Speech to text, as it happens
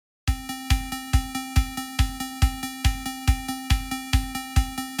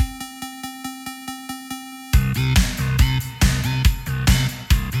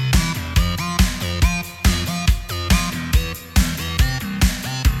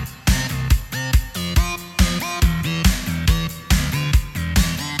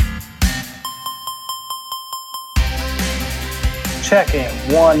Checking.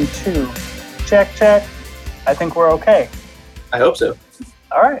 1, 2. Check, check. I think we're okay. I hope so.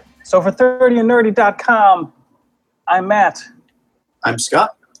 All right. So for 30andnerdy.com, I'm Matt. I'm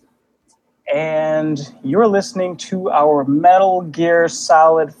Scott. And you're listening to our Metal Gear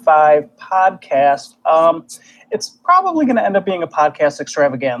Solid 5 podcast. It's probably going to end up being a podcast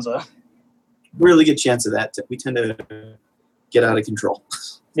extravaganza. Really good chance of that. We tend to get out of control.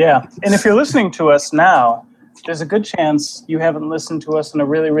 Yeah. And if you're listening to us now, there's a good chance you haven't listened to us in a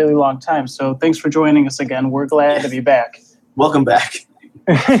really, really long time. So thanks for joining us again. We're glad to be back. Welcome back.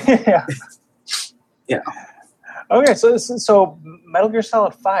 Yeah. Yeah. Okay, so Metal Gear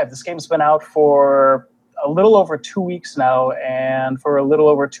Solid 5, this game's been out for a little over 2 weeks now, and for a little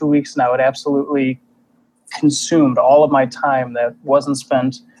over 2 weeks now, it absolutely consumed all of my time that wasn't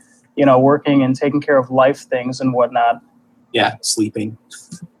spent, working and taking care of life things and whatnot. Yeah, sleeping.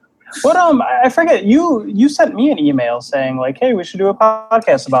 But I forget, you sent me an email saying, like, hey, we should do a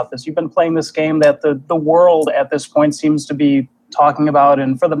podcast about this. You've been playing this game that the world at this point seems to be talking about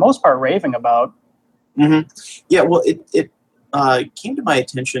and for the most part raving about. Mm-hmm. Yeah, well, it came to my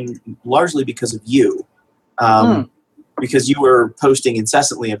attention largely because of you, because you were posting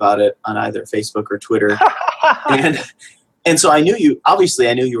incessantly about it on either Facebook or Twitter, and so I knew you. Obviously,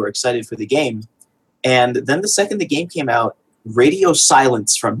 I knew you were excited for the game, and then the second the game came out, radio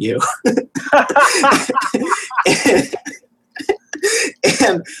silence from you,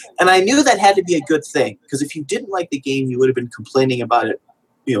 and I knew that had to be a good thing, because if you didn't like the game, you would have been complaining about it,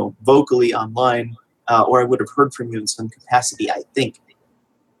 vocally online. Or I would have heard from you in some capacity, I think.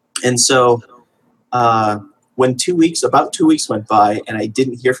 And so when about 2 weeks went by and I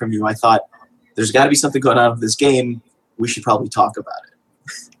didn't hear from you, I thought, there's got to be something going on with this game. We should probably talk about it.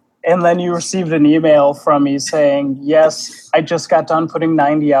 And then you received an email from me saying, yes, I just got done putting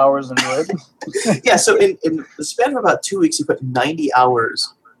 90 hours into it. Yeah, so in the span of about 2 weeks, you put 90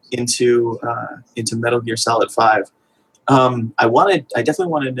 hours into Metal Gear Solid 5. I definitely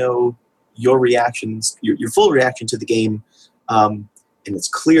want to know your reactions, your full reaction to the game, and it's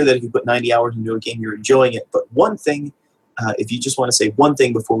clear that if you put 90 hours into a game, you're enjoying it. But one thing, if you just want to say one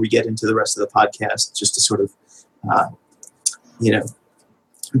thing before we get into the rest of the podcast, just to sort of,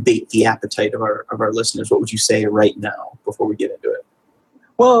 bait the appetite of our listeners, what would you say right now before we get into it?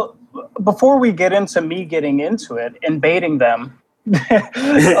 Well, before we get into me getting into it and baiting them,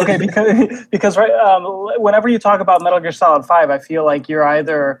 okay, because right, whenever you talk about Metal Gear Solid 5, I feel like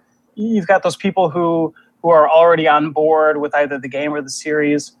you've got those people who are already on board with either the game or the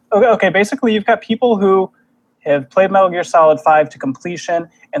series. Okay, basically you've got people who have played Metal Gear Solid 5 to completion,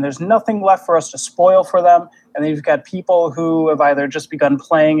 and there's nothing left for us to spoil for them. And then you've got people who have either just begun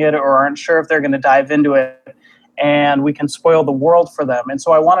playing it or aren't sure if they're going to dive into it, and we can spoil the world for them. And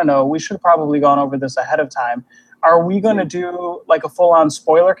so I want to know, we should have probably gone over this ahead of time. Are we going to do like a full-on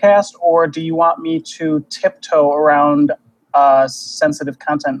spoiler cast, or do you want me to tiptoe around sensitive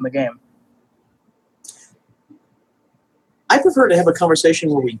content in the game? I prefer to have a conversation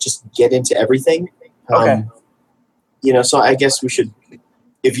where we just get into everything. Okay. So I guess we should,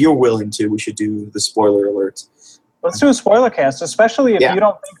 if you're willing to, we should do the spoiler alerts. Let's do a spoiler cast, especially if you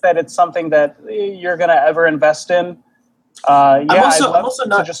don't think that it's something that you're going to ever invest in. I'm also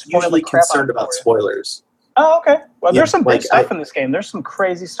not just usually concerned about spoilers. Oh, okay. Well, there's some big stuff in this game. There's some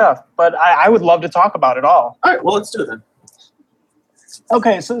crazy stuff, but I would love to talk about it all. All right, well, let's do it then.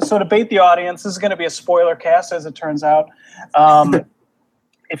 Okay, so to bait the audience, this is going to be a spoiler cast, as it turns out.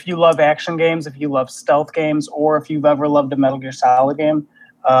 If you love action games, if you love stealth games, or if you've ever loved a Metal Gear Solid game,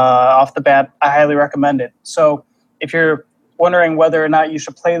 off the bat, I highly recommend it. So if you're wondering whether or not you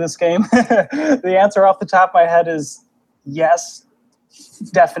should play this game, the answer off the top of my head is yes,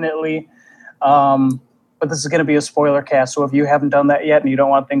 definitely. But this is going to be a spoiler cast, so if you haven't done that yet and you don't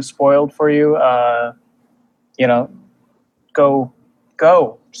want things spoiled for you,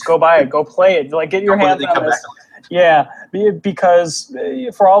 go. Just go buy it. Go play it. Like, get your hands on this. Yeah, because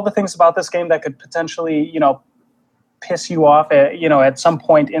for all the things about this game that could potentially, piss you off at some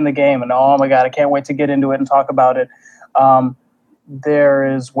point in the game, and oh my God, I can't wait to get into it and talk about it.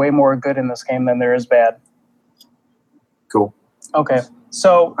 There is way more good in this game than there is bad. Cool. Okay,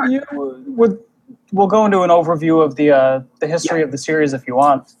 so we'll go into an overview of the history of the series if you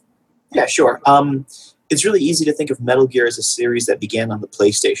want. Yeah, sure. It's really easy to think of Metal Gear as a series that began on the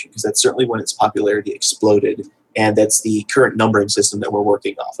PlayStation, because that's certainly when its popularity exploded, and that's the current numbering system that we're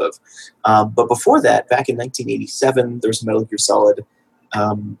working off of. But before that, back in 1987, there was Metal Gear Solid,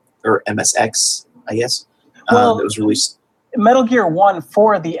 or MSX, I guess, that was released. Metal Gear 1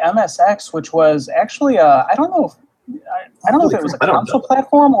 for the MSX, which was actually, I don't know if I don't know if it was a console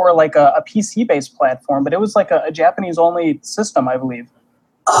platform or like a PC-based platform, but it was like a Japanese-only system, I believe.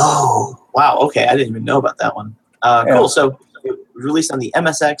 Oh, wow. Okay, I didn't even know about that one. Cool. So it was released on the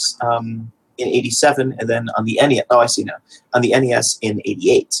MSX in '87, and then on the NES. Oh, I see now. On the NES in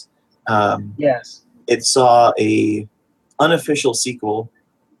 '88. Yes. It saw a unofficial sequel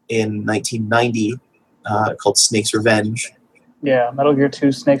in 1990 called Snake's Revenge. Yeah, Metal Gear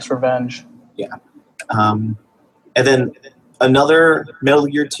 2: Snake's Revenge. Yeah. And then another Metal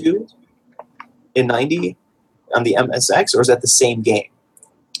Gear 2 in '90 on the MSX, or is that the same game?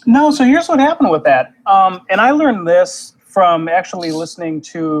 No, so here's what happened with that. And I learned this from actually listening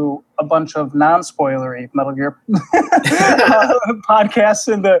to a bunch of non-spoilery Metal Gear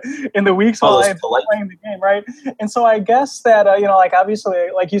podcasts in the weeks while I've been playing the game, right? And so I guess that, like obviously,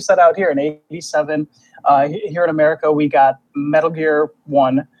 like you said out here in '87, here in America, we got Metal Gear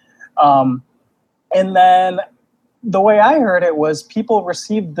 1. And then the way I heard it was people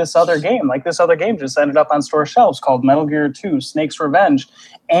received this other game. Like this other game just ended up on store shelves called Metal Gear 2: Snake's Revenge.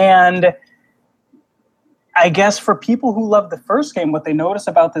 And I guess for people who loved the first game, what they noticed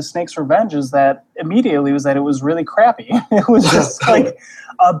about this Snake's Revenge is that immediately was that it was really crappy. It was just like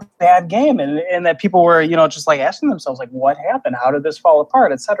a bad game. And that people were, just like asking themselves, like, what happened? How did this fall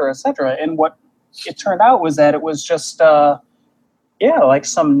apart? Et cetera, et cetera. And what it turned out was that it was just, like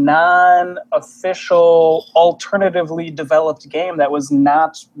some non-official, alternatively developed game that was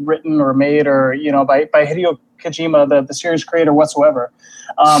not written or made or, by Hideo Kojima, the series creator whatsoever.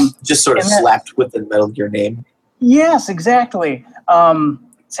 Just sort of slapped with the Metal Gear name. Yes, exactly.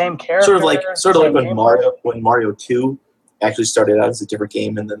 Same character. Sort of like when Mario 2 actually started out as a different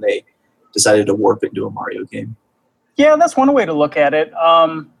game, and then they decided to warp it into a Mario game. Yeah, that's one way to look at it.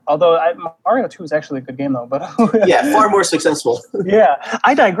 Although Mario 2 is actually a good game, though. But yeah, far more successful. Yeah,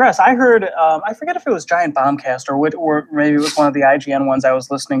 I digress. I heard, I forget if it was Giant Bombcast or maybe it was one of the IGN ones I was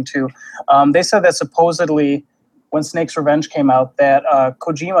listening to. They said that supposedly when Snake's Revenge came out, that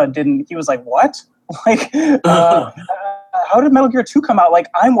Kojima didn't. He was like, "What? Like, how did Metal Gear 2 come out? Like,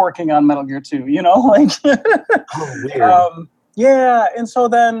 I'm working on Metal Gear 2. Like." Oh, weird. Yeah, and so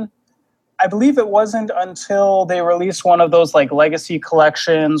then. I believe it wasn't until they released one of those like legacy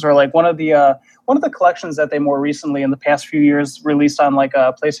collections or like one of the collections that they more recently in the past few years released on like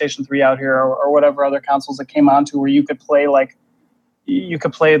a PlayStation 3 out here or whatever other consoles that came onto where you could play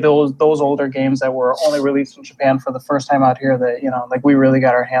those older games that were only released in Japan for the first time out here that like we really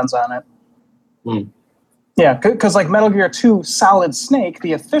got our hands on it. Mm. Yeah, because like Metal Gear 2 Solid Snake,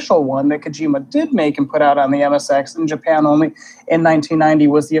 the official one that Kojima did make and put out on the MSX in Japan only in 1990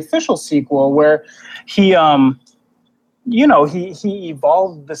 was the official sequel where he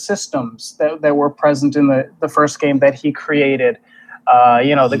evolved the systems that were present in the first game that he created.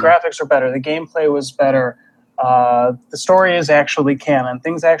 The graphics are better, the gameplay was better, the story is actually canon,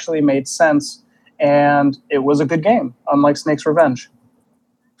 things actually made sense, and it was a good game, unlike Snake's Revenge.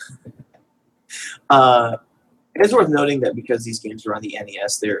 It is worth noting that because these games were on the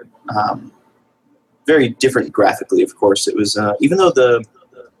NES, they're very different graphically. Of course, it was even though the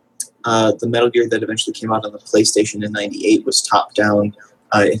Metal Gear that eventually came out on the PlayStation in '98 was top down,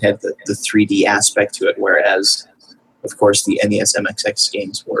 it had the 3D aspect to it, whereas, of course, the NES MXX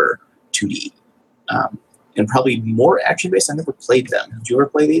games were 2D and probably more action based. I never played them. Did you ever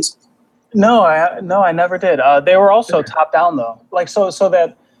play these? No, I never did. They were also top down though, like so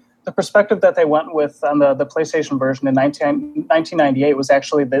that. The perspective that they went with on the PlayStation version in 1998 was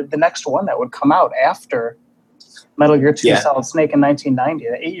actually the next one that would come out after Metal Gear 2 Solid Snake in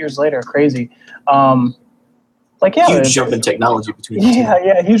 1990. 8 years later, crazy. Huge jump in technology between the two.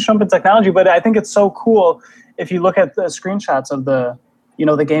 Yeah, huge jump in technology. But I think it's so cool if you look at the screenshots of the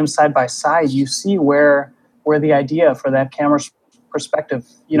games side by side, you see where the idea for that camera perspective,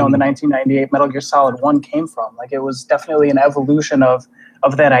 in the 1998 Metal Gear Solid 1 came from. Like it was definitely an evolution of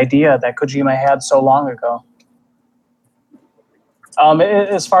that idea that Kojima had so long ago.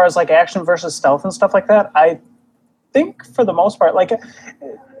 As far as like action versus stealth and stuff like that, I think for the most part, like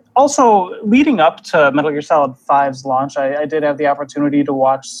also leading up to Metal Gear Solid 5's launch, I did have the opportunity to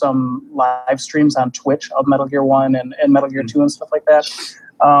watch some live streams on Twitch of Metal Gear 1 and Metal Gear 2 and stuff like that.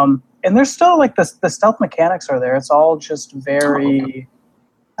 And there's still like the stealth mechanics are there. It's all just very...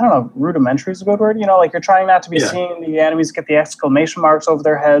 I don't know, rudimentary is a good word. Like you're trying not to be seeing the enemies get the exclamation marks over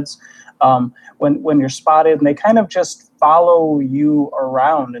their heads when you're spotted, and they kind of just follow you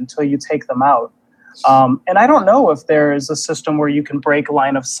around until you take them out. And I don't know if there is a system where you can break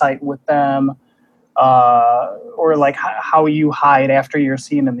line of sight with them or like how you hide after you're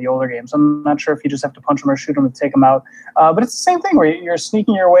seen in the older games. I'm not sure if you just have to punch them or shoot them to take them out. But it's the same thing where you're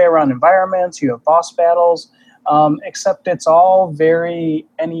sneaking your way around environments. You have boss battles. except it's all very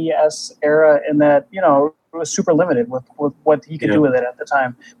NES era in that, you know, it was super limited with what he could do with it at the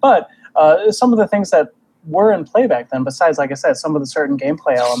time. But some of the things that were in play back then, besides, like I said, some of the certain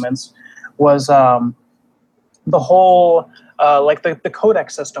gameplay elements, was the whole like the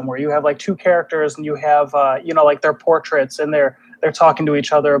codec system where you have like two characters and you have you know, like their portraits and they're talking to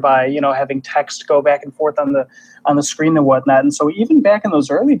each other by, you know, having text go back and forth on the screen and whatnot. And so even back in those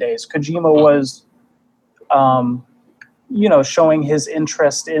early days, Kojima was you know, showing his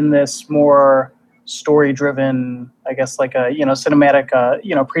interest in this more story-driven, I guess, like a, you know, cinematic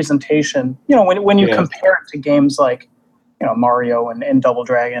you know, presentation. You know, when you compare it to games like, you know, Mario and Double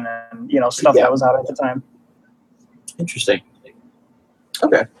Dragon and, you know, stuff that was out at the time. Interesting.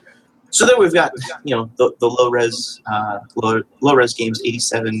 Okay. So then we've got, you know, the low-res games,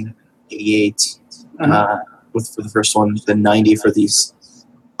 87, 88, for the first one, then 90 for the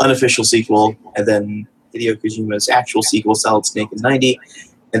unofficial sequel, and then Hideo Kojima's actual sequel, Solid Snake, in 90.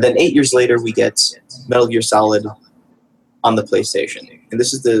 And then 8 years later, we get Metal Gear Solid on the PlayStation. And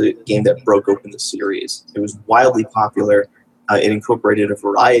this is the game that broke open the series. It was wildly popular. It incorporated a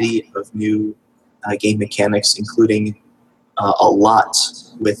variety of new game mechanics, including a lot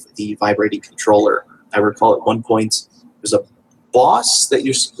with the vibrating controller. I recall at one point there's a boss that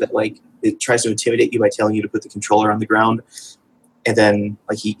it tries to intimidate you by telling you to put the controller on the ground, and then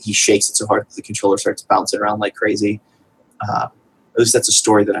like he shakes it so hard that the controller starts bouncing around like crazy. At least that's a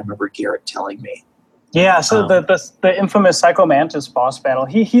story that I remember Garrett telling me. Yeah, so the infamous Psycho Mantis boss battle.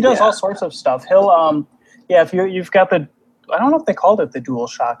 He does all sorts of stuff. He'll if you've got the, I don't know if they called it the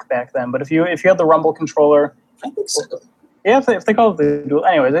DualShock back then, but if you had the Rumble controller, I think so. Yeah, if they called it the dual.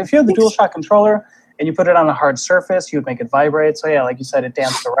 Anyways, if you had the DualShock controller and you put it on a hard surface, you would make it vibrate. So yeah, like you said, it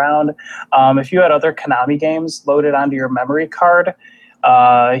danced around. If you had other Konami games loaded onto your memory card,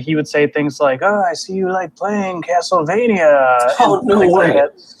 he would say things like, "Oh, I see you like playing Castlevania." Oh, no way.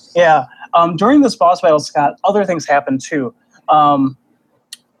 Like yeah. During this boss battle, Scott, other things happened too.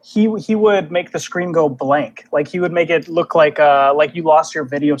 He would make the screen go blank. Like he would make it look like you lost your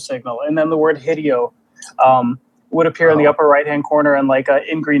video signal, and then the word Hideo would appear in the upper right-hand corner and like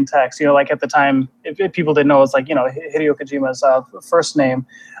in green text. You know, like at the time, if people didn't know, it's like, you know, Hideo Kojima's first name.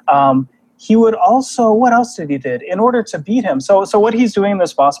 He would also, what else did he did in order to beat him? So what he's doing in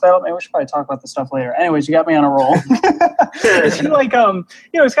this boss battle, maybe we should probably talk about this stuff later. Anyways, you got me on a roll. Is he like, you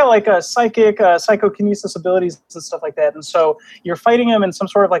know, he's got like a psychic, psychokinesis abilities and stuff like that. And so you're fighting him in some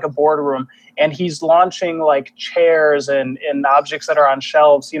sort of like a boardroom, and he's launching like chairs and objects that are on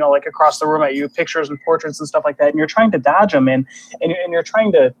shelves, you know, like across the room at you, pictures and portraits and stuff like that. And you're trying to dodge him and you're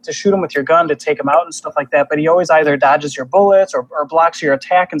trying to shoot him with your gun to take him out and stuff like that. But he always either dodges your bullets or blocks your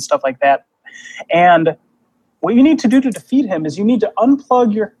attack and stuff like that. And what you need to do to defeat him is you need to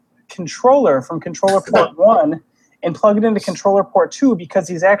unplug your controller from controller port 1 and plug it into controller port 2, because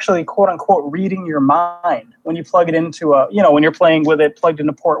he's actually, quote unquote, reading your mind when you plug it into you know, when you're playing with it plugged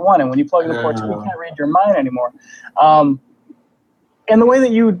into port 1, and when you plug into port 2, he can't read your mind anymore. And the way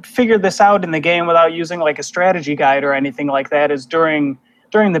that you figure this out in the game without using like a strategy guide or anything like that is during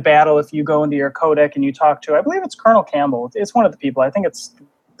the battle, if you go into your codec and you talk to, I believe it's Colonel Campbell. It's one of the people. I think it's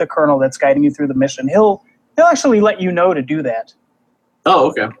the colonel that's guiding you through the mission. He'll actually let you know to do that. Oh,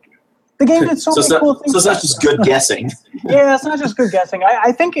 okay. The game did so many cool things. So it's not just good guessing. Yeah, it's not just good guessing.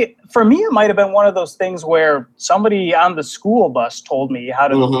 I think for me, it might have been one of those things where somebody on the school bus told me how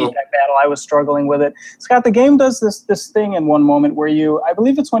to beat that battle. I was struggling with it. Scott, the game does this thing in one moment where I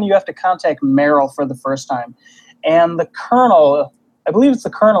believe it's when you have to contact Meryl for the first time. And the colonel, I believe it's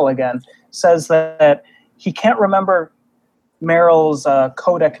the colonel again, says that he can't remember Meryl's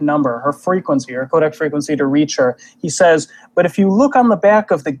codec number, her codec frequency to reach her. He says, but if you look on the back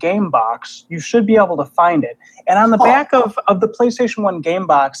of the game box, you should be able to find it. And on the back of the PlayStation 1 game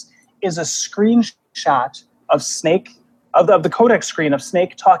box is a screenshot of Snake, of the codec screen of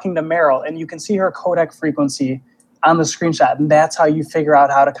Snake talking to Meryl, and you can see her codec frequency on the screenshot, and that's how you figure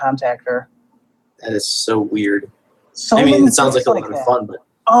out how to contact her. That is so weird. So I mean, it sounds like a lot of fun, but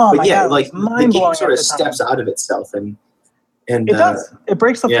yeah, God, like the game sort of steps out of itself and it does. It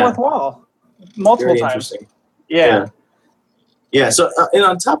breaks the fourth wall multiple times. Yeah. So and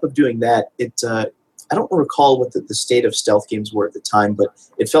on top of doing that, I don't recall what the state of stealth games were at the time, but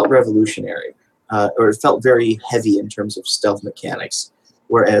it felt revolutionary, or it felt very heavy in terms of stealth mechanics.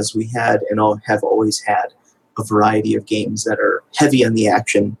 Whereas we had and have always had a variety of games that are heavy on the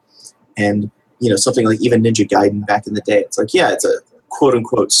action, and you know, something like even Ninja Gaiden back in the day. It's like, yeah, it's a quote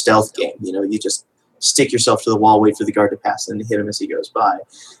unquote stealth game. You know, you just stick yourself to the wall, wait for the guard to pass, and hit him as he goes by.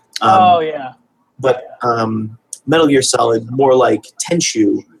 Yeah. But Metal Gear Solid, more like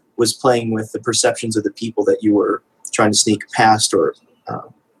Tenchu, was playing with the perceptions of the people that you were trying to sneak past or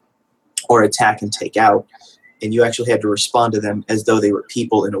attack and take out, and you actually had to respond to them as though they were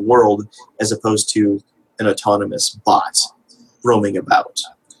people in a world, as opposed to an autonomous bot roaming about.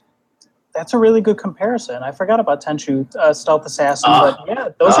 That's a really good comparison. I forgot about Tenchu Stealth Assassin, but yeah,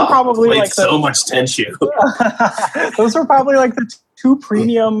 those are probably like so much Tenchu. Those are probably like the two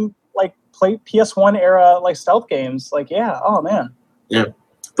premium like PS1 era like stealth games. Like, yeah, oh man. Yeah,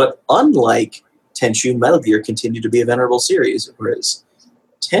 but unlike Tenchu, Metal Gear continued to be a venerable series, whereas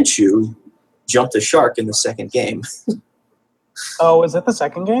Tenchu jumped the shark in the second game. Oh, is it the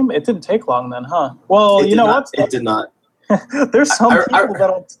second game? It didn't take long then, huh? Well, you know what? It did not. There's some people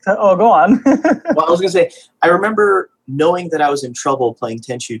that'll... Oh, go on. Well, I was going to say, I remember knowing that I was in trouble playing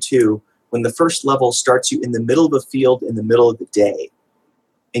Tenchu 2 when the first level starts you in the middle of a field in the middle of the day.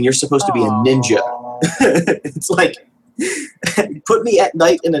 And you're supposed to be a ninja. It's like, put me at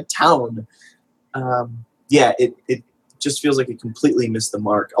night in a town. Yeah, it just feels like it completely missed the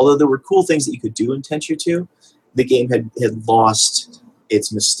mark. Although there were cool things that you could do in Tenchu 2, the game had lost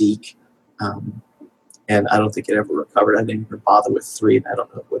its mystique. And I don't think it ever recovered. I didn't even bother with 3, and I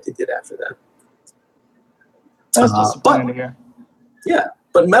don't know what they did after that. That's disappointing to hear. Yeah,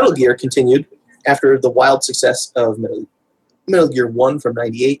 but Metal Gear continued after the wild success of Metal Gear 1 from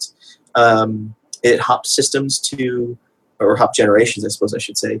 98. It hopped systems or hopped generations, I suppose I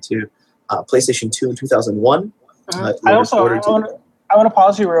should say, to PlayStation 2 in 2001. I want to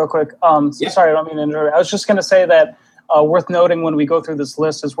pause you real quick. Sorry, I don't mean to interrupt. I was just going to say that worth noting when we go through this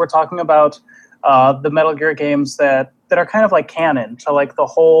list is we're talking about the Metal Gear games that are kind of like canon to like the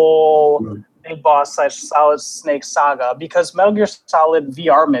whole Big Boss / Solid Snake saga, because Metal Gear Solid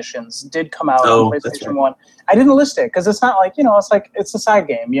VR missions did come out on PlayStation 1. I didn't list it because it's not like, it's like it's a side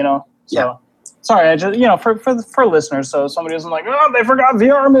game, So sorry, I just for listeners, so somebody isn't like, oh, they forgot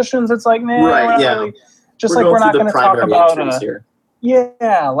VR missions. It's like, nah, right, yeah. Really, just we're not going to talk about here.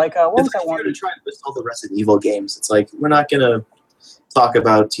 Yeah, like what was that one? one? To try and list all the Resident Evil games. It's like we're not going to talk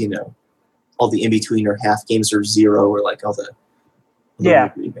about all the in between or half games or Zero or like all the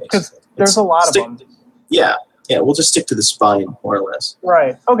because there's a lot of them. Yeah, we'll just stick to the spine more or less.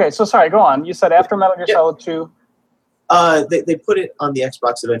 Right. Okay. So sorry, go on. You said after Metal Gear Solid 2. They put it on the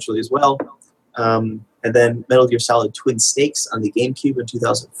Xbox eventually as well, and then Metal Gear Solid Twin Snakes on the GameCube in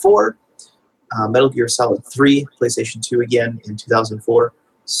 2004. Metal Gear Solid 3, PlayStation 2 again in 2004,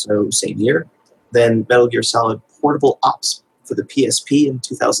 so same year. Then Metal Gear Solid Portable Ops for the PSP in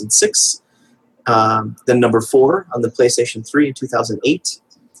 2006. Then number 4 on the PlayStation 3 in 2008.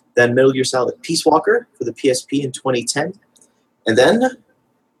 Then Metal Gear Solid Peace Walker for the PSP in 2010. And then,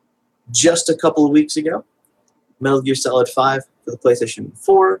 just a couple of weeks ago, Metal Gear Solid 5 for the PlayStation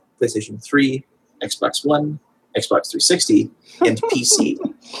 4, PlayStation 3, Xbox One, Xbox 360, and PC.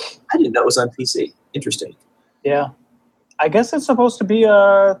 I didn't know it was on PC. Interesting. Yeah. I guess it's supposed to be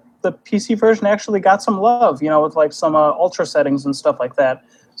the PC version actually got some love, with like some ultra settings and stuff like that.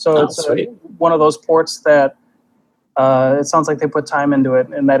 So it's one of those ports that it sounds like they put time into it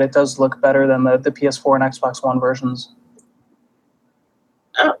and that it does look better than the PS4 and Xbox One versions.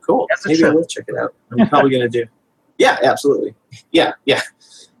 Oh, cool. Maybe I will check it out. I'm probably going to do. Yeah, absolutely. Yeah.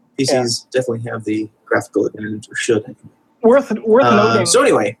 PCs definitely have the graphical advantage, or should. Worth noting. So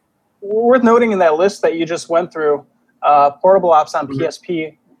anyway. Worth noting in that list that you just went through, Portable Ops on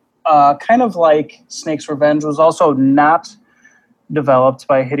PSP, kind of like Snake's Revenge, was also not developed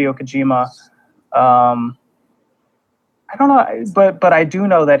by Hideo Kojima. I don't know, but I do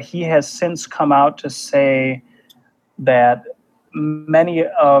know that he has since come out to say that many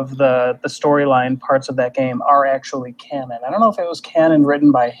of the storyline parts of that game are actually canon. I don't know if it was canon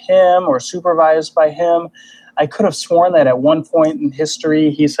written by him or supervised by him. I could have sworn that at one point in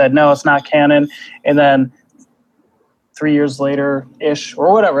history he said, no, it's not canon. And then 3 years later-ish,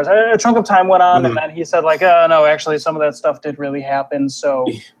 or whatever, a chunk of time went on, and then he said, like, oh, no, actually, some of that stuff did really happen. So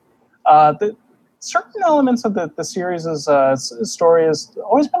the certain elements of the series' story has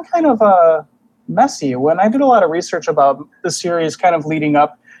always been kind of messy. When I did a lot of research about the series kind of leading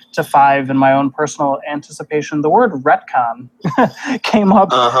up to 5 in my own personal anticipation, the word retcon came up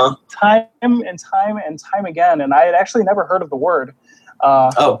time and time again, and I had actually never heard of the word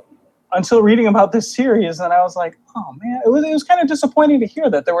until reading about this series, and I was like, oh man, it was kind of disappointing to hear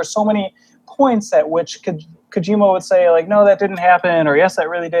that there were so many points at which Kojima would say, like, no, that didn't happen, or yes, that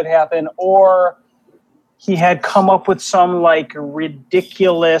really did happen, or he had come up with some like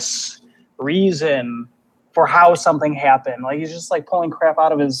ridiculous reason for how something happened. Like he's just like pulling crap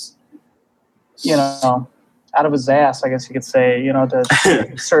out of his, out of his ass, I guess you could say,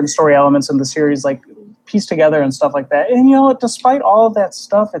 to certain story elements in the series, like piece together and stuff like that. And you know what? Despite all of that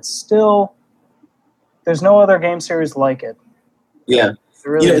stuff, it's still there's no other game series like it. Yeah,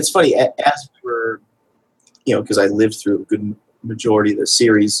 Really, you know, it's funny as we were, you know, because I lived through a good majority of the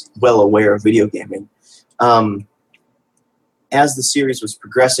series, well aware of video gaming. As the series was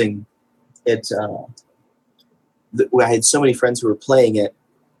progressing, I had so many friends who were playing it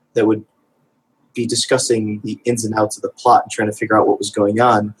that would be discussing the ins and outs of the plot and trying to figure out what was going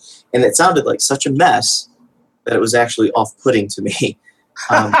on, and it sounded like such a mess that it was actually off-putting to me.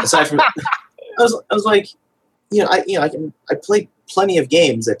 Aside from, I was like, I play plenty of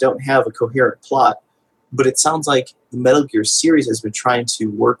games that don't have a coherent plot, but it sounds like the Metal Gear series has been trying to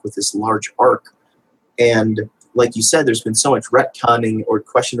work with this large arc, and like you said, there's been so much retconning or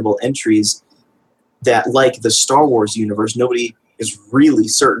questionable entries that, like the Star Wars universe, nobody is really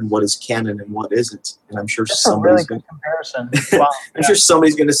certain what is canon and what isn't. And I'm sure that's a really good comparison. Wow. I'm sure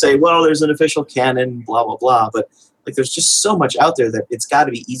somebody's going to say, well, there's an official canon, blah, blah, blah. But like, there's just so much out there that it's got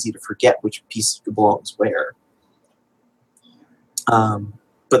to be easy to forget which piece belongs where.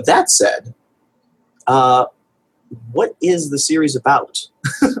 But that said, what is the series about?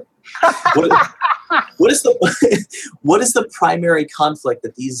 What is the primary conflict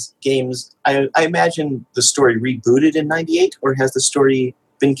that these games? I imagine the story rebooted in '98, or has the story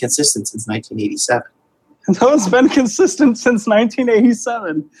been consistent since 1987? No, it's been consistent since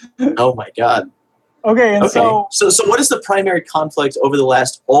 1987. Oh my God. Okay, and so what is the primary conflict over the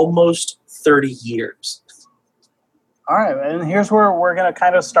last almost 30 years? All right, and here's where we're going to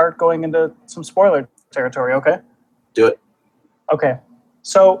kind of start going into some spoiler territory, okay? Do it. Okay,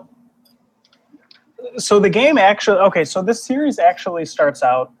 so the game actually, okay, so this series actually starts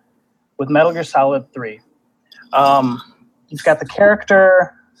out with Metal Gear Solid 3. You've got the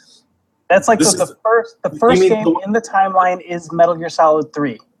character, that's like the first game in the timeline is Metal Gear Solid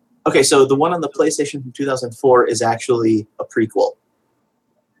 3. Okay, so the one on the PlayStation from 2004 is actually a prequel.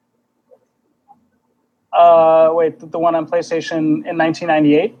 Wait, the one on PlayStation in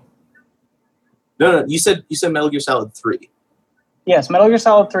 1998? No, you said Metal Gear Solid 3. Yes, Metal Gear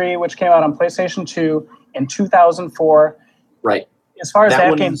Solid 3, which came out on PlayStation 2 in 2004. Right. As far as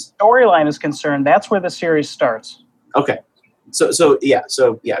that game's storyline is concerned, that's where the series starts. Okay. So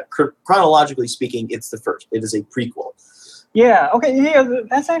chronologically speaking, it's the first. It is a prequel. Yeah. Okay. Yeah.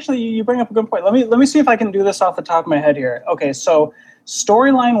 That's actually, you bring up a good point. Let me see if I can do this off the top of my head here. Okay. So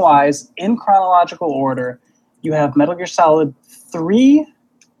storyline wise, in chronological order, you have Metal Gear Solid 3,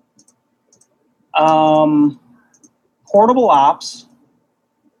 Portable Ops,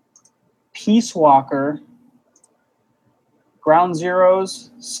 Peace Walker, Ground Zeroes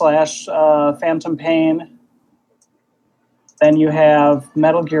 / Phantom Pain. Then you have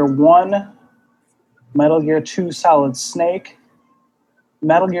Metal Gear 1, Metal Gear 2 Solid Snake,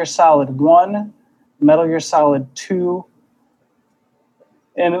 Metal Gear Solid 1, Metal Gear Solid 2,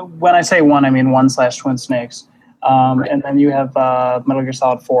 and when I say 1, I mean 1 / Twin Snakes. Right. And then you have Metal Gear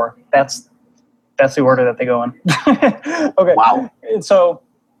Solid 4. That's the order that they go in. Okay. Wow. And so,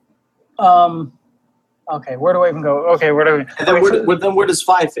 okay, where do I even go? Okay, where do we? And then where does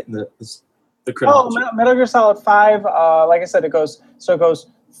 5 fit in the chronology? Oh, Metal Gear Solid 5. Like I said, it goes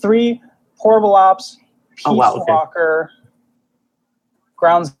 3, Portable Ops, Peace Walker,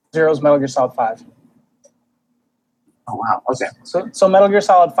 Ground Zeroes, Metal Gear Solid 5. Oh wow. Okay. So Metal Gear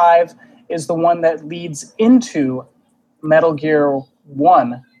Solid 5 is the one that leads into Metal Gear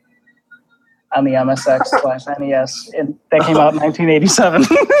 1 on the MSX/NES, and that came out in 1987.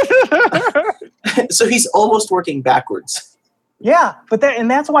 So he's almost working backwards. Yeah, but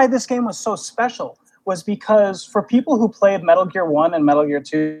that's why this game was so special, was because for people who played Metal Gear 1 and Metal Gear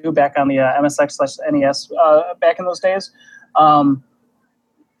 2 back on the MSX/NES back in those days,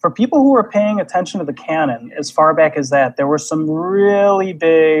 for people who were paying attention to the canon as far back as that, there were some really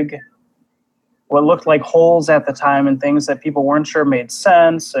big, what looked like holes at the time and things that people weren't sure made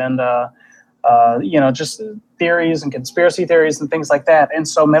sense, and just theories and conspiracy theories and things like that. And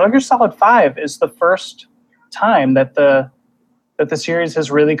so Metal Gear Solid 5 is the first time that the series has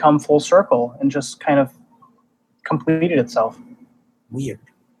really come full circle and just kind of completed itself. Weird.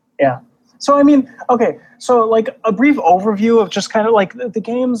 Yeah. So I mean, okay, so like a brief overview of just kind of like the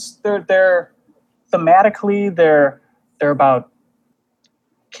games, they're thematically they're about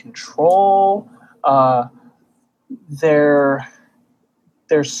control, there's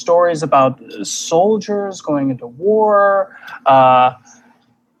stories about soldiers going into war.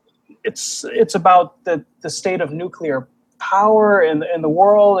 It's about the state of nuclear power in the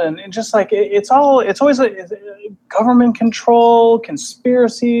world, and just like it's always government control,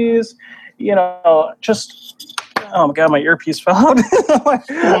 conspiracies, just Oh my god, my earpiece fell out of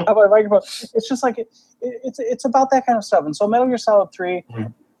my microphone. It's just like it's about that kind of stuff. And so Metal Gear Solid 3,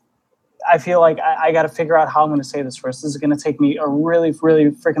 I feel like I got to figure out how I'm going to say this first. This is going to take me a really,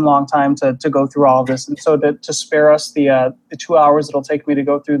 really freaking long time to go through all of this. And so to spare us the 2 hours it'll take me to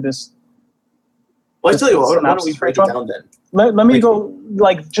go through this. Well, I tell you what, why don't we break it down then? Let me go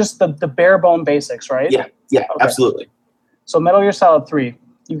like just the bare bone basics, right? Yeah, okay. Absolutely. So Metal Gear Solid 3,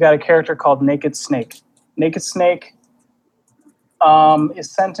 you've got a character called Naked Snake. Naked Snake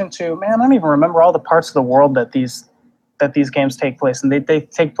is sent into, man, I don't even remember all the parts of the world that these games take place in. They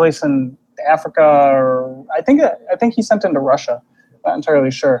take place in Africa, or I think he's sent into Russia. Not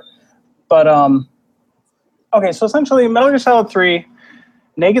entirely sure. But okay, so essentially Metal Gear Solid 3,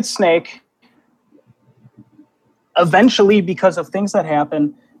 Naked Snake, eventually, because of things that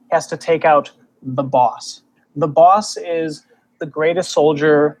happen, has to take out the boss. The boss is the greatest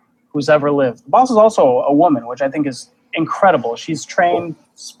soldier who's ever lived. The boss is also a woman, which I think is incredible. She's trained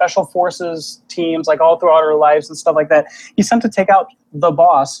special forces teams like all throughout her lives and stuff like that. He's sent to take out the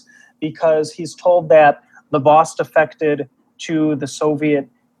boss because he's told that the boss defected to the Soviet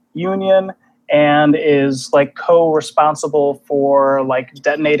Union and is like co-responsible for like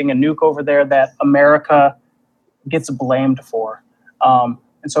detonating a nuke over there that America gets blamed for. And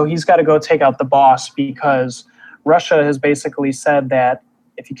so he's got to go take out the boss because Russia has basically said that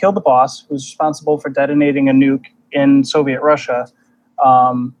if you kill the boss who's responsible for detonating a nuke in Soviet Russia,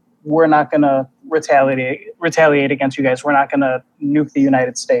 we're not going to retaliate against you guys. We're not going to nuke the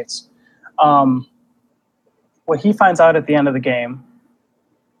United States. What he finds out at the end of the game,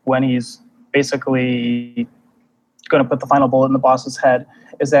 when he's basically going to put the final bullet in the boss's head,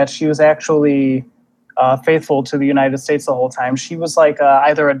 is that she was actually faithful to the United States the whole time. She was like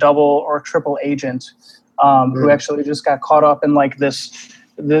either a double or triple agent who actually just got caught up in like this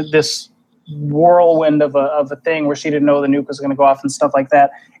whirlwind of a thing where she didn't know the nuke was going to go off and stuff like that.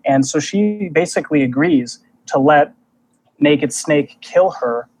 And so she basically agrees to let Naked Snake kill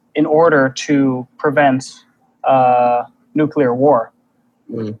her in order to prevent nuclear war.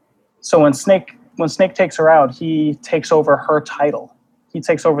 So when Snake takes her out, he takes over her title. He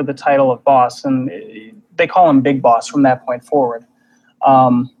takes over the title of boss, and they call him Big Boss from that point forward.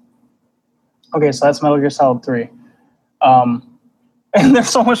 Okay, so that's Metal Gear Solid 3. And there's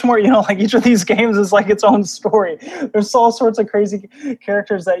so much more, like each of these games is like its own story. There's all sorts of crazy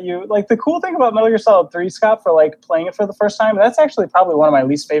characters that you, like the cool thing about Metal Gear Solid 3, Scott, for like playing it for the first time, that's actually probably one of my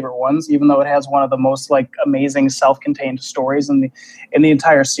least favorite ones, even though it has one of the most like amazing self-contained stories in the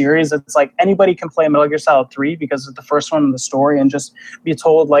entire series. It's like anybody can play Metal Gear Solid 3 because it's the first one in the story and just be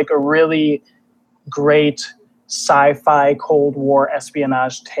told like a really great sci-fi Cold War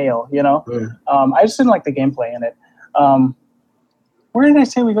espionage tale, I just didn't like the gameplay in it. Where did I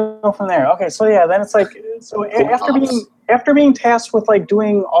say we go from there? Okay, so yeah, then it's like, so after being tasked with like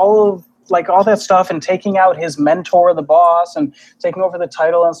doing all that stuff and taking out his mentor, the boss, and taking over the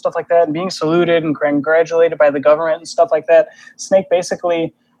title and stuff like that, and being saluted and congratulated by the government and stuff like that, Snake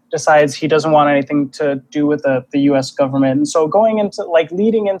basically decides he doesn't want anything to do with the U.S. government. And so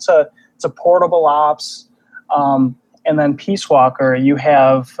leading into Portable Ops, and then Peace Walker, you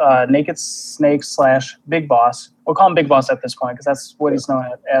have Naked Snake / Big Boss. We'll call him Big Boss at this point because that's what he's known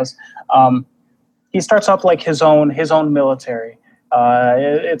as. He starts up like his own military.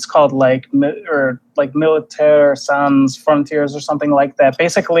 It's called Militaire Sans Frontiers or something like that.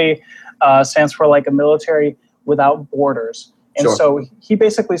 Basically, stands for like a military without borders. And so he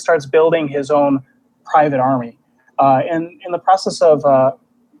basically starts building his own private army. And in the process of,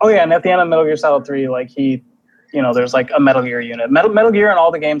 and at the end of Metal Gear Solid 3, like he. There's like a Metal Gear unit. Metal Gear in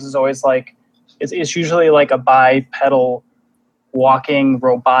all the games is always like, it's usually like a bipedal walking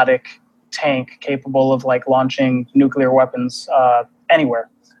robotic tank capable of like launching nuclear weapons anywhere,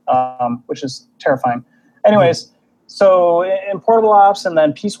 which is terrifying. Anyways, so in Portable Ops and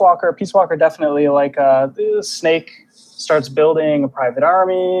then Peace Walker definitely like Snake starts building a private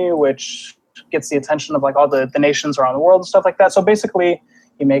army, which gets the attention of like all the nations around the world and stuff like that. So basically,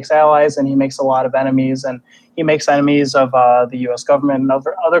 he makes allies and he makes a lot of enemies, and he makes enemies of the U.S. government and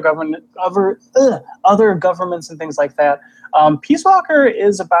other governments and things like that. Peace Walker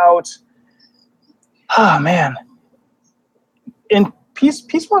is about, in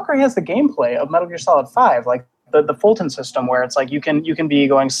Peace Walker has the gameplay of Metal Gear Solid 5, like the Fulton system, where it's like you can be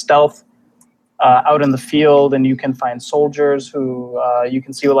going stealth out in the field, and you can find soldiers who you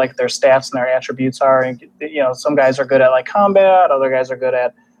can see what like their stats and their attributes are. And, some guys are good at like combat, other guys are good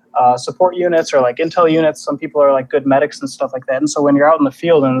at support units or like intel units. Some people are like good medics and stuff like that. And so when you're out in the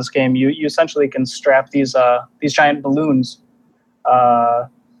field in this game, you essentially can strap these giant balloons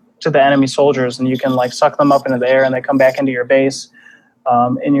to the enemy soldiers, and you can like suck them up into the air, and they come back into your base,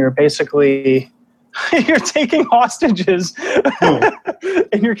 and you're basically you're taking hostages,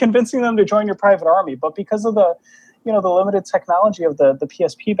 and you're convincing them to join your private army. But because of the the limited technology of the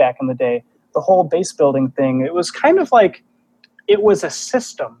PSP back in the day, the whole base building thing, it was kind of like it was a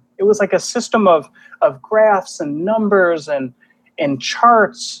system. It was like a system of graphs and numbers and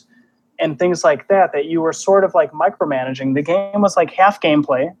charts and things like that you were sort of like micromanaging. The game was like half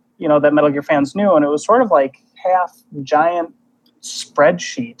gameplay, that Metal Gear fans knew, and it was sort of like half giant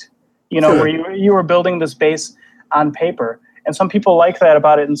spreadsheet, where you were building this base on paper. And some people liked that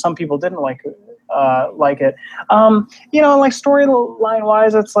about it, and some people didn't like it. Like storyline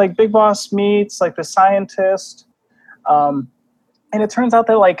wise, it's like Big Boss meets like the scientist, and it turns out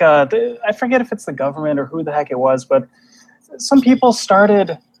that like I forget if it's the government or who the heck it was, but some people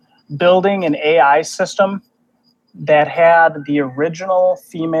started building an AI system that had the original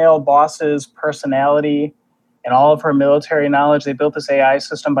female boss's personality and all of her military knowledge. They built this AI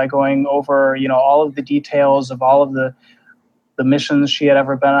system by going over all of the details of all of the missions she had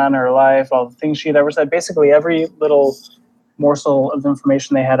ever been on in her life, all the things she had ever said. Basically, every little morsel of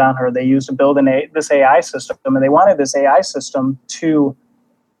information they had on her, they used to build this AI system, and they wanted this AI system to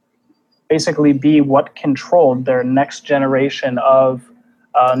basically be what controlled their next generation of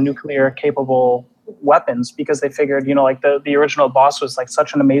nuclear-capable weapons, because they figured, like the original boss was like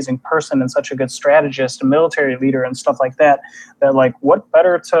such an amazing person and such a good strategist and military leader and stuff like that, that like what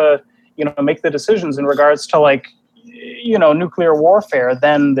better to, make the decisions in regards to like, nuclear warfare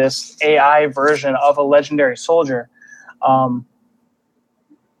than this AI version of a legendary soldier. And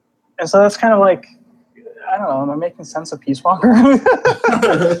so that's kind of like, I don't know, am I making sense of Peace Walker?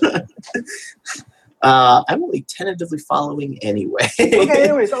 I'm only tentatively following anyway.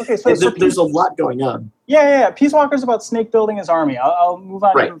 Okay. So there's a lot going on. Yeah. Peace Walker is about Snake building his army. I'll move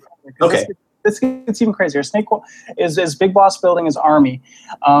on. Right. Okay. This gets even crazier. Snake is Big Boss building his army.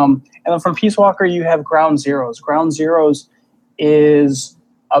 And then from Peace Walker, you have Ground Zeroes. Ground Zeroes is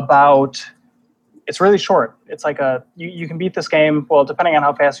about, it's really short. It's like you can beat this game, well, depending on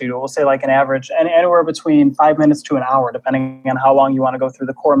how fast you do it, we'll say like an average, and anywhere between 5 minutes to an hour, depending on how long you want to go through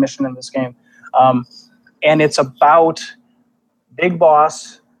the core mission in this game. And it's about Big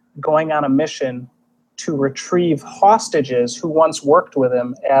Boss going on a mission to retrieve hostages who once worked with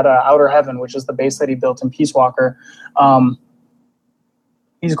him at Outer Heaven, which is the base that he built in Peace Walker.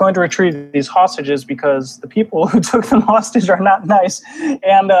 He's going to retrieve these hostages because the people who took them hostage are not nice.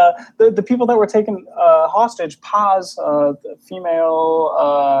 And the people that were taken hostage, Paz, the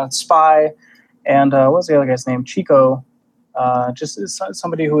female spy, and what was the other guy's name? Chico, just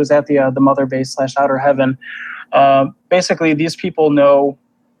somebody who was at the mother base / Outer Heaven. Basically, these people know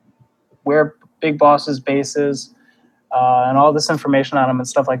where Big Boss's base is, and all this information on him and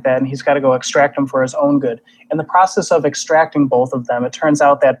stuff like that, and he's got to go extract them for his own good. In the process of extracting both of them, it turns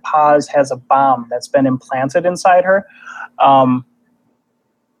out that Paz has a bomb that's been implanted inside her. So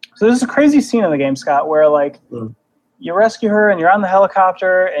there's a crazy scene in the game, Scott, where like you rescue her and you're on the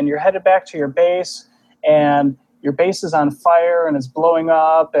helicopter and you're headed back to your base, and your base is on fire and it's blowing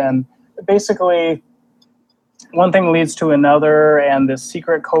up, and basically one thing leads to another, and this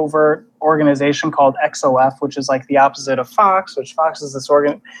secret covert organization called XOF, which is like the opposite of Fox, which Fox is this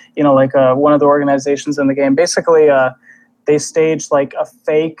one of the organizations in the game. Basically, they staged like a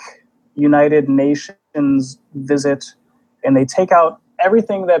fake United Nations visit, and they take out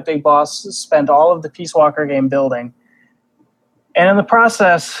everything that Big Boss spent all of the Peace Walker game building. And in the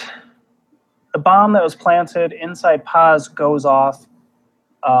process, the bomb that was planted inside Paz goes off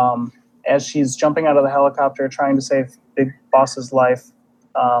as she's jumping out of the helicopter trying to save Big Boss's life.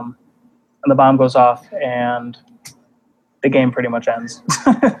 And the bomb goes off, and the game pretty much ends.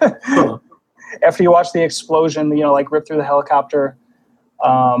 After you watch the explosion, like rip through the helicopter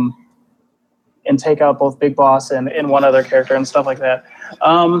and take out both Big Boss and one other character and stuff like that.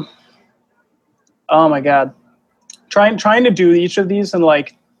 Oh my God. Trying to do each of these in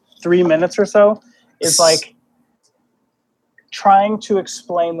like 3 minutes or so is like trying to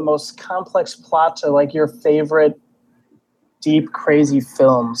explain the most complex plot to like your favorite deep, crazy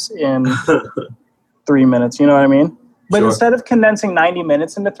films in 3 minutes. You know what I mean? But Sure. Instead of condensing 90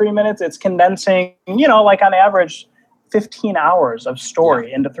 minutes into 3 minutes, it's condensing, like on average, 15 hours of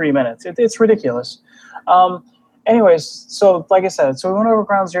story into 3 minutes. It's ridiculous. Anyways, so like I said, so we went over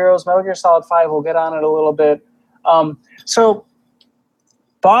Ground Zeroes, Metal Gear Solid 5. We'll get on it a little bit. So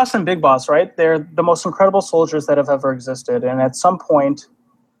Boss and Big Boss, right? They're the most incredible soldiers that have ever existed. And at some point,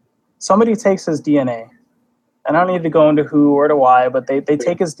 somebody takes his DNA. And I don't need to go into who or to why, but they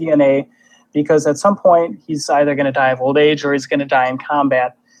take his DNA because at some point he's either going to die of old age or he's going to die in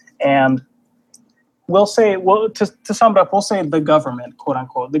combat. And we'll say, to sum it up, we'll say the government, quote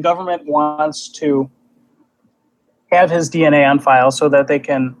unquote, the government wants to have his DNA on file so that they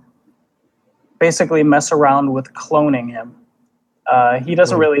can basically mess around with cloning him. He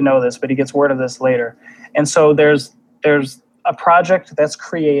doesn't really know this, but he gets word of this later. And so there's a project that's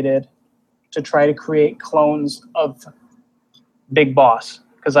created to try to create clones of Big Boss.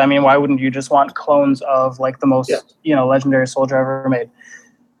 Because, I mean, why wouldn't you just want clones of, like, the most, legendary soldier ever made?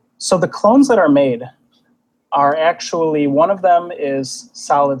 So the clones that are made are actually, one of them is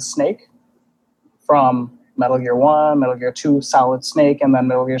Solid Snake from Metal Gear 1, Metal Gear 2, Solid Snake, and then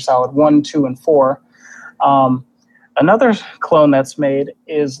Metal Gear Solid 1, 2, and 4. Another clone that's made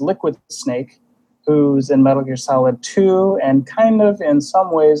is Liquid Snake, who's in Metal Gear Solid 2 and kind of in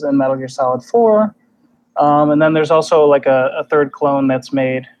some ways in Metal Gear Solid 4. And then there's also like a third clone that's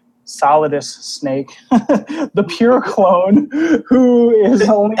made, Solidus Snake, the pure clone, who is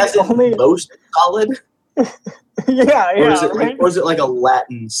only most solid. Yeah. Or is it like a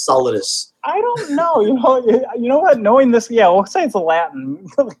Latin solidus? I don't know. You know what? Knowing this, we'll say it's a Latin.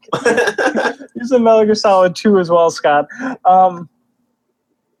 He's in Metal Gear Solid 2 as well, Scott.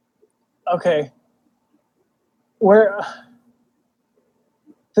 Okay.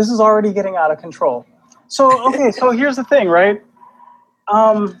 This is already getting out of control. So here's the thing, right?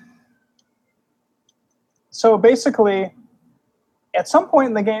 So basically, at some point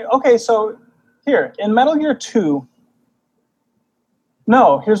in the game, so here, in Metal Gear 2,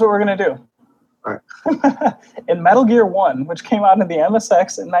 here's what we're going to do. All right. In Metal Gear 1, which came out in the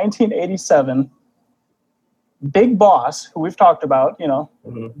MSX in 1987, Big Boss, who we've talked about,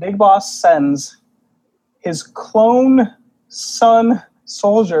 Big Boss sends his clone son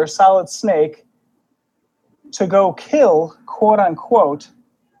soldier, Solid Snake, to go kill, quote unquote,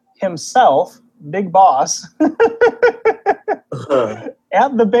 himself, Big Boss,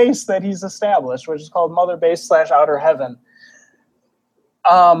 at the base that he's established, which is called Mother Base / Outer Heaven.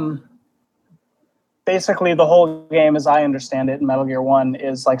 Basically, the whole game, as I understand it, in Metal Gear 1,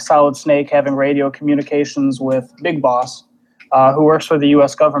 is like Solid Snake having radio communications with Big Boss, who works for the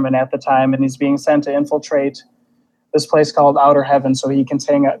U.S. government at the time, and he's being sent to infiltrate this place called Outer Heaven so he can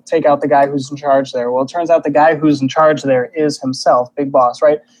take out the guy who's in charge there. Well, it turns out the guy who's in charge there is himself, Big Boss,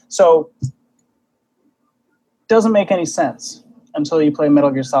 right? So doesn't make any sense until you play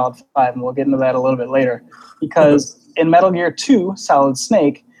Metal Gear Solid 5, and we'll get into that a little bit later. Because in Metal Gear 2, Solid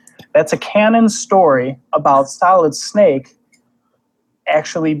Snake, that's a canon story about Solid Snake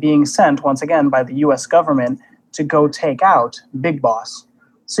actually being sent, once again, by the U.S. government to go take out Big Boss.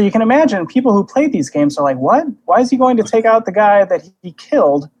 So you can imagine people who played these games are like, what? Why is he going to take out the guy that he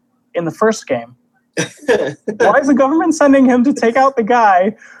killed in the first game? Why is the government sending him to take out the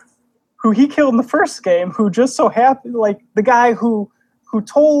guy who he killed in the first game, who just so happened, like the guy he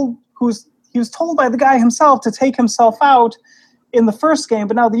was told by the guy himself to take himself out in the first game,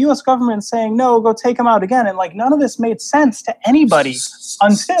 but now the U.S. government's saying, no, go take him out again. And like none of this made sense to anybody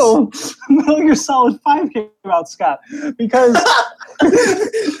until Metal Gear Solid 5 came out, Scott. Because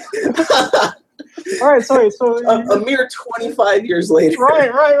all right, so a mere 25 years later.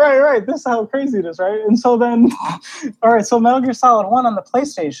 Right. This is how crazy it is, right? And so then, all right, so Metal Gear Solid 1 on the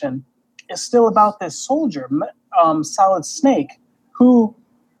PlayStation is still about this soldier, Solid Snake, who,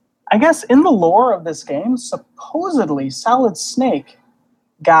 I guess in the lore of this game, supposedly Solid Snake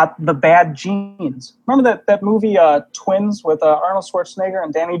got the bad genes. Remember that movie Twins with Arnold Schwarzenegger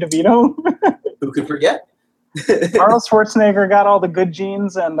and Danny DeVito? Who could forget? Arnold Schwarzenegger got all the good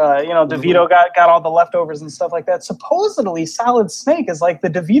genes, and DeVito got all the leftovers and stuff like that. Supposedly, Solid Snake is like the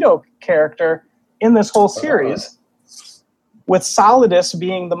DeVito character in this whole series, with Solidus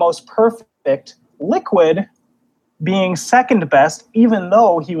being the most perfect, Liquid being second best, even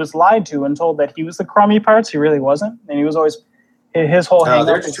though he was lied to and told that he was the crummy parts. He really wasn't, and he was always his whole.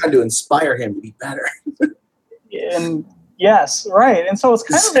 They're just trying to inspire him to be better. And yes, right, and so it's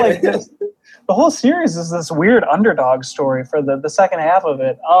kind of like this. The whole series is this weird underdog story for the second half of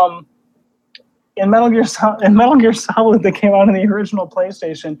it. In Metal Gear Solid that came out on the original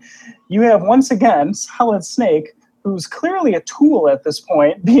PlayStation, you have once again Solid Snake, who's clearly a tool at this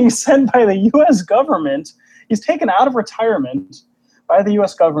point, being sent by the U.S. government. He's taken out of retirement by the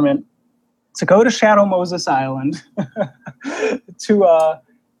U.S. government to go to Shadow Moses Island to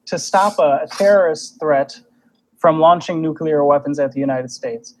stop a terrorist threat from launching nuclear weapons at the United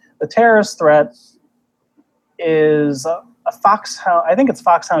States. The terrorist threat is a Foxhound. I think it's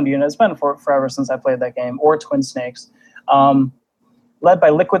Foxhound unit. It's been forever since I played that game, or Twin Snakes. Led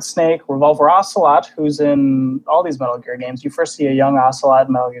by Liquid Snake, Revolver Ocelot, who's in all these Metal Gear games. You first see a young Ocelot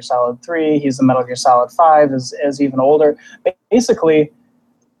in Metal Gear Solid 3. He's in Metal Gear Solid 5, is even older. Basically,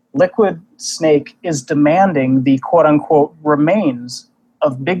 Liquid Snake is demanding the quote-unquote remains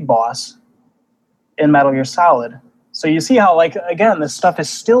of Big Boss in Metal Gear Solid. So you see how, like, again, this stuff is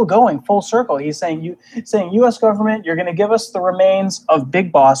still going full circle. He's saying, U.S. government, you're going to give us the remains of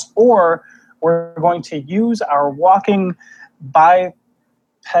Big Boss, or we're going to use our walking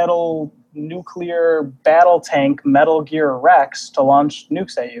bipedal nuclear battle tank Metal Gear Rex to launch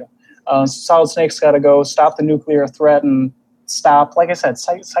nukes at you. Solid Snake's got to go stop the nuclear threat and stop, like I said,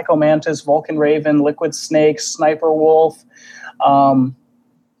 Psycho Mantis, Vulcan Raven, Liquid Snake, Sniper Wolf,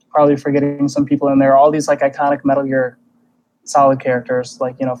 probably forgetting some people in there, all these like iconic Metal Gear Solid characters,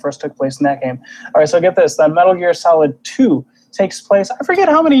 like, you know, first took place in that game. All right, so get this, then Metal Gear Solid 2 takes place, I forget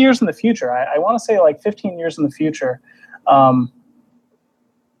how many years in the future, I want to say like 15 years in the future.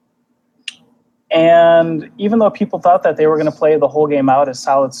 And even though people thought that they were going to play the whole game out as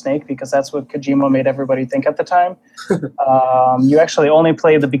Solid Snake, because that's what Kojima made everybody think at the time, you actually only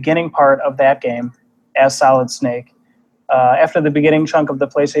play the beginning part of that game as Solid Snake. After the beginning chunk of the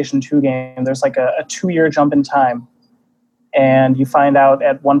PlayStation 2 game, there's like a 2-year jump in time. And you find out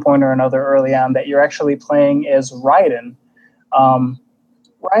at one point or another early on that you're actually playing as Raiden.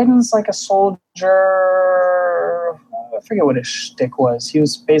 Raiden's like a soldier, I forget what his shtick was. He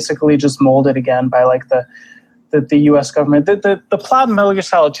was basically just molded again by like the U.S. government. The plot in Metal Gear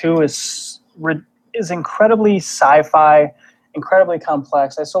Solid 2 is incredibly sci-fi, incredibly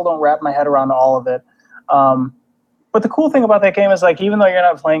complex. I still don't wrap my head around all of it. But the cool thing about that game is, like, even though you're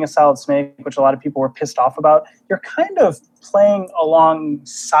not playing a Solid Snake, which a lot of people were pissed off about, you're kind of playing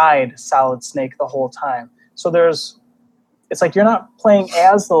alongside Solid Snake the whole time. So it's like you're not playing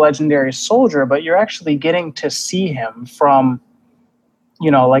as the legendary soldier, but you're actually getting to see him from,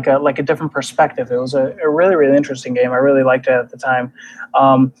 you know, like a different perspective. It was a really, really interesting game. I really liked it at the time.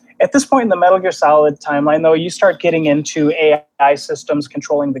 At this point in the Metal Gear Solid timeline, though, you start getting into AI systems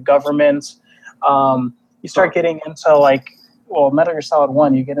controlling the government. You start getting into, like, well, Metal Gear Solid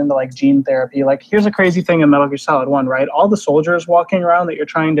 1, you get into, like, gene therapy. Like, here's a crazy thing in Metal Gear Solid 1, right? All the soldiers walking around that you're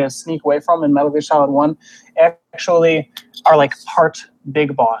trying to sneak away from in Metal Gear Solid 1 actually are, like, part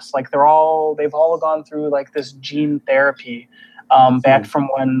Big Boss. Like, they've all gone through, like, this gene therapy back from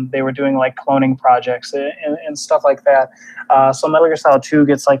when they were doing, like, cloning projects and stuff like that. So Metal Gear Solid 2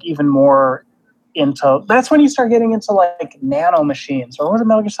 gets, like, even more into... That's when you start getting into, like, nano machines. Or was it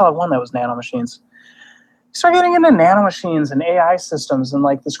Metal Gear Solid 1 that was nano machines? You start getting into nanomachines and AI systems and,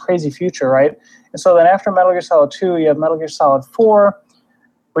 like, this crazy future, right? And so then after Metal Gear Solid 2, you have Metal Gear Solid 4,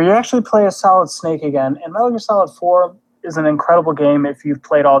 where you actually play as Solid Snake again. And Metal Gear Solid 4 is an incredible game if you've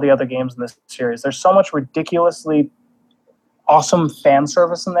played all the other games in this series. There's so much ridiculously awesome fan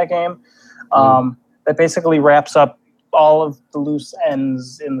service in that game that basically wraps up all of the loose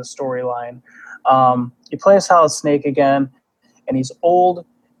ends in the storyline. You play as Solid Snake again, and he's old,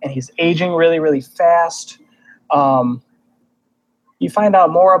 and he's aging really, really fast. You find out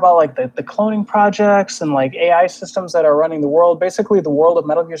more about, like, the cloning projects and, like, AI systems that are running the world. Basically, the world of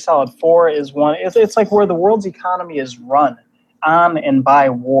Metal Gear Solid 4 is it's like where the world's economy is run on and by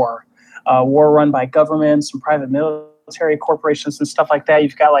war. War run by governments and private military corporations and stuff like that.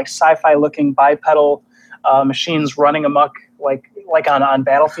 You've got, like, sci-fi looking bipedal machines running amok, like on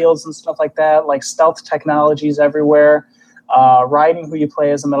battlefields and stuff like that, like stealth technologies everywhere. Raiden, who you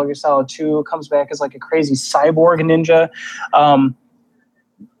play as in Metal Gear Solid 2, comes back as, like, a crazy cyborg ninja.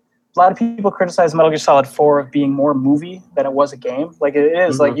 A lot of people criticize Metal Gear Solid 4 of being more movie than it was a game. Like, it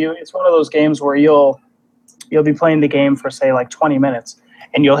is like it's one of those games where you'll be playing the game for, say, like 20 minutes,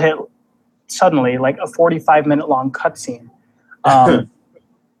 and you'll hit suddenly like a 45-minute long cutscene.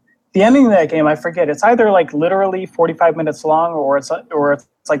 The ending of that game, I forget. It's either like literally 45 minutes long, or it's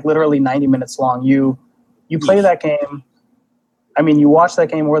like literally 90 minutes long. You play that game. I mean, you watch that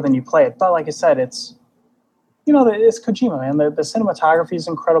game more than you play it. But like I said, it's, you know, it's Kojima, man. The cinematography is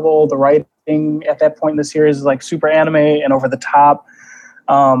incredible. The writing at that point in the series is like super anime and over the top.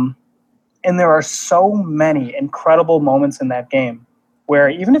 And there are so many incredible moments in that game where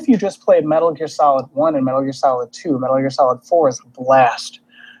even if you just played Metal Gear Solid 1 and Metal Gear Solid 2, Metal Gear Solid 4 is a blast.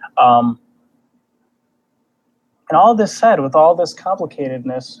 And all this said, with all this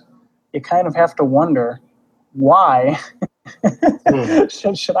complicatedness, you kind of have to wonder why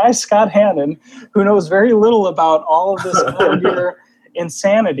should I, Scott Hannon, who knows very little about all of this Metal Gear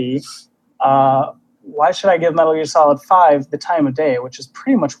insanity, why should I give Metal Gear Solid 5 the time of day, which is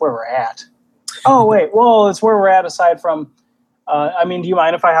pretty much where we're at? Oh, wait, well, it's where we're at aside from, I mean, do you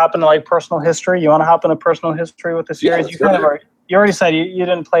mind if I hop into, like, personal history? You want to hop into personal history with the series? Yeah, you already said you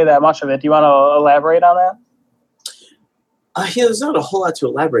didn't play that much of it. Do you want to elaborate on that? Yeah, there's not a whole lot to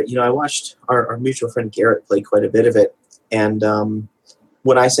elaborate. You know, I watched our mutual friend Garrett play quite a bit of it, and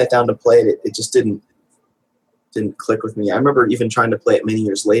when I sat down to play it, it just didn't click with me. I remember even trying to play it many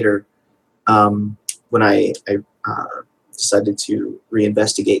years later, when I decided to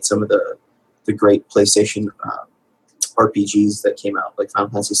reinvestigate some of the great PlayStation RPGs that came out, like Final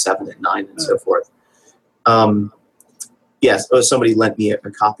Fantasy 7 and 9 and so forth. Yes, somebody lent me a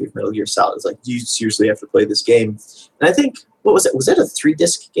copy of Metal Gear Solid. It's like, you seriously have to play this game. And I think, what was it? Was that a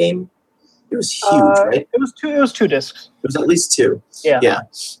 3-disc game? It was huge, right? It was 2 discs. It was at least 2. Yeah.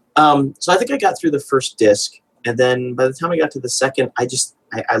 So I think I got through the first disc, and then by the time I got to the second, I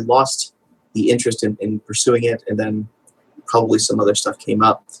lost the interest in pursuing it, and then probably some other stuff came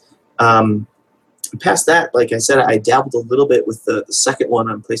up. Past that, like I said, I dabbled a little bit with the second one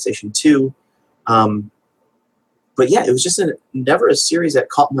on PlayStation 2. But yeah, it was just never a series that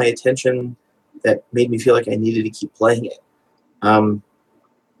caught my attention, that made me feel like I needed to keep playing it.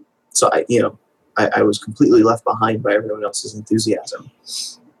 So I was completely left behind by everyone else's enthusiasm.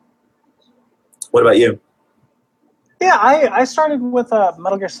 What about you? Yeah, I started with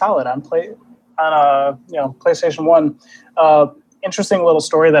Metal Gear Solid on PlayStation 1. Interesting little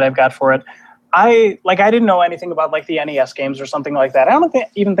story that I've got for it. I didn't know anything about like the NES games or something like that. I don't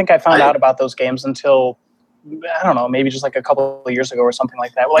even think I found out about those games until, I don't know, maybe just like a couple of years ago or something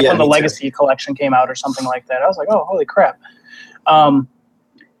like that. Like when the Legacy Collection came out or something like that. I was like, oh, holy crap. And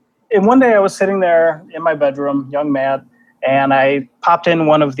one day I was sitting there in my bedroom, young Matt, and I popped in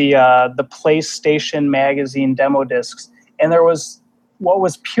one of the PlayStation Magazine demo discs, and there was what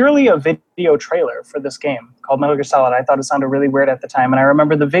was purely a video trailer for this game called Metal Gear Solid. I thought it sounded really weird at the time, and I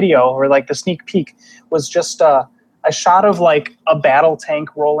remember the video, or like the sneak peek, was just a shot of like a battle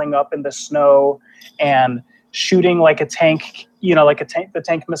tank rolling up in the snow and shooting like a tank, the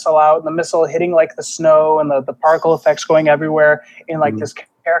tank missile out, and the missile hitting like the snow, and the particle effects going everywhere, and like this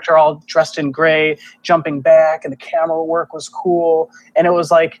character all dressed in gray jumping back, and the camera work was cool, and it was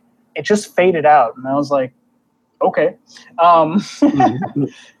like it just faded out, and I was like, okay.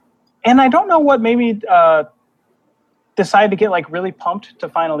 And I don't know what made me decide to get like really pumped to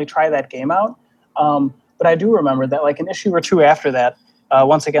finally try that game out, but I do remember that like an issue or two after that,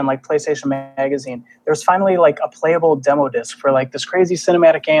 once again, like PlayStation Magazine, there was finally like a playable demo disc for like this crazy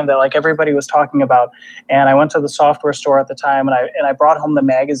cinematic game that like everybody was talking about. And I went to the software store at the time, and I brought home the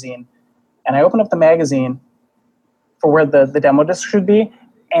magazine, and I opened up the magazine for where the demo disc should be,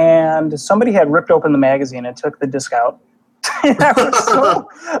 and somebody had ripped open the magazine and took the disc out. And I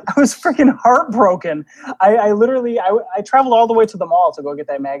was freaking heartbroken. I literally traveled all the way to the mall to go get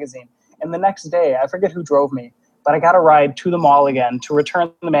that magazine. And the next day, I forget who drove me, but I got a ride to the mall again to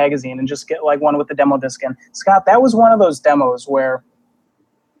return the magazine and just get like one with the demo disc in. Scott, that was one of those demos where,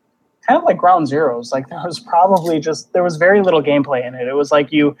 kind of like Ground Zeroes, like there was very little gameplay in it. It was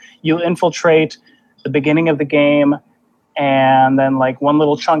like you infiltrate the beginning of the game, and then like one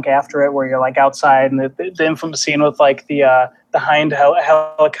little chunk after it where you're like outside, and the infamous scene with like the Hind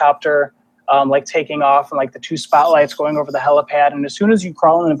helicopter like taking off, and like the 2 spotlights going over the helipad, and as soon as you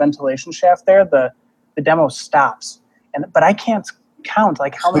crawl in a ventilation shaft there, the demo stops. But I can't count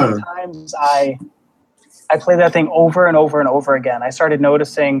like how many times I played that thing over and over and over again. I started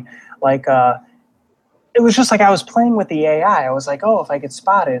noticing like it was just like I was playing with the AI. I was like, oh, if I get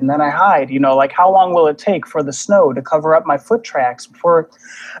spotted and then I hide, like how long will it take for the snow to cover up my foot tracks before,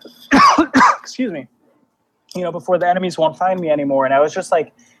 excuse me, before the enemies won't find me anymore. And I was just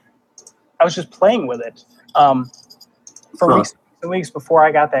playing with it for weeks and weeks before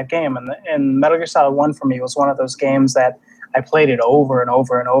I got that game. And Metal Gear Solid 1 for me was one of those games that I played it over and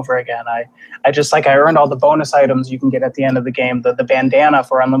over and over again. I earned all the bonus items you can get at the end of the game, the bandana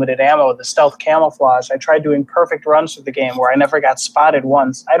for unlimited ammo, the stealth camouflage. I tried doing perfect runs through the game where I never got spotted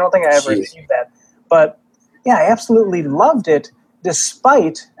once. I don't think I ever achieved that. But yeah, I absolutely loved it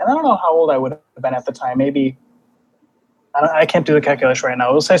despite, and I don't know how old I would have been at the time, maybe, I can't do the calculation right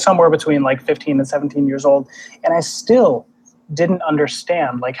now. We'll say somewhere between like 15 and 17 years old. And I still didn't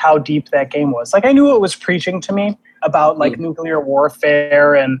understand like how deep that game was. Like I knew it was preaching to me about like nuclear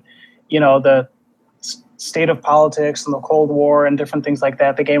warfare and, the state of politics and the Cold War and different things like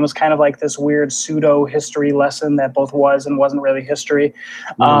that. The game was kind of like this weird pseudo history lesson that both was and wasn't really history.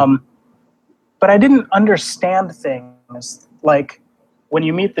 But I didn't understand things like when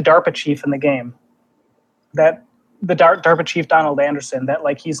you meet the DARPA chief in the game, that the DARPA chief, Donald Anderson, that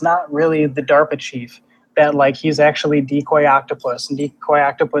like he's not really the DARPA chief, that like he's actually Decoy Octopus, and Decoy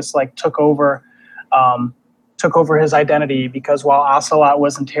Octopus like took over his identity because while Ocelot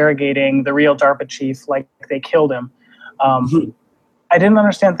was interrogating the real DARPA chief, like they killed him. I didn't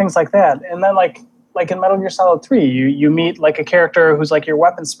understand things like that. And then like like in Metal Gear Solid 3, you meet like a character who's like your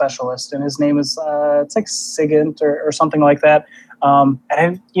weapons specialist, and his name is it's like Sigint or something like that.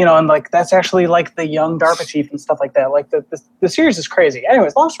 And like that's actually like the young DARPA chief and stuff like that. Like the series is crazy.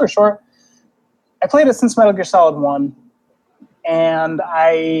 Anyways, long story short, I played it since Metal Gear Solid 1, and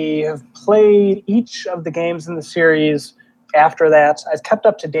I have played each of the games in the series after that. I've kept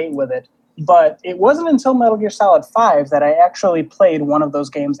up to date with it, but it wasn't until Metal Gear Solid 5 that I actually played one of those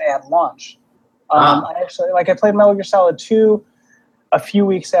games at launch. I played Metal Gear Solid 2 a few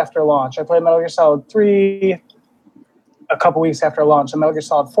weeks after launch. I played Metal Gear Solid 3 a couple weeks after launch. And Metal Gear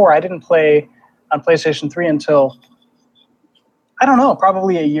Solid 4 I didn't play on PlayStation 3 until, I don't know,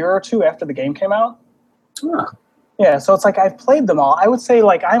 probably a year or two after the game came out. Huh. Yeah, so it's like I've played them all. I would say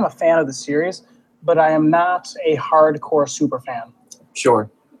like I'm a fan of the series, but I am not a hardcore super fan. Sure.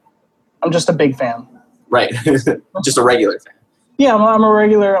 I'm just a big fan. Right. Just a regular fan. Yeah, I'm a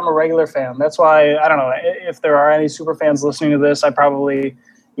regular fan. That's why, I don't know, if there are any super fans listening to this, I probably,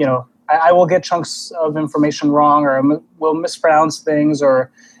 I will get chunks of information wrong, or will mispronounce things,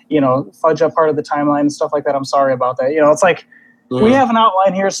 or, fudge up part of the timeline and stuff like that. I'm sorry about that. It's like, we have an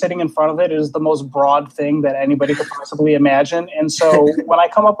outline here sitting in front of it. It is the most broad thing that anybody could possibly imagine. And so when I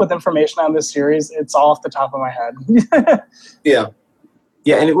come up with information on this series, it's all off the top of my head. Yeah.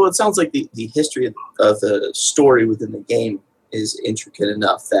 Yeah, and it sounds like the history of the story within the game is intricate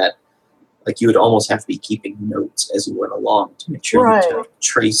enough that like you would almost have to be keeping notes as you went along to make sure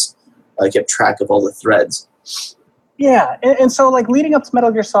you kept track of all the threads. Yeah, and so like leading up to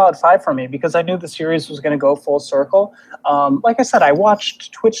Metal Gear Solid 5 for me, because I knew the series was going to go full circle, like I said, I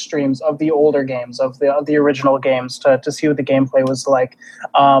watched Twitch streams of the older games, of the original games, to see what the gameplay was like.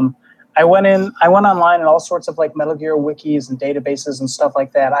 I went online and all sorts of like Metal Gear wikis and databases and stuff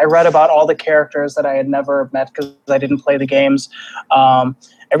like that. I read about all the characters that I had never met because I didn't play the games.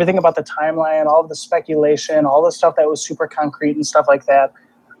 Everything about the timeline, all of the speculation, all the stuff that was super concrete and stuff like that.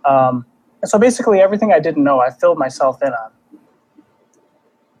 And so basically everything I didn't know, I filled myself in on.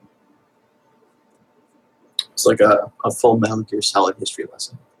 It's like a full Metal Gear Solid history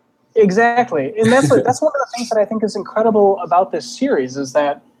lesson. Exactly. And that's one of the things that I think is incredible about this series is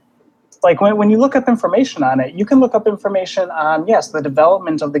that like when you look up information on it, you can look up information on, yes, the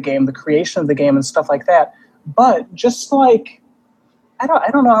development of the game, the creation of the game and stuff like that. But just like, I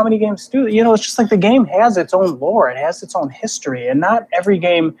don't know how many games do it. It's just like the game has its own lore. It has its own history. And not every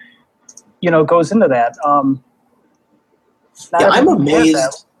game, goes into that. I'm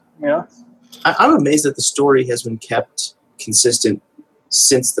amazed. I'm amazed that the story has been kept consistent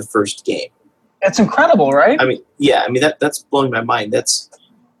since the first game. It's incredible, right? That's blowing my mind. That's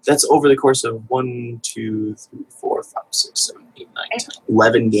over the course of 1, 2, 3, 4, 5, 6, 7, 8, 9, 10,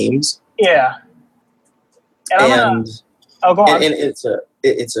 11 games. Yeah. And go on. And it's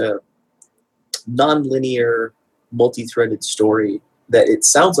a non-linear, multi-threaded story that it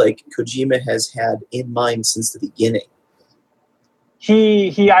sounds like Kojima has had in mind since the beginning.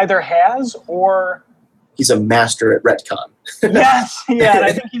 He either has or he's a master at retcon. Yes, yeah, and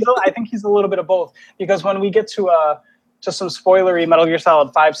I think he's a little bit of both, because when we get to some spoilery Metal Gear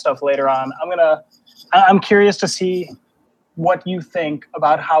Solid 5 stuff later on, I'm curious to see what you think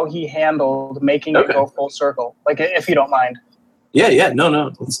about how he handled making it go full circle, like if you don't mind. Yeah,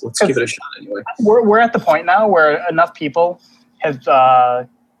 no, let's give it a shot anyway. We're at the point now where enough people have I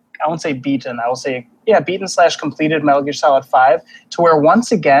won't say beaten, I will say beaten/completed Metal Gear Solid 5 to where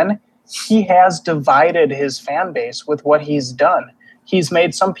once again he has divided his fan base with what he's done. He's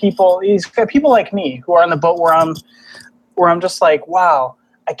made he's got people like me who are in the boat where I'm just like, wow,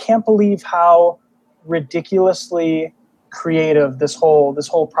 I can't believe how ridiculously creative this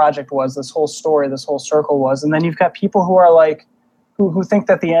whole project was, this whole story, this whole circle was. And then you've got people who are like, who think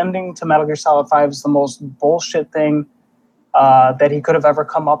that the ending to Metal Gear Solid 5 is the most bullshit thing that he could have ever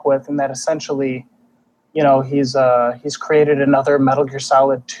come up with, and that essentially, he's created another Metal Gear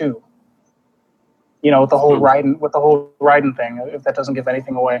Solid 2. With the whole Raiden thing, if that doesn't give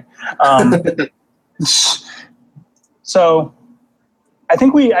anything away. So, I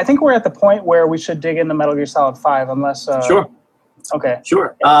think we're at the point where we should dig into Metal Gear Solid 5, unless. Sure. Okay.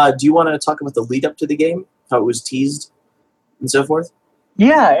 Sure. Do you want to talk about the lead up to the game, how it was teased, and so forth?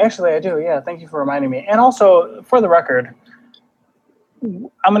 Yeah, actually, I do. Yeah, thank you for reminding me. And also, for the record,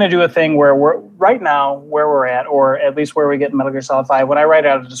 I'm going to do a thing where we're right now where we're at, or at least where we get Metal Gear Solid 5. When I write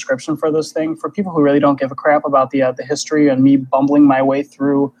out a description for this thing, for people who really don't give a crap about the history and me bumbling my way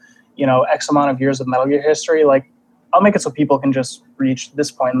through, X amount of years of Metal Gear history, like I'll make it so people can just reach this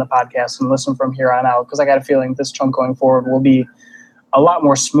point in the podcast and listen from here on out, because I got a feeling this chunk going forward will be a lot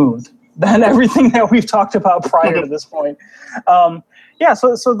more smooth than everything that we've talked about prior to this point. Yeah,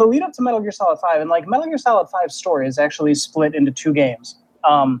 so the lead up to Metal Gear Solid 5, and like Metal Gear Solid 5's story is actually split into 2 games.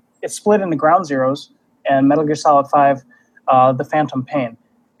 It's split into Ground Zeroes and Metal Gear Solid 5, The Phantom Pain.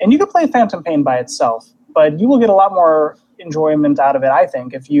 And you can play Phantom Pain by itself, but you will get a lot more enjoyment out of it, I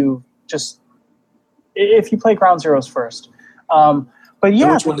think, if you play Ground Zeroes first. But yeah,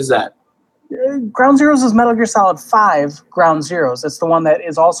 And which one is that? Ground Zeroes is Metal Gear Solid 5 Ground Zeroes. It's the one that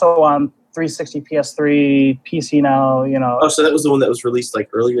is also on 360, PS3, PC now, you know. Oh, so that was the one that was released like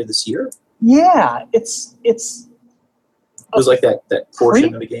earlier this year? Yeah, it was like that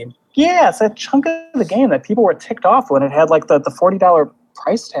portion of the game? Yeah, it's that chunk of the game that people were ticked off when it had like the $40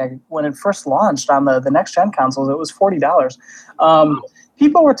 price tag when it first launched on the next-gen consoles. It was $40.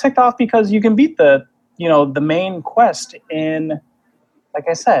 People were ticked off because you can beat the main quest in, like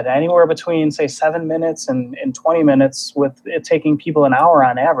I said, anywhere between, say, 7 minutes and 20 minutes, with it taking people an hour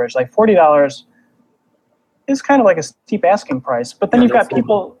on average. Like $40 is kind of like a steep asking price. But then you've got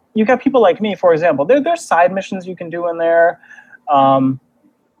people like me, for example. There's side missions you can do in there,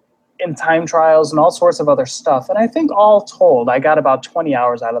 in time trials and all sorts of other stuff. And I think all told, I got about 20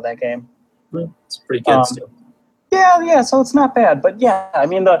 hours out of that game. It's pretty good still. Yeah, so it's not bad. But yeah, I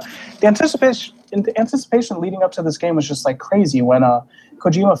mean, the anticipation leading up to this game was just like crazy. When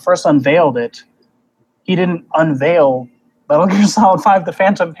Kojima first unveiled it, he didn't unveil Metal Gear Solid 5 The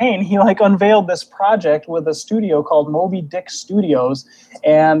Phantom Pain. He like unveiled this project with a studio called Moby Dick Studios.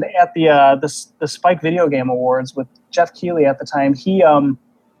 And at the Spike Video Game Awards with Jeff Keighley at the time,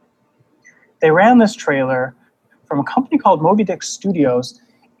 they ran this trailer from a company called Moby Dick Studios,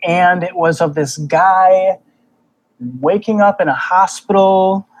 and it was of this guy waking up in a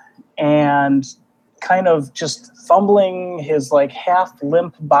hospital and kind of just fumbling his like half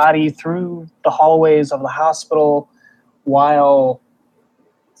limp body through the hallways of the hospital while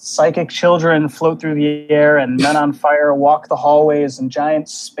psychic children float through the air and men on fire walk the hallways and giant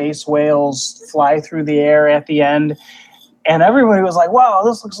space whales fly through the air at the end. And everybody was like, wow,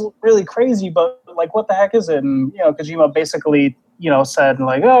 this looks really crazy, but like, what the heck is it? And, Kojima basically, said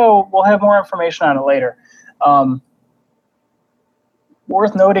like, oh, we'll have more information on it later.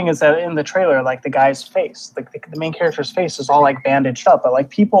 Worth noting is that in the trailer, like the guy's face, like the main character's face is all like bandaged up, but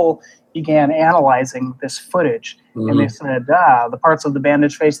like people began analyzing this footage and they said, the parts of the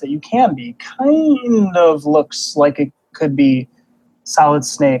bandaged face that you can be kind of looks like it could be Solid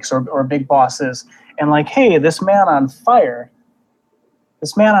Snakes or big bosses. And like, hey, this man on fire,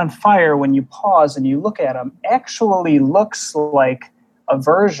 when you pause and you look at him, actually looks like a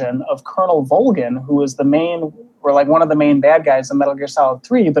version of Colonel Volgin, who is one of the main bad guys in Metal Gear Solid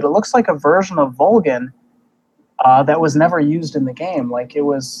 3, but it looks like a version of Volgin that was never used in the game. Like it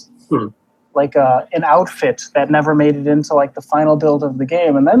was like an outfit that never made it into like the final build of the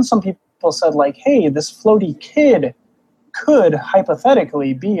game. And then some people said like, hey, this floaty kid could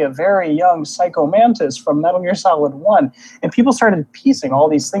hypothetically be a very young Psycho Mantis from Metal Gear Solid 1. And people started piecing all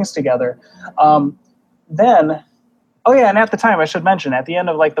these things together. And at the time, I should mention, at the end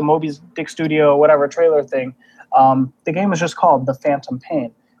of like the Moby Dick Studio, whatever trailer thing, the game was just called The Phantom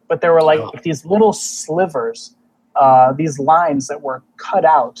Pain. But there were like these little slivers, these lines that were cut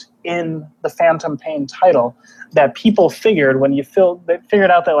out in the Phantom Pain title that people figured they figured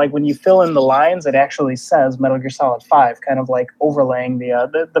out that like when you fill in the lines, it actually says Metal Gear Solid 5, kind of like overlaying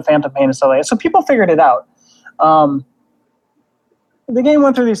the Phantom Pain and stuff like that. So people figured it out. The game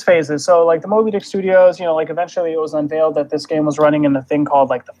went through these phases. So like the Moby Dick Studios, like eventually it was unveiled that this game was running in the thing called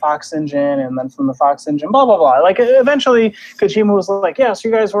like the Fox engine, and then from the Fox engine, blah, blah, blah. Like eventually Kojima was like, yes,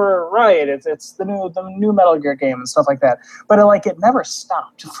 you guys were right. It's the new Metal Gear game and stuff like that. But it never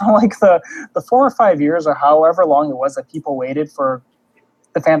stopped for like the 4 or 5 years or however long it was that people waited for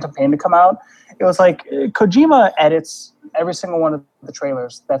the Phantom Pain to come out. It was like Kojima edits every single one of the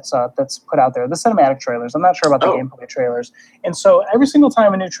trailers that's put out there, the cinematic trailers. I'm not sure about the gameplay trailers. And so every single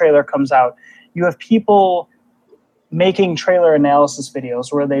time a new trailer comes out, you have people making trailer analysis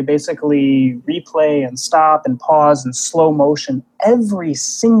videos where they basically replay and stop and pause and slow motion every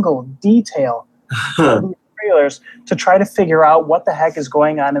single detail of these trailers to try to figure out what the heck is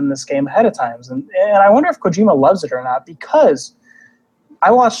going on in this game ahead of time. And I wonder if Kojima loves it or not, because I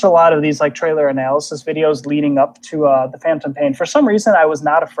watched a lot of these like trailer analysis videos leading up to the Phantom Pain. For some reason, I was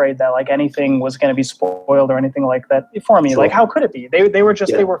not afraid that like anything was going to be spoiled or anything like that for me. Sure. Like, how could it be? They were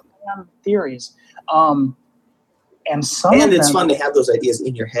just they were fan theories. And it's fun to have those ideas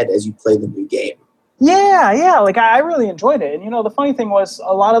in your head as you play the new game. Yeah. Like I really enjoyed it. And the funny thing was,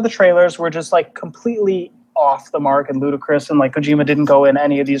 a lot of the trailers were just like completely off the mark and ludicrous, and like Kojima didn't go in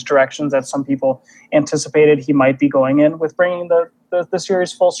any of these directions that some people anticipated he might be going in with bringing the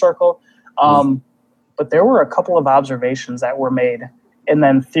series full circle. But there were a couple of observations that were made and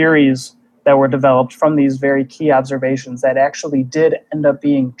then theories that were developed from these very key observations that actually did end up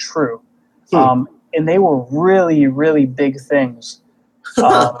being true. And they were really, really big things,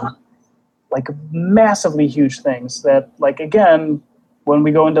 like massively huge things that, like, again, when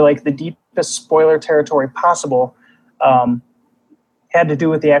we go into like the deepest spoiler territory possible, had to do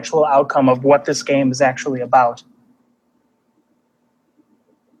with the actual outcome of what this game is actually about.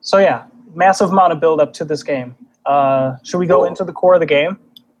 So yeah, massive amount of build up to this game. Should we go into the core of the game?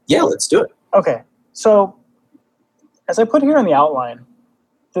 Yeah, let's do it. Okay, so as I put here in the outline,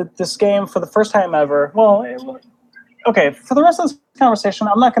 this game, for the first time ever, okay, for the rest of this conversation,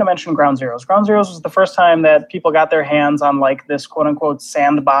 I'm not going to mention Ground Zeroes. Ground Zeroes was the first time that people got their hands on like this quote-unquote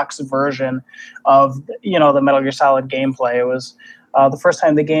sandbox version of, you know, the Metal Gear Solid gameplay. It was the first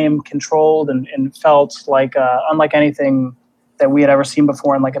time the game controlled and felt like unlike anything that we had ever seen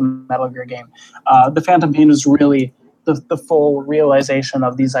before in like a Metal Gear game. The Phantom Pain was really the full realization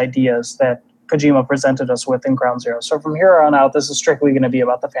of these ideas that Kojima presented us with in Ground Zero. So from here on out, this is strictly going to be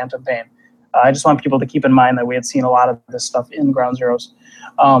about the Phantom Pain. I just want people to keep in mind that we had seen a lot of this stuff in Ground Zeroes.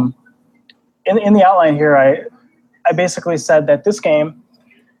 In the outline here, I basically said that this game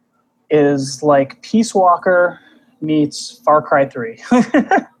is like Peace Walker meets Far Cry 3.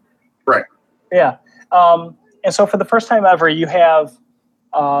 Right. Yeah. And so for the first time ever, you have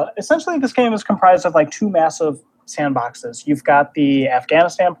essentially this game is comprised of like two massive sandboxes. You've got the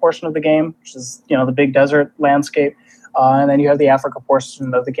Afghanistan portion of the game, which is, you know, the big desert landscape, and then you have the Africa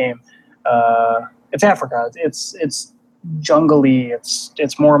portion of the game. It's Africa. It's jungly.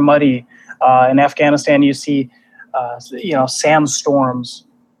 It's more muddy. In Afghanistan, you see, you know, sandstorms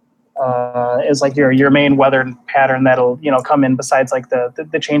is like your main weather pattern that'll, you know, come in besides like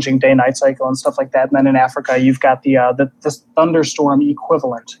the changing day-night cycle and stuff like that. And then in Africa, you've got the thunderstorm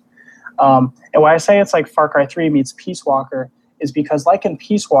equivalent. And why I say it's like Far Cry 3 meets Peace Walker is because, like in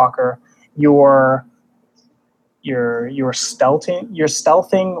Peace Walker, you're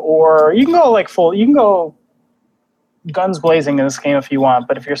stealthing, or you can go like you can go guns blazing in this game if you want.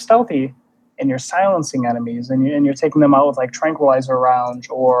 But if you're stealthy and you're silencing enemies and you're taking them out with like tranquilizer rounds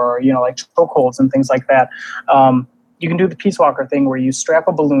or, you know, like chokeholds and things like that, you can do the Peace Walker thing where you strap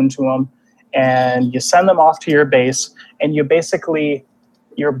a balloon to them and you send them off to your base, and you basically,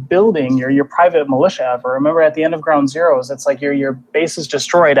 you're building your private militia ever. Remember, at the end of Ground Zeroes, it's like your base is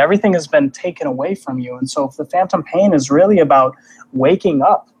destroyed. Everything has been taken away from you. And so if the Phantom Pain is really about waking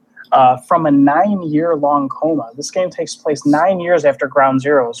up from a 9-year-long coma. This game takes place 9 years after Ground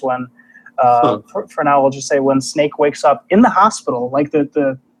Zeroes when, for now, we'll just say when Snake wakes up in the hospital, like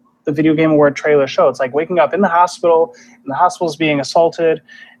the Video Game Award trailer show. It's like waking up in the hospital, and the hospital's being assaulted.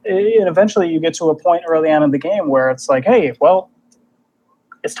 And eventually you get to a point early on in the game where it's like, hey, well,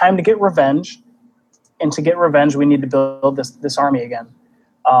 it's time to get revenge, and to get revenge, we need to build this army again.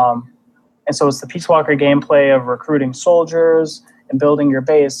 And so it's the Peace Walker gameplay of recruiting soldiers and building your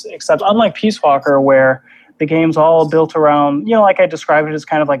base, except unlike Peace Walker, where the game's all built around, you know, like I described it as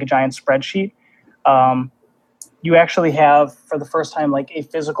kind of like a giant spreadsheet, you actually have, for the first time, like a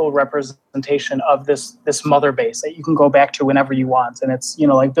physical representation of this mother base that you can go back to whenever you want. And it's, you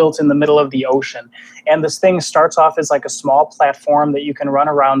know, like built in the middle of the ocean. And this thing starts off as like a small platform that you can run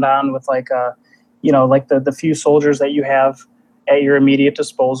around on with like a, you know, like the few soldiers that you have at your immediate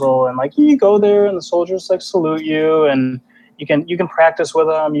disposal. And like you go there and the soldiers like salute you, and you can practice with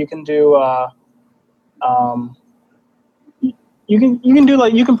them. You can do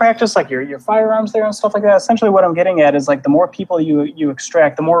you can practice like your firearms there and stuff like that. Essentially what I'm getting at is like the more people you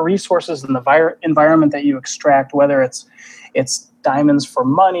extract, the more resources in the environment that you extract, whether it's diamonds for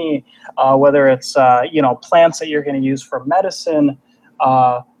money, whether it's you know, plants that you're going to use for medicine,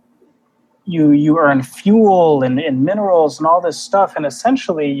 you earn fuel and minerals and all this stuff, and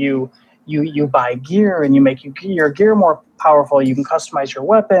essentially you buy gear and you make your gear more powerful. You can customize your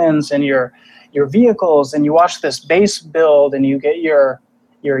weapons and your vehicles, and you watch this base build, and you get your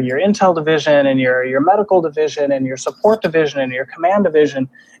intel division and your medical division and your support division and your command division.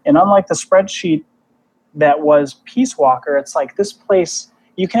 And unlike the spreadsheet that was Peace Walker, it's like this place,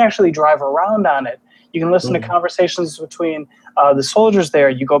 you can actually drive around on it. You can listen to conversations between the soldiers there.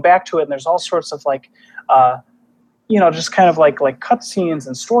 You go back to it, and there's all sorts of like, you know, just kind of like cutscenes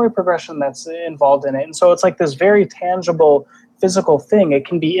and story progression that's involved in it. And so it's like this very tangible physical thing. It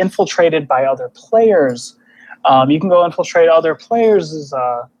can be infiltrated by other players. You can go infiltrate other players'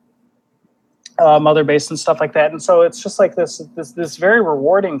 mother base and stuff like that. And so it's just like this very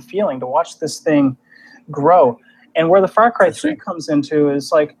rewarding feeling to watch this thing grow. And where the Far Cry 3 comes into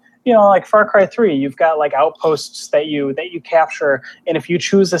is like, like Far Cry 3, you've got like outposts that you capture, and if you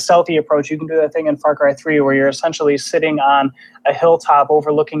choose a stealthy approach, you can do that thing in Far Cry 3 where you're essentially sitting on a hilltop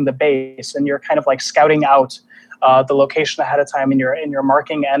overlooking the base, and you're kind of like scouting out the location ahead of time, and you're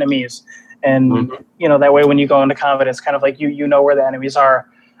marking enemies, and that way when you go into combat, it's kind of like you know where the enemies are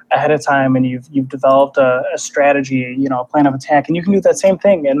ahead of time, and you've developed a strategy, a plan of attack, and you can do that same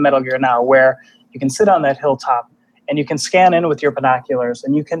thing in Metal Gear now, where you can sit on that hilltop and you can scan in with your binoculars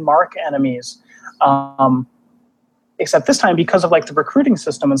and you can mark enemies. Except this time, because of like the recruiting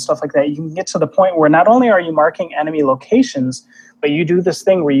system and stuff like that, you can get to the point where not only are you marking enemy locations, but you do this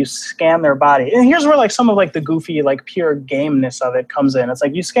thing where you scan their body. And here's where like some of like the goofy, like pure gameness of it comes in. It's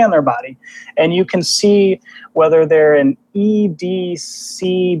like you scan their body and you can see whether they're an E, D,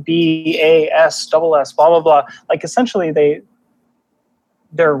 C, B, A, S, double S, blah, blah, blah. Like essentially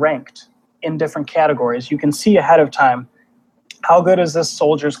they're ranked in different categories. You can see ahead of time, how good is this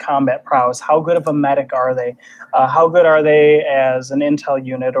soldier's combat prowess? How good of a medic are they? How good are they as an intel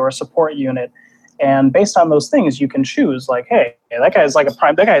unit or a support unit? And based on those things, you can choose like, hey, that guy's like a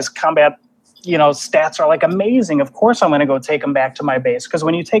prime. That guy's combat, stats are like amazing. Of course, I'm going to go take him back to my base, because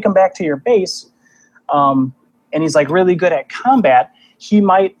when you take him back to your base, and he's like really good at combat, he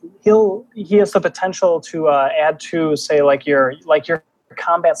has the potential to add to say like your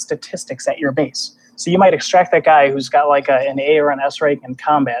combat statistics at your base. So you might extract that guy who's got like an A or an S rank in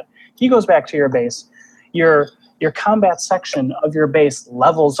combat. He goes back to your base. Your combat section of your base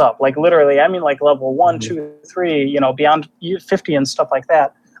levels up. Like literally, I mean like level 1, 2, 3, beyond 50 and stuff like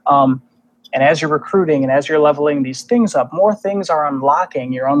that. And as you're recruiting and as you're leveling these things up, more things are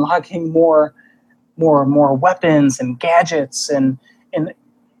unlocking. You're unlocking more weapons and gadgets, and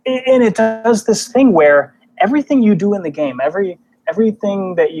it does this thing where everything you do in the game,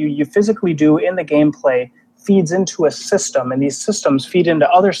 everything that you physically do in the gameplay feeds into a system, and these systems feed into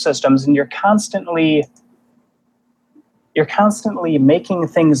other systems, and you're constantly making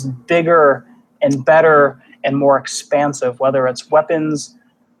things bigger and better and more expansive, whether it's weapons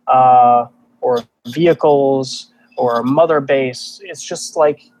or vehicles or mother base. It's just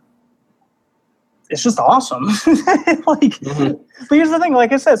awesome. But here's the thing,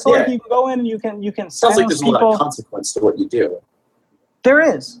 like I said, so like you can go in and you can sounds like there's people. a lot of consequence to what you do. There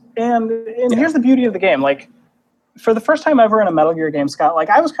is. And here's the beauty of the game. Like, for the first time ever in a Metal Gear game, Scott, like,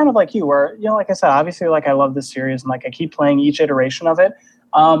 I was kind of like you, where, like I said, obviously, like, I love this series, and, like, I keep playing each iteration of it.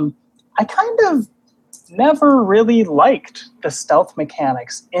 I kind of never really liked the stealth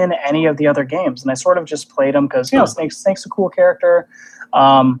mechanics in any of the other games, and I sort of just played them because, Snake's a cool character.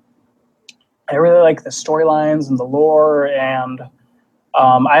 I really like the storylines and the lore, and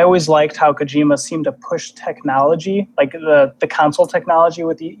I always liked how Kojima seemed to push technology, like the console technology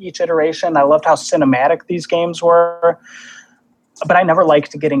with each iteration. I loved how cinematic these games were, but I never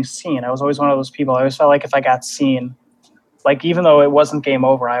liked getting seen. I was always one of those people. I always felt like if I got seen, like even though it wasn't game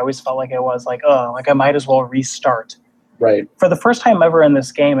over, I always felt like it was like, like I might as well restart. Right. For the first time ever in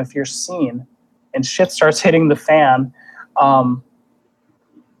this game, if you're seen and shit starts hitting the fan,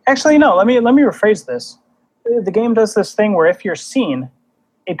 actually, no, let me rephrase this. The game does this thing where if you're seen,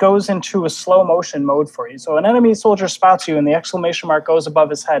 it goes into a slow motion mode for you. So an enemy soldier spots you and the exclamation mark goes above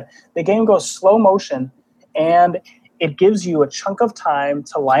his head. The game goes slow motion, and it gives you a chunk of time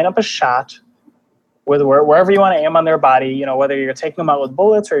to line up a shot with wherever you want to aim on their body, whether you're taking them out with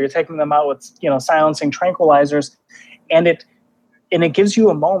bullets or you're taking them out with, silencing tranquilizers. And it gives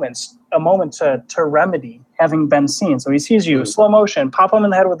you a moment to remedy having been seen. So he sees you, slow motion, pop him in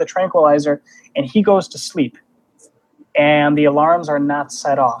the head with a tranquilizer, and he goes to sleep. And the alarms are not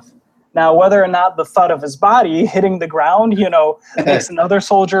set off. Now, whether or not the thud of his body hitting the ground, makes another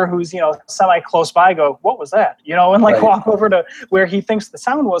soldier who's, semi-close by go, what was that? And walk over to where he thinks the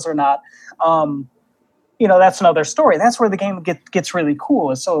sound was or not. That's another story. That's where the game gets really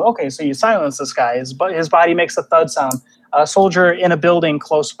cool. So you silence this guy. His body makes a thud sound. A soldier in a building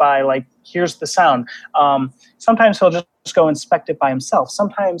close by, like, here's the sound. Sometimes he'll just go inspect it by himself.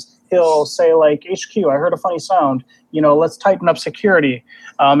 Sometimes he'll say, like, HQ, I heard a funny sound. Let's tighten up security.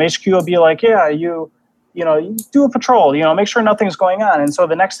 HQ will be like, yeah, you do a patrol. Make sure nothing's going on. And so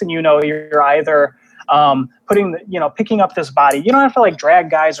the next thing you know, you're either picking up this body. You don't have to like drag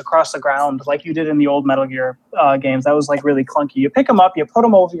guys across the ground like you did in the old Metal Gear games. That was like really clunky. You pick them up, you put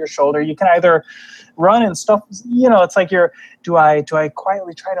them over your shoulder. You can either run and stuff. It's like do I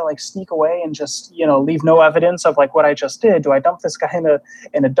quietly try to like sneak away and just leave no evidence of like what I just did? Do I dump this guy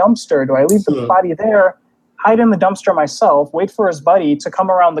in a dumpster? Do I leave the body there, hide in the dumpster myself, wait for his buddy to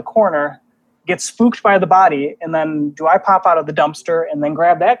come around the corner, get spooked by the body, and then do I pop out of the dumpster and then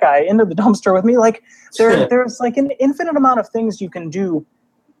grab that guy into the dumpster with me? Like there's like an infinite amount of things you can do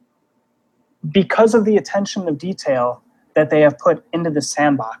because of the attention to detail that they have put into the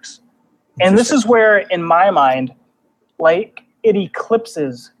sandbox. And this is where, in my mind, like, it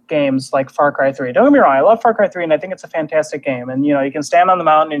eclipses games like Far Cry 3. Don't get me wrong, I love Far Cry 3, and I think it's a fantastic game. And, you know, you can stand on the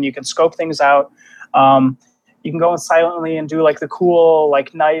mountain and you can scope things out. You can go in silently and do, like, the cool,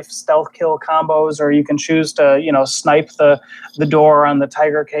 like, knife stealth kill combos, or you can choose to, you know, snipe the door on the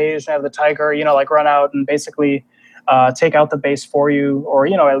tiger cage and have the tiger, you know, like, run out and basically take out the base for you, or,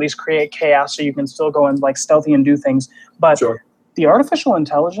 you know, at least create chaos so you can still go in, like, stealthy and do things. But the artificial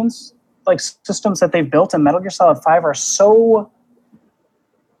intelligence, like, systems that they've built in Metal Gear Solid 5 are so,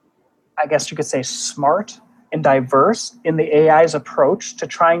 I guess you could say, smart and diverse in the AI's approach to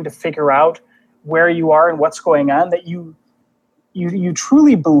trying to figure out where you are and what's going on, that you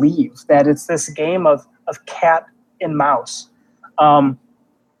truly believe that it's this game of cat and mouse.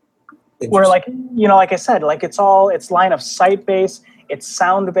 Where, like, you know, like I said, like, it's line of sight based, it's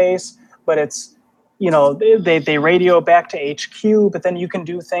sound based, but it's, you know, they radio back to HQ, but then you can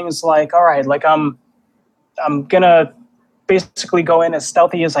do things like, all right, like, I'm gonna basically go in as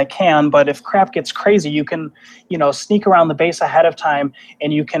stealthy as I can, but if crap gets crazy, you can, you know, sneak around the base ahead of time,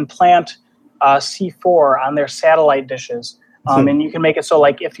 and you can plant C4 on their satellite dishes, and you can make it so,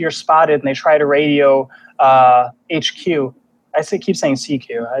 like, if you're spotted and they try to radio HQ, keep saying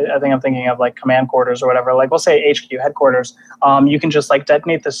CQ. I think I'm thinking of, like, command quarters or whatever. Like, we'll say HQ, headquarters. You can just, like,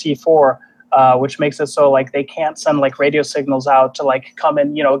 detonate the C4, which makes it so, like, they can't send, like, radio signals out to, like, come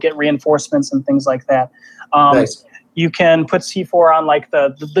and, you know, get reinforcements and things like that. Nice. You can put C4 on, like,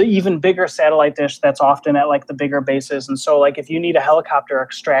 the even bigger satellite dish that's often at, like, the bigger bases. And so, like, if you need a helicopter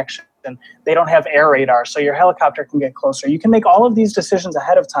extraction, they don't have air radar, so your helicopter can get closer. You can make all of these decisions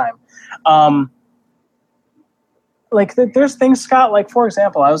ahead of time. Like, there's things, Scott, like, for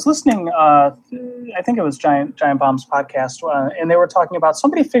example, I was listening, I think it was Giant Bomb's podcast, and they were talking about,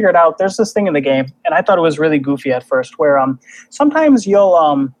 somebody figured out there's this thing in the game, and I thought it was really goofy at first, where sometimes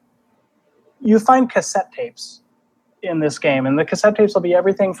you find cassette tapes in this game, and the cassette tapes will be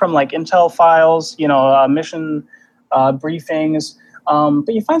everything from, like, intel files, you know, mission briefings,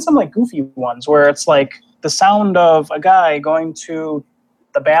 but you find some, like, goofy ones where it's like the sound of a guy going to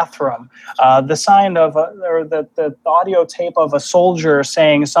the bathroom, the sound of or the audio tape of a soldier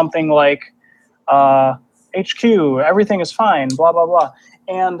saying something like HQ, everything is fine, blah blah blah.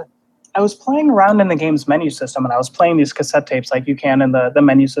 And I was playing around in the game's menu system, and I was playing these cassette tapes like you can in the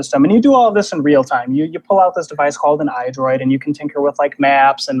menu system, and you do all of this in real time. You pull out this device called an iDroid, and you can tinker with, like,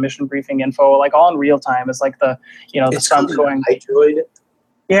 maps and mission briefing info, like, all in real time. It's like the sound's going. iDroid.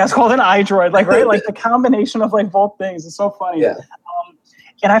 Yeah, it's called an iDroid, like, right, like the combination of, like, both things. It's so funny. Yeah.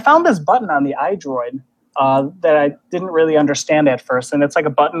 And I found this button on the iDroid that I didn't really understand at first, and it's like a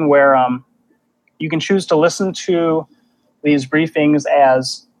button where you can choose to listen to these briefings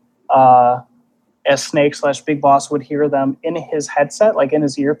as Snake / Big Boss would hear them in his headset, like in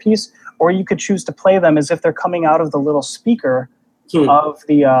his earpiece, or you could choose to play them as if they're coming out of the little speaker of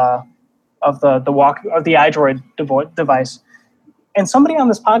the iDroid device. And somebody on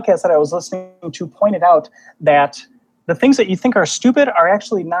this podcast that I was listening to pointed out that the things that you think are stupid are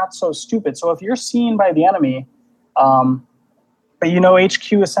actually not so stupid. So if you're seen by the enemy, but you know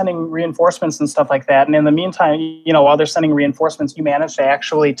HQ is sending reinforcements and stuff like that, and in the meantime, you know, while they're sending reinforcements, you manage to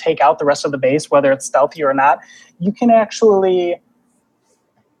actually take out the rest of the base, whether it's stealthy or not, you can actually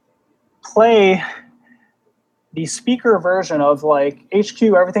play the speaker version of, like, HQ,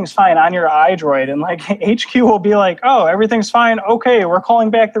 everything's fine, on your iDroid, and, like, HQ will be like, oh, everything's fine, okay, we're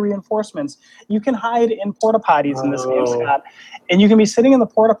calling back the reinforcements. You can hide in porta potties in this game, Scott, and you can be sitting in the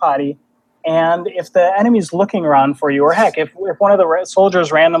porta potty, and if the enemy's looking around for you, or heck, if one of the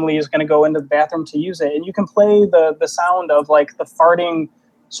soldiers randomly is going to go into the bathroom to use it, and you can play the sound of, like, the farting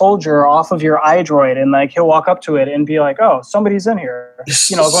soldier off of your iDroid, and, like, he'll walk up to it and be like, oh, somebody's in here,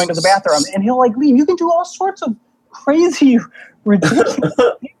 you know, going to the bathroom, and he'll, like, leave. You can do all sorts of crazy, ridiculous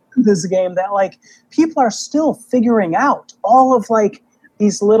things in this game that, like, people are still figuring out. All of, like,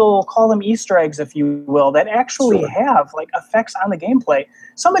 these little, call them Easter eggs, if you will, that actually have, like, effects on the gameplay.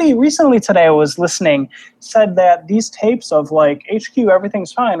 Somebody recently today I was listening said that these tapes of, like, HQ,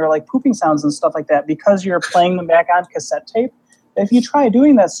 everything's fine, or, like, pooping sounds and stuff like that, because you're playing them back on cassette tape, if you try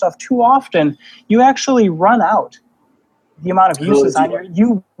doing that stuff too often, you actually run out the amount of uses on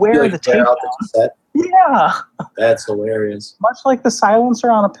you wear the tape down. Yeah. That's hilarious. Much like the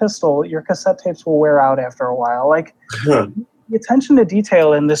silencer on a pistol, your cassette tapes will wear out after a while. Like, the attention to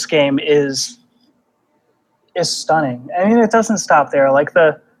detail in this game is stunning. I mean, it doesn't stop there. Like,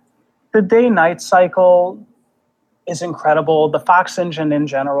 the day-night cycle is incredible. The Fox engine in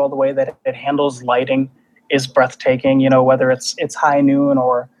general, the way that it handles lighting is breathtaking, you know, whether it's high noon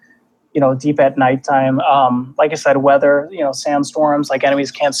or deep at nighttime. Like I said, weather, sandstorms, like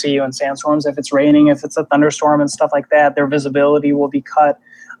enemies can't see you in sandstorms. If it's raining, if it's a thunderstorm and stuff like that, their visibility will be cut.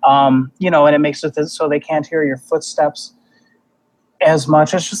 And it makes it so they can't hear your footsteps as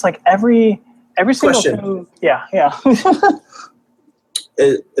much. It's just like every single thing. Yeah.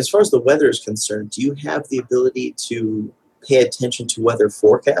 As far as the weather is concerned, do you have the ability to pay attention to weather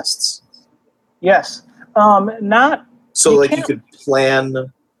forecasts? Yes. Not so. Like you could plan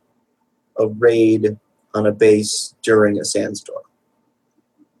a raid on a base during a sandstorm.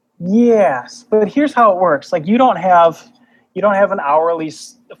 Yes, but here's how it works. Like you don't have an hourly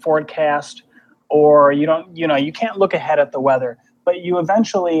forecast, or you can't look ahead at the weather, but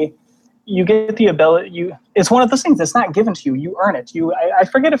you get the ability. It's one of those things that's not given to you. You earn it. I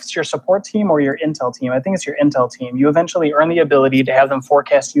forget if it's your support team or your intel team. I think it's your intel team. You eventually earn the ability to have them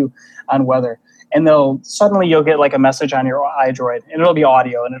forecast you on weather. And you'll get like a message on your iDroid, and it'll be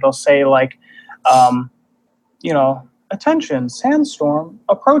audio, and it'll say like, attention, sandstorm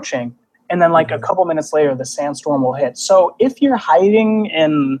approaching. And then like a couple minutes later, the sandstorm will hit. So if you're hiding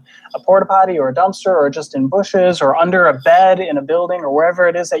in a porta potty or a dumpster or just in bushes or under a bed in a building or wherever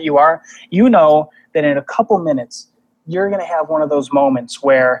it is that you are, you know that in a couple minutes, you're going to have one of those moments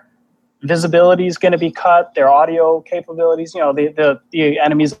where visibility is going to be cut, their audio capabilities, the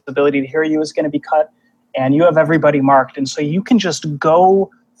enemy's ability to hear you is going to be cut, and you have everybody marked. And so you can just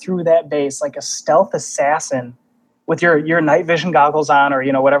go through that base like a stealth assassin with your night vision goggles on, or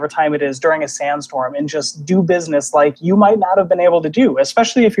whatever time it is during a sandstorm, and just do business like you might not have been able to do,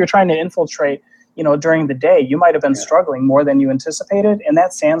 especially if you're trying to infiltrate during the day. You might have been struggling more than you anticipated, and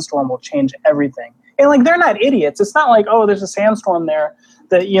that sandstorm will change everything. And like they're not idiots. It's not like, oh, there's a sandstorm there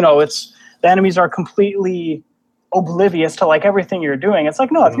that it's the enemies are completely oblivious to like everything you're doing. It's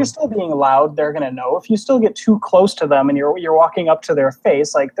like, no, if you're still being loud, they're going to know. If you still get too close to them and you're walking up to their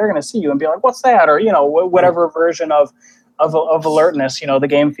face, like they're going to see you and be like, what's that? Or, whatever version of alertness, the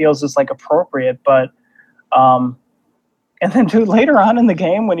game feels is like appropriate. But, and then later on in the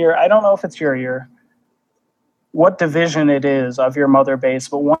game when I don't know if it's your what division it is of your mother base,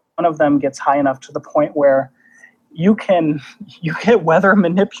 but one of them gets high enough to the point where you get weather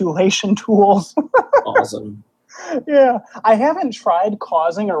manipulation tools. Awesome. Yeah, I haven't tried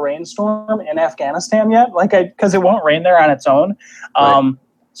causing a rainstorm in Afghanistan yet, because it won't rain there on its own. Right.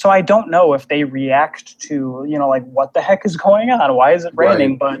 So I don't know if they react to, like what the heck is going on? Why is it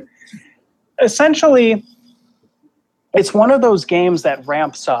raining? Right. But essentially, it's one of those games that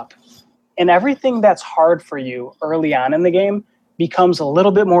ramps up, and everything that's hard for you early on in the game becomes a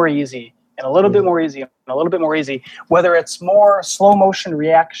little bit more easy, and a little bit more easy, and a little bit more easy. Whether it's more slow motion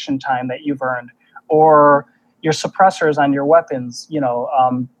reaction time that you've earned, or your suppressors on your weapons,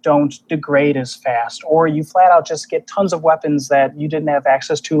 don't degrade as fast, or you flat out just get tons of weapons that you didn't have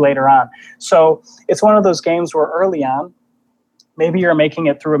access to later on. So it's one of those games where early on, maybe you're making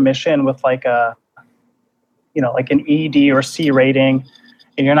it through a mission with like an ED or C rating,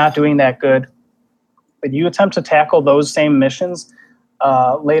 and you're not doing that good, but you attempt to tackle those same missions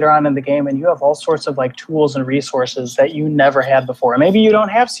later on in the game, and you have all sorts of like tools and resources that you never had before. Maybe you don't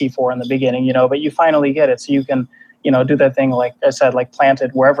have C4 in the beginning, but you finally get it, so you can, do that thing like I said, like plant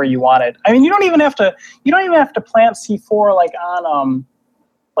it wherever you want it. I mean, you don't even have to plant C4 like on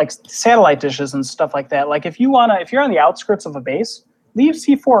like satellite dishes and stuff like that. Like if you're on the outskirts of a base, leave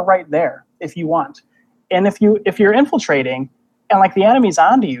C4 right there if you want. And if you're infiltrating and like the enemy's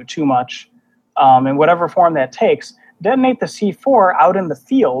onto you too much, in whatever form that takes, detonate the C4 out in the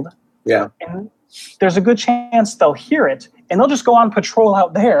field. Yeah. And there's a good chance they'll hear it, and they'll just go on patrol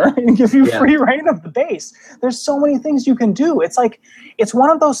out there and give you free reign of the base. There's so many things you can do. It's like, it's one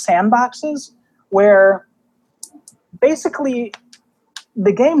of those sandboxes where basically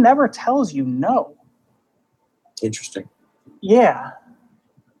the game never tells you no. Interesting. Yeah.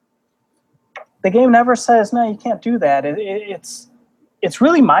 The game never says, no, you can't do that. It's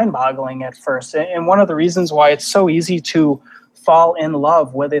really mind-boggling at first, and one of the reasons why it's so easy to fall in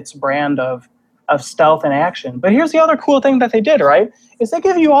love with its brand of stealth and action. But here's the other cool thing that they did, right, is they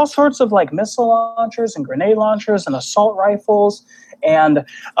give you all sorts of like missile launchers and grenade launchers and assault rifles, and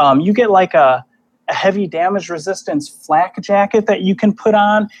you get like a heavy damage resistance flak jacket that you can put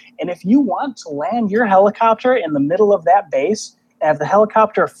on, and if you want to land your helicopter in the middle of that base, have the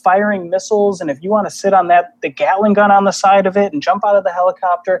helicopter firing missiles, and if you want to sit on the Gatling gun on the side of it and jump out of the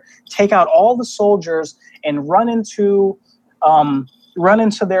helicopter, take out all the soldiers and run into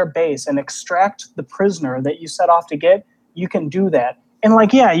their base and extract the prisoner that you set off to get, you can do that. And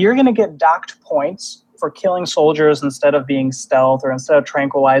like, yeah, you're going to get docked points for killing soldiers instead of being stealth or instead of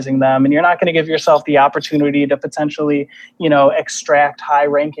tranquilizing them, and you're not going to give yourself the opportunity to potentially, extract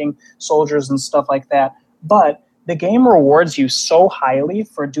high-ranking soldiers and stuff like that. But the game rewards you so highly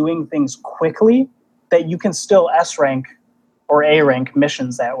for doing things quickly that you can still S rank or A rank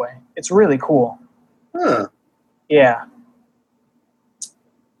missions that way. It's really cool. Huh. Yeah.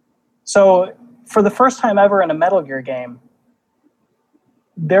 So for the first time ever in a Metal Gear game,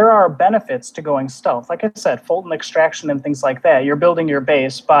 there are benefits to going stealth. Like I said, Fulton extraction and things like that. You're building your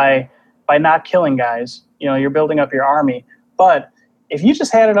base by not killing guys. You're building up your army. But if you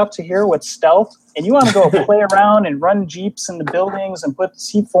just had it up to here with stealth and you want to go play around and run jeeps in the buildings and put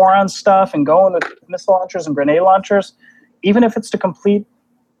C4 on stuff and go in with missile launchers and grenade launchers, even if it's to complete,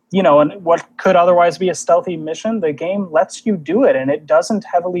 what could otherwise be a stealthy mission, the game lets you do it and it doesn't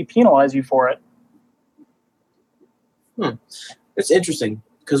heavily penalize you for it. It's interesting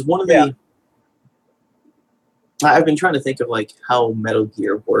because one of the I've been trying to think of like how Metal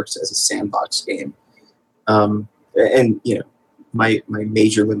Gear works as a sandbox game, and my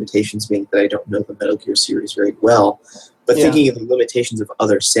major limitations being that I don't know the Metal Gear series very well, but thinking of the limitations of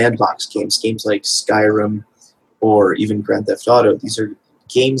other sandbox games like Skyrim or even Grand Theft Auto, these are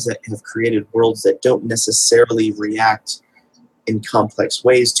games that have created worlds that don't necessarily react in complex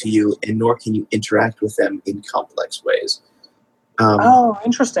ways to you, and nor can you interact with them in complex ways.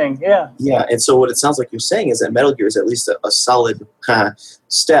 Interesting. Yeah. Yeah, and so what it sounds like you're saying is that Metal Gear is at least a solid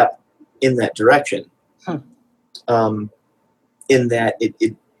step in that direction. In that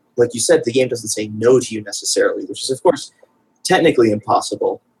it, like you said, the game doesn't say no to you necessarily, which is, of course, technically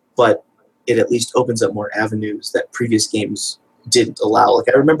impossible, but it at least opens up more avenues that previous games didn't allow. Like,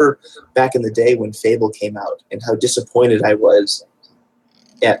 I remember back in the day when Fable came out and how disappointed I was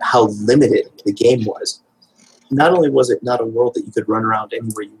at how limited the game was. Not only was it not a world that you could run around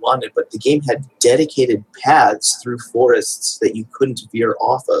anywhere you wanted, but the game had dedicated paths through forests that you couldn't veer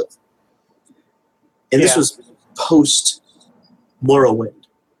off of. And this was post Morrowind,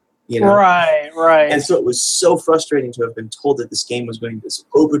 Right. And so it was so frustrating to have been told that this game was going to be this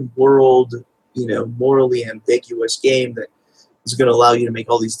open world, morally ambiguous game that was going to allow you to make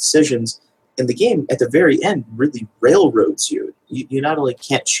all these decisions. And the game, at the very end, really railroads you. You not only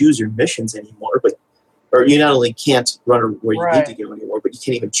can't choose your missions anymore, or you not only can't run where you need to go anymore, but you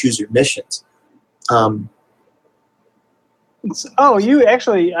can't even choose your missions. You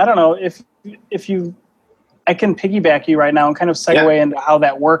actually, I don't know if you, I can piggyback you right now and kind of segue into how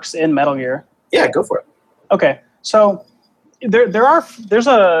that works in Metal Gear. Yeah, go for it. Okay, so there's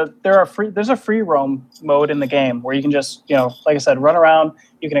a free roam mode in the game where you can just, like I said, run around.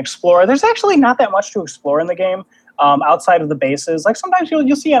 You can explore. There's actually not that much to explore in the game. Outside of the bases. Like sometimes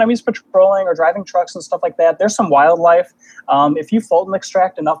you'll see enemies patrolling or driving trucks and stuff like that. There's some wildlife. If you Fulton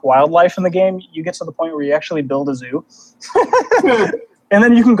extract enough wildlife in the game, you get to the point where you actually build a zoo. And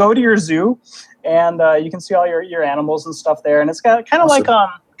then you can go to your zoo and you can see all your animals and stuff there. And it's got kind of like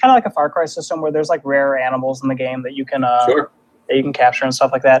a Far Cry system where there's like rare animals in the game that you can that you can capture and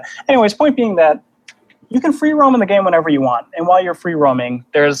stuff like that. Anyways, point being that you can free roam in the game whenever you want. And while you're free roaming,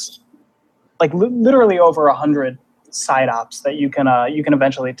 there's like literally over 100 side ops that you can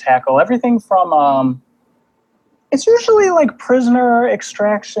eventually tackle. Everything from it's usually like prisoner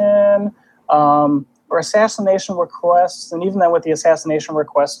extraction or assassination requests, and even then with the assassination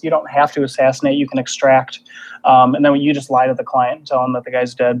requests, you don't have to assassinate, you can extract, and then you just lie to the client and tell him that the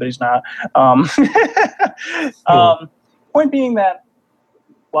guy's dead, but he's not. Point being that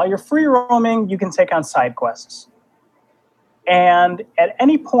while you're free roaming, you can take on side quests, and at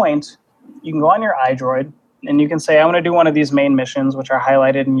any point you can go on your iDroid and you can say, I want to do one of these main missions, which are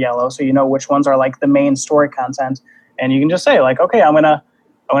highlighted in yellow, so you know which ones are like the main story content. And you can just say, like, okay, I'm gonna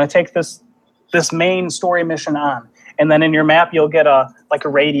take this main story mission on. And then in your map, you'll get a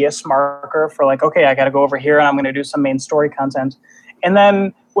radius marker for like, okay, I got to go over here and I'm going to do some main story content. And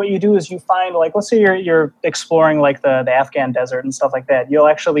then what you do is you find, like, let's say you're exploring like the Afghan desert and stuff like that. You'll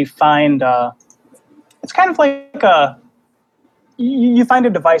actually find it's kind of like you find a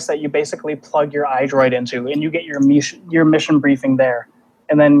device that you basically plug your iDroid into, and you get your mission briefing there,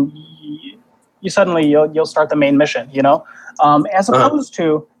 and then you suddenly you'll start the main mission. As opposed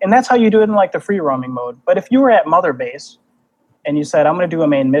to, and that's how you do it in like the free roaming mode. But if you were at Mother Base and you said, I'm going to do a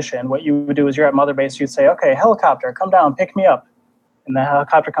main mission, what you would do is you're at Mother Base, you'd say, okay, helicopter, come down, pick me up, and the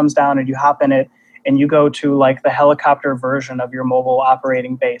helicopter comes down and you hop in it and you go to like the helicopter version of your mobile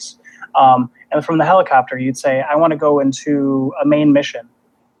operating base. And from the helicopter, you'd say, I want to go into a main mission.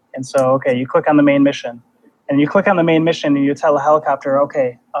 And so, okay, you click on the main mission. And you click on the main mission and you tell the helicopter,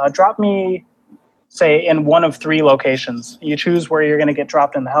 okay, drop me, say, in one of 3 locations. You choose where you're going to get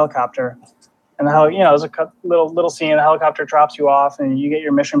dropped in the helicopter. And there's a little scene, the helicopter drops you off and you get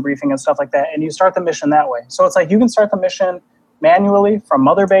your mission briefing and stuff like that. And you start the mission that way. So it's like you can start the mission manually from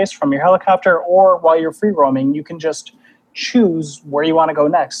Mother Base, from your helicopter, or while you're free roaming, you can just choose where you want to go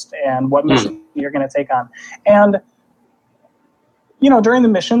next and what mission you're going to take on. And, during the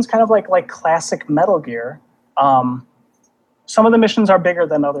missions, kind of like classic Metal Gear, some of the missions are bigger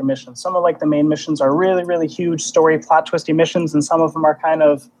than other missions. Some of the main missions are really, really huge story, plot twisty missions, and some of them are kind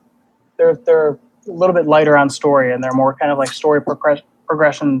of, they're a little bit lighter on story, and they're more kind of like story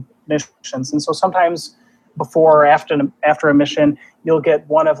progression missions. And so sometimes before or after a mission, you'll get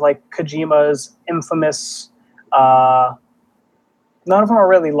one of Kojima's infamous, none of them are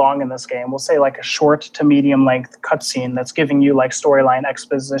really long in this game. We'll say a short to medium length cutscene that's giving you storyline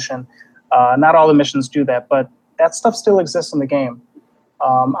exposition. Not all the missions do that, but that stuff still exists in the game.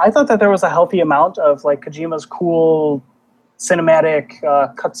 I thought that there was a healthy amount of Kojima's cool cinematic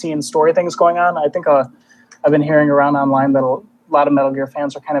cutscene story things going on. I think I've been hearing around online that a lot of Metal Gear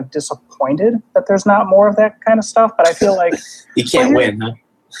fans are kind of disappointed that there's not more of that kind of stuff, but I feel like... You can't win, huh?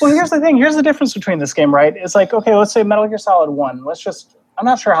 Well, here's the thing. Here's the difference between this game, right? It's okay, let's say Metal Gear Solid 1. I'm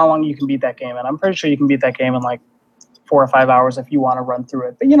not sure how long you can beat that game, and I'm pretty sure you can beat that game in 4 or 5 hours if you want to run through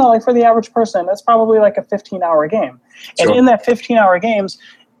it. But, for the average person, that's probably a 15-hour game. Sure. And in that 15-hour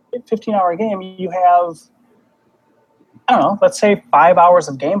game, you have, I don't know, let's say 5 hours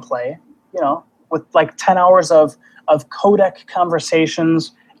of gameplay, with 10 hours of codec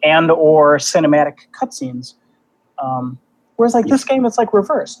conversations and or cinematic cutscenes. Whereas this game, it's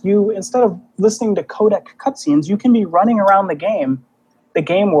reversed. You, instead of listening to codec cutscenes, you can be running around the game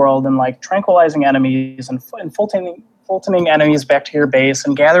world, and tranquilizing enemies and fultoning enemies back to your base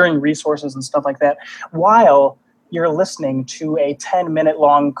and gathering resources and stuff like that, while you're listening to a 10-minute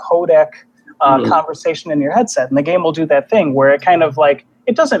long codec conversation in your headset. And the game will do that thing where it kind of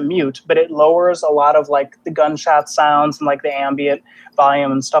it doesn't mute, but it lowers a lot of the gunshot sounds and the ambient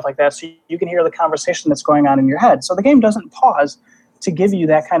volume and stuff like that, so you can hear the conversation that's going on in your head. So the game doesn't pause to give you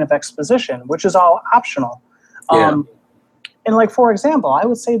that kind of exposition, which is all optional. Yeah. And for example, I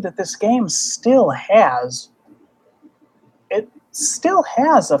would say that this game still has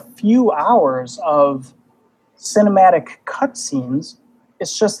a few hours of cinematic cutscenes.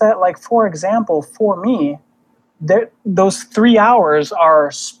 It's just that, for example, for me, those 3 hours are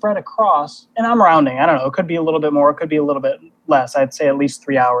spread across, and I'm rounding, I don't know, it could be a little bit more, it could be a little bit less. I'd say at least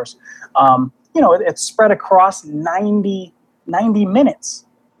 3 hours. It's spread across 90 minutes.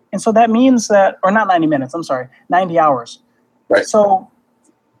 And so that means that, or not 90 minutes, I'm sorry, 90 hours. Right. So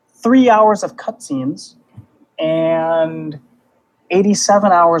 3 hours of cutscenes and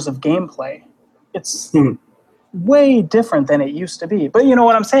 87 hours of gameplay. It's way different than it used to be. But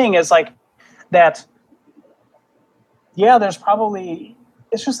what I'm saying is that, yeah, it's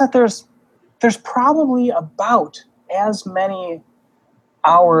just that there's probably about as many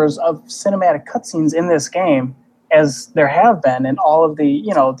hours of cinematic cutscenes in this game as there have been in all of the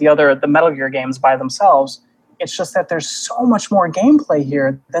the Metal Gear games by themselves. It's just that there's so much more gameplay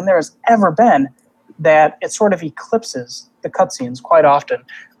here than there has ever been, that it sort of eclipses the cutscenes quite often.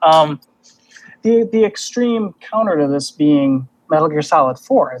 The extreme counter to this being Metal Gear Solid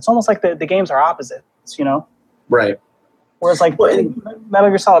 4. It's almost like the games are opposites, Right. Whereas Metal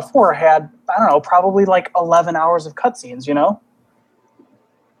Gear Solid 4 had, I don't know, probably 11 hours of cutscenes,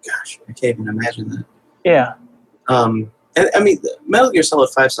 Gosh, I can't even imagine that. Yeah. And I mean, Metal Gear Solid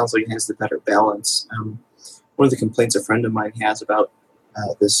 5 sounds like it has the better balance. One of the complaints a friend of mine has about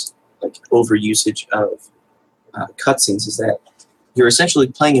this overusage of cutscenes is that you're essentially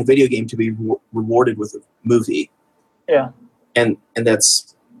playing a video game to be rewarded with a movie. Yeah. And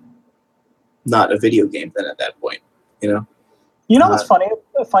that's not a video game then at that point, What's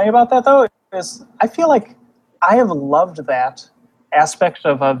funny about that, though, is I feel like I have loved that aspect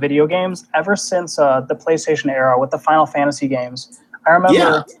of video games ever since the PlayStation era with the Final Fantasy games. I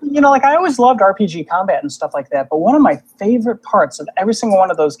remember, I always loved RPG combat and stuff like that, but one of my favorite parts of every single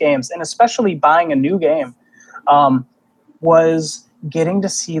one of those games, and especially buying a new game, was getting to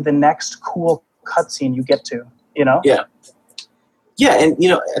see the next cool cutscene you get to, Yeah. Yeah, and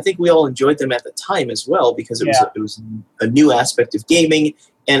I think we all enjoyed them at the time as well, because it was a new aspect of gaming,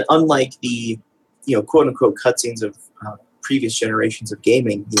 and unlike the quote unquote cutscenes of previous generations of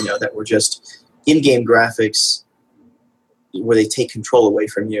gaming, that were just in-game graphics where they take control away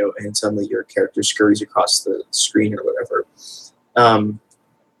from you and suddenly your character scurries across the screen or whatever.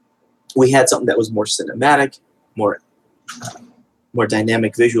 We had something that was more cinematic, more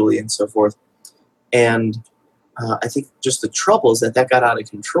dynamic visually and so forth. And I think just the trouble is that got out of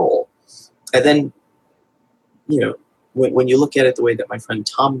control. And then, when you look at it the way that my friend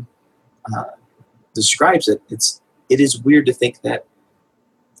Tom describes it, it is weird to think that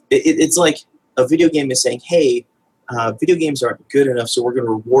it's like a video game is saying, hey, video games aren't good enough, so we're going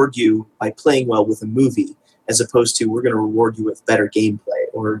to reward you by playing well with a movie, as opposed to we're going to reward you with better gameplay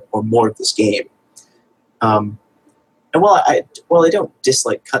or more of this game. And while I don't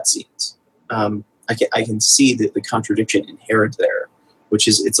dislike cutscenes, I can see the contradiction inherent there, which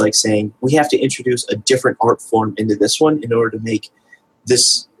is it's like saying we have to introduce a different art form into this one in order to make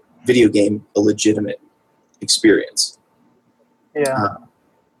this video game a legitimate experience. Yeah.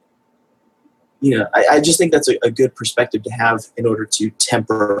 I just think that's a good perspective to have in order to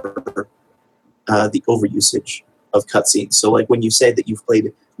temper the overusage of cutscenes. So like when you say that you've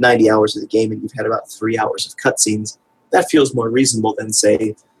played 90 hours of the game and you've had about 3 hours of cutscenes, that feels more reasonable than,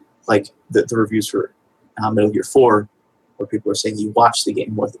 say, like the reviews for Metal Gear 4, where people are saying you watch the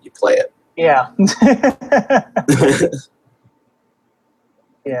game more than you play it. Yeah.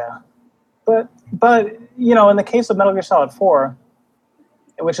 Yeah. But in the case of Metal Gear Solid 4,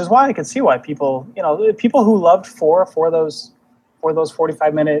 which is why I could see why people who loved 4 for those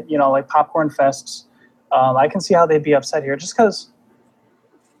 45-minute, like popcorn fests, I can see how they'd be upset here, just because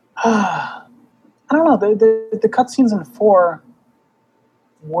I don't know, the cutscenes in 4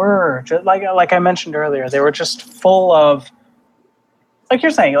 were just, like I mentioned earlier, they were just full of, like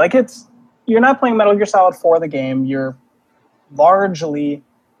you're saying, like you're not playing Metal Gear Solid 4 the game, you're largely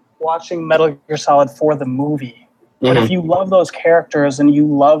watching Metal Gear Solid 4 the movie. But if you love those characters and you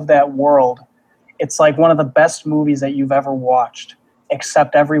love that world, it's like one of the best movies that you've ever watched,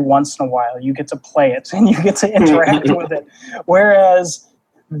 except every once in a while you get to play it and you get to interact with it. Whereas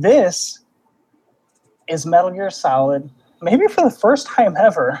this is Metal Gear Solid, maybe for the first time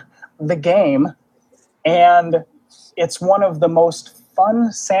ever, the game, and it's one of the most fun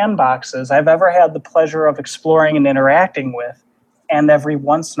sandboxes I've ever had the pleasure of exploring and interacting with, and every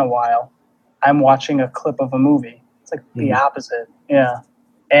once in a while I'm watching a clip of a movie. It's like the opposite, yeah.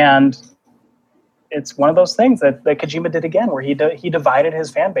 And it's one of those things that Kojima did again, where he divided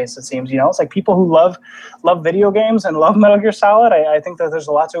his fan base, it seems. It's like people who love video games and love Metal Gear Solid. I think that there's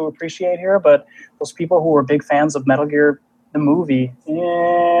a lot to appreciate here, but those people who were big fans of Metal Gear, the movie,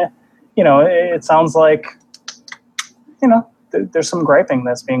 it sounds like, there's some griping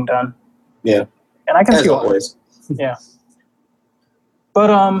that's being done. Yeah. And I can see always. Yeah. But,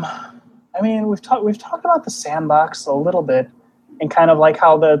 I mean, we've talked about the sandbox a little bit, and kind of like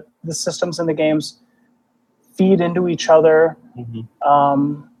how the systems in the games feed into each other.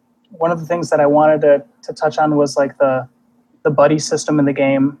 One of the things that I wanted to touch on was like the buddy system in the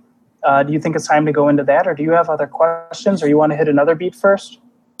game. Do you think it's time to go into that, or do you have other questions, or you want to hit another beat first?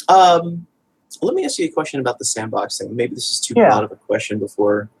 Let me ask you a question about the sandbox thing. Maybe this is too broad of a question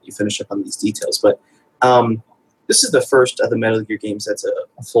before you finish up on these details, but this is the first of the Metal Gear games that's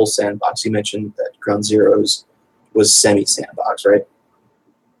a full sandbox. You mentioned that Ground Zeroes was semi-sandbox, right?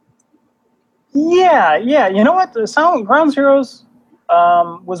 Yeah. You know what? Ground Zeroes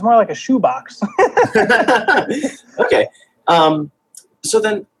was more like a shoebox. Okay. So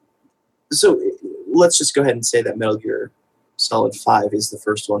let's just go ahead and say that Metal Gear Solid 5 is the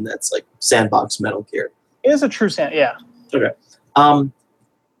first one that's like sandbox Metal Gear. It is a true yeah. Okay.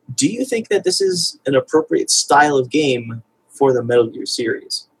 Do you think that this is an appropriate style of game for the Metal Gear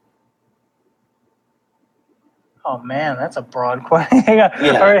series? Oh man, that's a broad question. Hang on.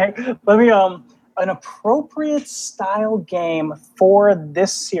 Yeah. All right, let me an appropriate style game for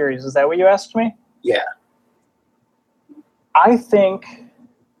this series. Is that what you asked me? Yeah. I think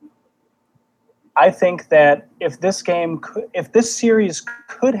that if this series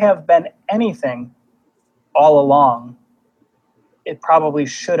could have been anything all along, it probably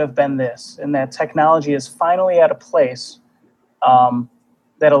should have been this, and that technology is finally at a place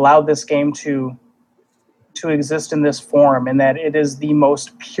that allowed this game to exist in this form, and that it is the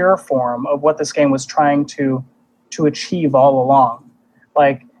most pure form of what this game was trying to achieve all along.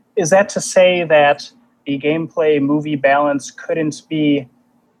 Like, is that to say that the gameplay movie balance couldn't be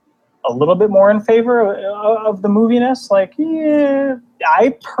a little bit more in favor of the moviness? Like, yeah,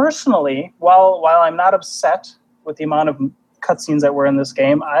 I personally, while I'm not upset with the amount of cutscenes that were in this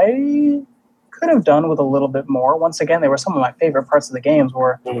game, I could have done with a little bit more. Once again, they were some of my favorite parts of the games,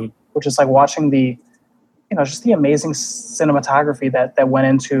 were just like watching the, just the amazing cinematography that went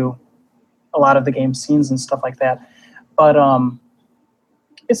into a lot of the game scenes and stuff like that. But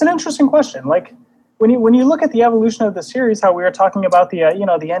it's an interesting question. Like, when you look at the evolution of the series, how we were talking about the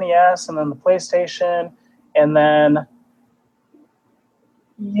the NES and then the PlayStation, and then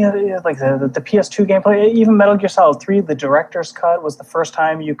like the PS2 gameplay, even Metal Gear Solid 3, the director's cut was the first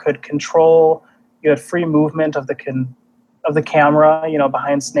time you could control. You had free movement of the of the camera,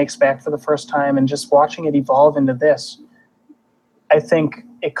 behind Snake's back for the first time, and just watching it evolve into this, I think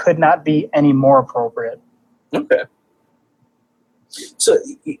it could not be any more appropriate. Okay. So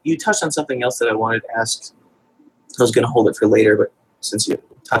you touched on something else that I wanted to ask. I was going to hold it for later, but since you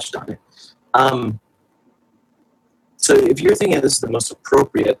touched on it. So if you're thinking this is the most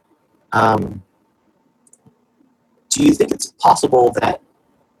appropriate, do you think it's possible that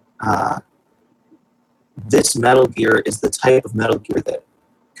this Metal Gear is the type of Metal Gear that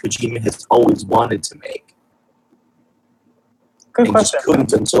Kojima has always wanted to make? Good and question. Just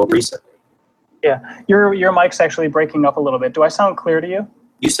couldn't until recently. Yeah, your mic's actually breaking up a little bit. Do I sound clear to you?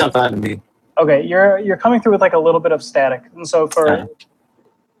 You sound fine to me. Okay, you're coming through with like a little bit of static, and so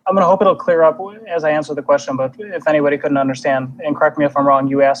I'm gonna hope it'll clear up as I answer the question. But if anybody couldn't understand, and correct me if I'm wrong,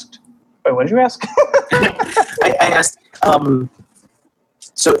 you asked. Wait, what did you ask? I asked.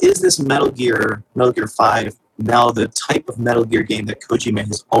 So is this Metal Gear 5, now the type of Metal Gear game that Kojima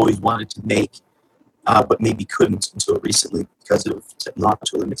has always wanted to make, but maybe couldn't until recently because of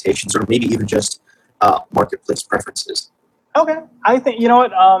technological limitations, or maybe even just marketplace preferences? Okay, I think you know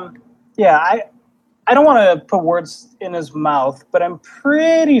what. Yeah, I don't want to put words in his mouth, but I'm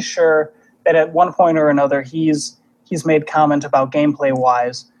pretty sure that at one point or another he's made comment about gameplay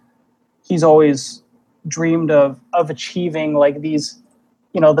wise. He's always dreamed of achieving like these,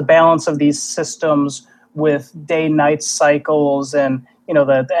 the balance of these systems with day-night cycles and,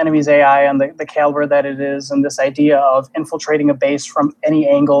 the enemy's AI and the caliber that it is, and this idea of infiltrating a base from any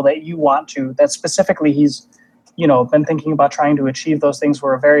angle that you want to, that specifically he's, been thinking about trying to achieve those things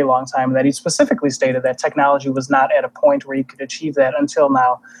for a very long time, that he specifically stated that technology was not at a point where he could achieve that until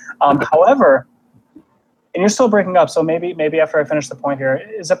now. However, and you're still breaking up, so maybe after I finish the point here,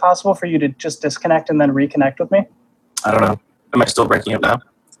 is it possible for you to just disconnect and then reconnect with me? I don't know. Am I still breaking up now?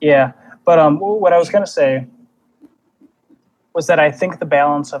 Yeah, but what I was going to say was that I think the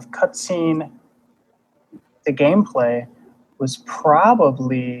balance of cutscene to gameplay was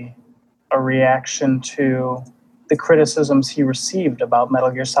probably a reaction to the criticisms he received about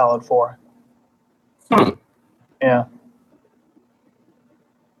Metal Gear Solid 4. Yeah.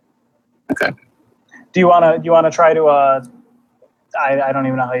 Okay. Do you want to try to I don't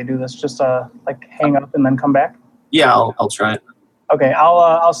even know how you do this, just like hang up and then come back? Yeah, I'll try it. Okay,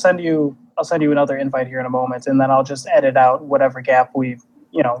 I'll send you another invite here in a moment, and then I'll just edit out whatever gap we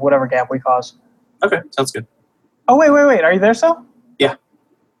cause. Okay, sounds good. Oh wait, are you there still? Yeah.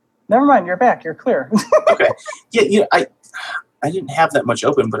 Never mind, you're back. You're clear. Okay. Yeah, I didn't have that much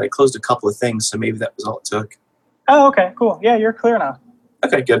open, but I closed a couple of things, so maybe that was all it took. Oh, okay, cool. Yeah, you're clear now.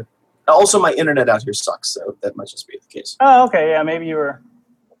 Okay, good. Also, my internet out here sucks, so that might just be the case. Oh, okay. Yeah, maybe you're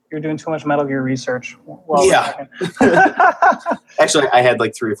doing too much Metal Gear research. Yeah. Actually, I had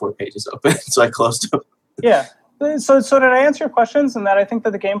like 3 or 4 pages open, so I closed them. Yeah. So did I answer your questions? And that I think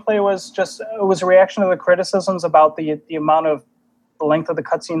that the gameplay was a reaction to the criticisms about the amount of the length of the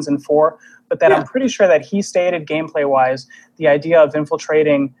cutscenes in 4, but that I'm pretty sure that he stated gameplay-wise the idea of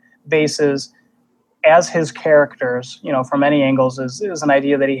infiltrating bases as his characters, from any angles, is an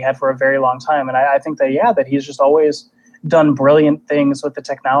idea that he had for a very long time. And I think that he's just always done brilliant things with the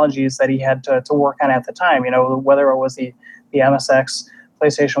technologies that he had to work on at the time, whether it was the MSX,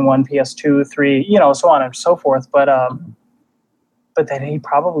 PlayStation 1, PS2, 3, so on and so forth. But that he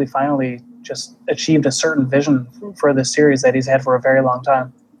probably finally just achieved a certain vision for this series that he's had for a very long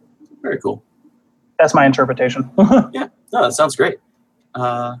time. Very cool. That's my interpretation. Yeah, no, that sounds great.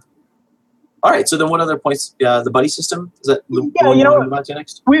 All right, so then what other points? The buddy system, is that the one you want to move on to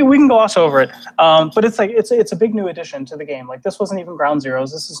next? We can gloss over it, but it's a big new addition to the game. Like, this wasn't even Ground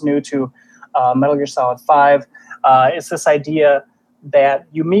Zeroes. This is new to Metal Gear Solid 5. It's this idea that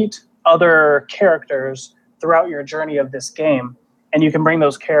you meet other characters throughout your journey of this game, and you can bring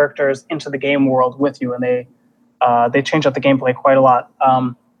those characters into the game world with you, and they change up the gameplay quite a lot.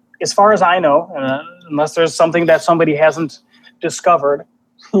 As far as I know, unless there's something that somebody hasn't discovered,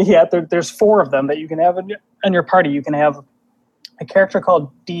 there's 4 of them that you can have in your party. You can have a character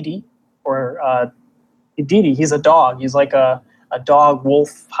called Didi, or Didi. He's a dog. He's like a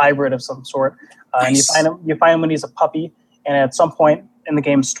dog-wolf hybrid of some sort. Nice. And you find him when he's a puppy, and at some point in the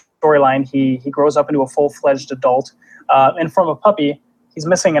game's storyline, he grows up into a full-fledged adult. And from a puppy, he's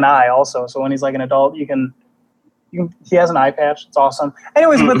missing an eye also. So when he's like an adult, he has an eye patch. It's awesome.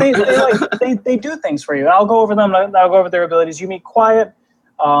 Anyways, but they do things for you. I'll go over them. I'll go over their abilities. You meet Quiet.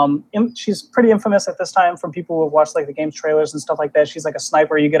 She's pretty infamous at this time from people who have watched like the game's trailers and stuff like that. She's like a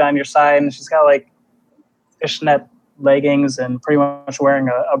sniper. You get on your side, and she's got like fishnet leggings and pretty much wearing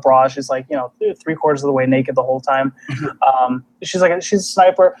a bra. She's like, 3/4 of the way naked the whole time. She's a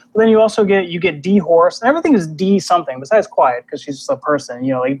sniper. But then you also get D horse, and everything is D something besides quiet because she's just a person.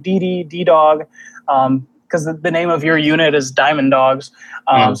 Like D dog, because the name of your unit is Diamond Dogs.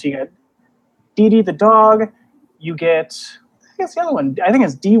 So you get D the dog. You get, I guess the other one, I think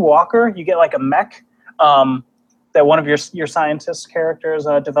it's D Walker. You get like a mech. That one of your scientist characters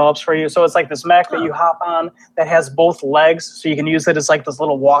develops for you. So it's like this mech that you hop on that has both legs, so you can use it as like this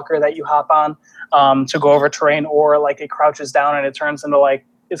little walker that you hop on to go over terrain, or like it crouches down and it turns into like,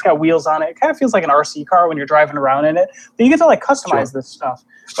 it's got wheels on it. It kind of feels like an RC car when you're driving around in it. But you get to like customize this stuff,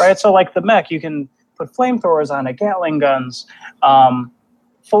 right? So like the mech, you can put flamethrowers on it, Gatling guns,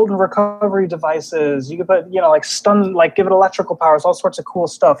 fold and recovery devices. You can put, like stun, like give it electrical powers, all sorts of cool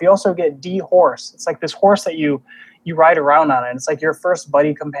stuff. You also get D horse. It's like this horse that you ride around on it. It's like your first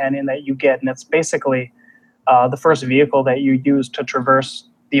buddy companion that you get, and it's basically the first vehicle that you use to traverse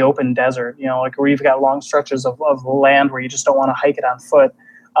the open desert. Like where you've got long stretches of land where you just don't want to hike it on foot.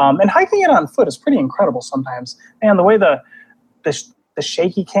 And hiking it on foot is pretty incredible sometimes. And the way the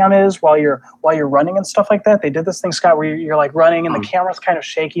shaky cam is while you're running and stuff like that. They did this thing, Scott, where you're like running and the camera's kind of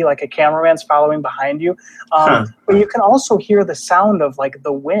shaky, like a cameraman's following behind you. But you can also hear the sound of like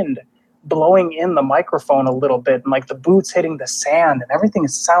the wind blowing in the microphone a little bit, and like the boots hitting the sand, and everything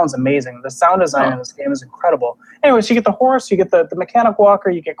sounds amazing. The sound design in this game is incredible. Anyways, you get the horse, you get the mechanic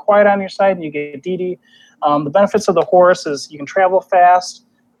walker, you get quiet on your side, and you get DD. The benefits of the horse is you can travel fast.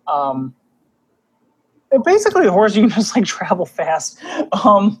 Basically, the horse, you can just like travel fast.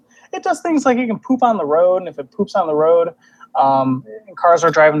 It does things like you can poop on the road, and if it poops on the road, and cars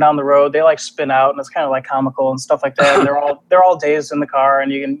are driving down the road, they like spin out, and it's kind of like comical and stuff like that. And they're all dazed in the car,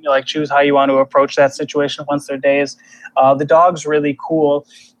 and you can like choose how you want to approach that situation once they're dazed. The dog's really cool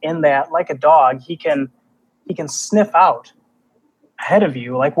in that, like a dog, he can sniff out ahead of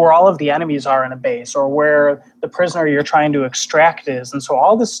you, like where all of the enemies are in a base, or where the prisoner you're trying to extract is. And so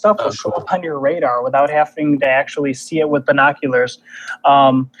all this stuff will show up on your radar without having to actually see it with binoculars.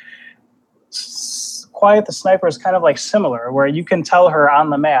 Quiet the Sniper is kind of like similar, where you can tell her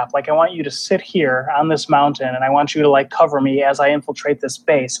on the map, like, I want you to sit here on this mountain, and I want you to like cover me as I infiltrate this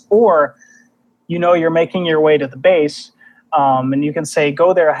base. Or, you're making your way to the base, and you can say,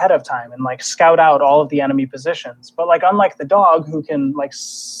 go there ahead of time and like scout out all of the enemy positions. But like, unlike the dog, who can like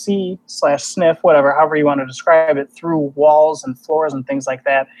see/sniff, whatever, however you want to describe it, through walls and floors and things like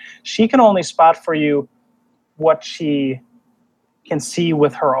that, she can only spot for you what she can see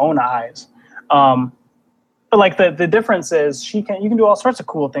with her own eyes. But like the difference is you can do all sorts of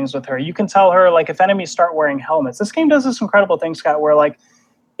cool things with her. You can tell her like if enemies start wearing helmets. This game does this incredible thing, Scott, where like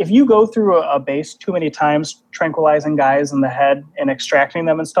if you go through a base too many times tranquilizing guys in the head and extracting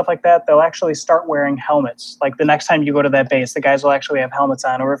them and stuff like that, they'll actually start wearing helmets. Like the next time you go to that base, the guys will actually have helmets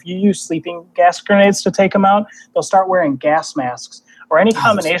on. Or if you use sleeping gas grenades to take them out, they'll start wearing gas masks or any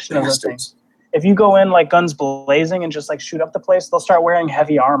combination of those things. If you go in like guns blazing and just like shoot up the place, they'll start wearing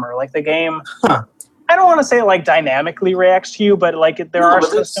heavy armor. Like the game, I don't want to say it like dynamically reacts to you, but like there are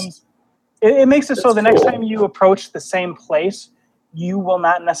systems. It makes it so the next time you approach the same place, you will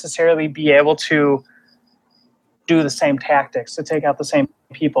not necessarily be able to do the same tactics to take out the same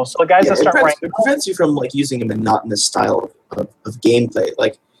people. So the guys that start wearing... It prevents you from like using a monotonous style of gameplay.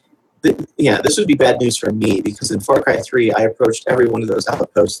 Like, this would be bad news for me, because in Far Cry 3, I approached every one of those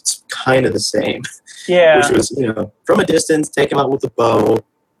outposts kind of the same. Yeah. Which was, from a distance, take them out with a bow,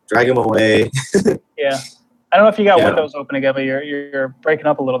 drag them away. Yeah. I don't know if you got windows open again, but you're breaking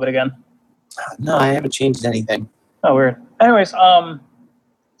up a little bit again. No, I haven't changed anything. Oh, weird. Anyways,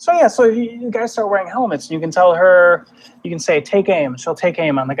 so you guys start wearing helmets, and you can tell her, you can say, take aim. She'll take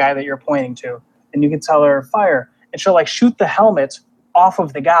aim on the guy that you're pointing to. And you can tell her, fire. And she'll like shoot the helmet off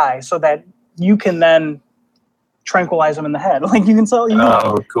of the guy so that you can then tranquilize him in the head. Like you can tell.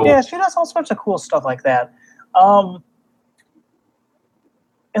 Oh, cool. Yeah, she does all sorts of cool stuff like that. And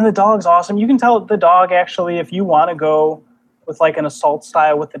the dog's awesome. You can tell the dog, actually, if you want to go with like an assault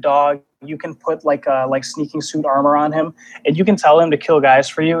style with the dog, you can put like sneaking suit armor on him, and you can tell him to kill guys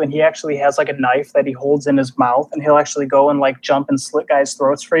for you, and he actually has like a knife that he holds in his mouth, and he'll actually go and like jump and slit guys'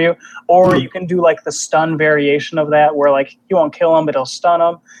 throats for you. Or you can do like the stun variation of that, where like you won't kill him, but he'll stun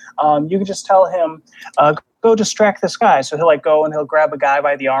him. You can just tell him, go distract this guy. So he'll like go and he'll grab a guy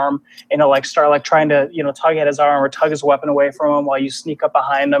by the arm, and he'll like start like trying to tug at his arm or tug his weapon away from him while you sneak up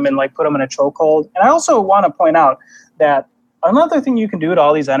behind him and like put him in a chokehold. And I also want to point out that another thing you can do to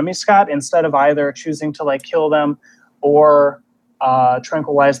all these enemies, Scott, instead of either choosing to like kill them or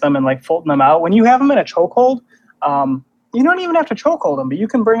tranquilize them and like Fulton them out, when you have them in a chokehold, you don't even have to chokehold them, but you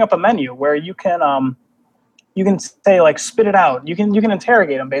can bring up a menu where you can you can say like spit it out. You can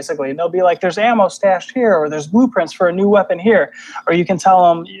interrogate them basically, and they'll be like, "There's ammo stashed here, or there's blueprints for a new weapon here," or you can tell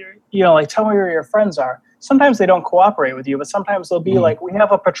them, like, "Tell me where your friends are." Sometimes they don't cooperate with you, but sometimes they'll be like, "We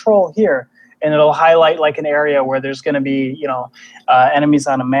have a patrol here," and it'll highlight like an area where there's going to be enemies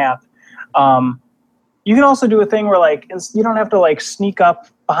on a map. You can also do a thing where like you don't have to like sneak up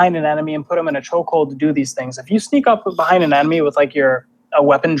behind an enemy and put them in a chokehold to do these things. If you sneak up behind an enemy with like a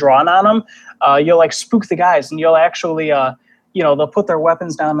weapon drawn on them, you'll like spook the guys, and you'll actually they'll put their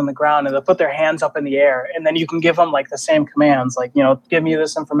weapons down on the ground and they'll put their hands up in the air, and then you can give them like the same commands, like give me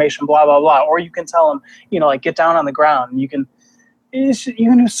this information, blah blah blah, or you can tell them like get down on the ground. You can do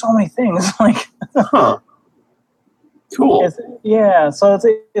so many things like. Cool. So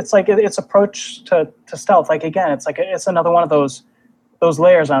it's like its approach to stealth. Like again, it's another one of those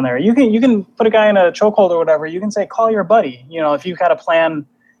layers on there. You can put a guy in a chokehold or whatever. You can say call your buddy. If you've got a plan,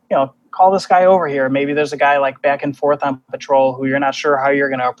 call this guy over here. Maybe there's a guy like back and forth on patrol who you're not sure how you're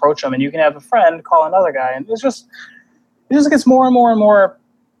going to approach him, and you can have a friend call another guy, and it just gets more and more and more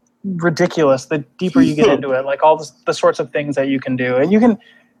ridiculous the deeper you get into it. Like all the sorts of things that you can do, and you can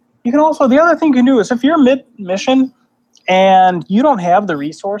also, the other thing you can do is if you're mid mission and you don't have the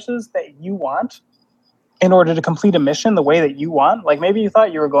resources that you want in order to complete a mission the way that you want, like maybe you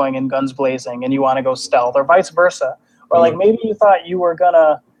thought you were going in guns blazing and you want to go stealth, or vice versa, or like maybe you thought you were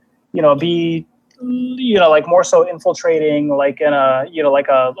gonna be like more so infiltrating like in a like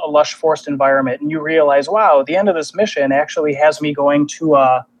a lush forest environment, and you realize, wow, the end of this mission actually has me going to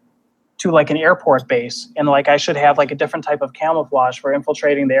like an airport base, and like I should have like a different type of camouflage for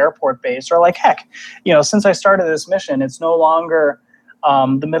infiltrating the airport base, or like heck, since I started this mission, it's no longer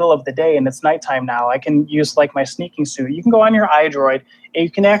the middle of the day and it's nighttime now. I can use like my sneaking suit. You can go on your iDroid and you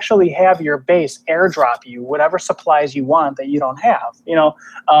can actually have your base airdrop you whatever supplies you want that you don't have.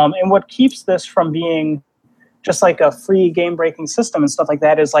 And what keeps this from being just like a free game-breaking system and stuff like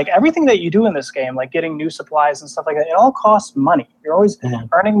that is like everything that you do in this game, like getting new supplies and stuff like that, it all costs money. You're always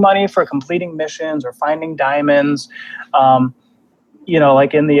earning money for completing missions or finding diamonds,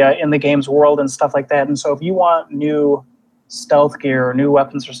 like in the game's world and stuff like that. And so if you want new stealth gear or new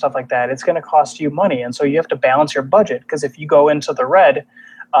weapons or stuff like that, it's going to cost you money. And so you have to balance your budget, because if you go into the red,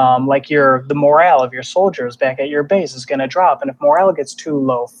 like the morale of your soldiers back at your base is going to drop, and if morale gets too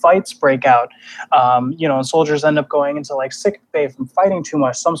low, fights break out. And soldiers end up going into like sick bay from fighting too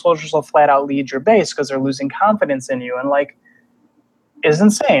much. Some soldiers will flat out leave your base because they're losing confidence in you, and like it's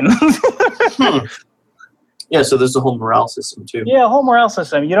insane. Yeah, so there's a whole morale system too. Yeah, a whole morale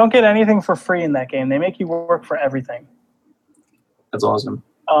system. You don't get anything for free in that game. They make you work for everything. That's awesome.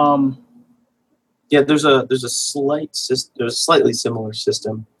 Yeah, there's a slightly similar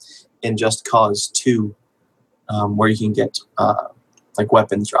system in Just Cause 2, where you can get like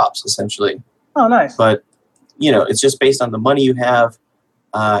weapons drops essentially. Oh, nice. But it's just based on the money you have,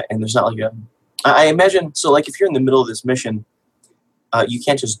 and there's not like I imagine, so like if you're in the middle of this mission, you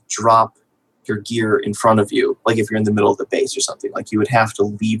can't just drop your gear in front of you. Like if you're in the middle of the base or something, like you would have to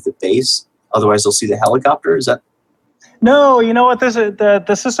leave the base, otherwise they'll see the helicopter. Is that? No, you know what?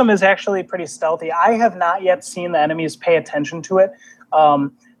 The system is actually pretty stealthy. I have not yet seen the enemies pay attention to it.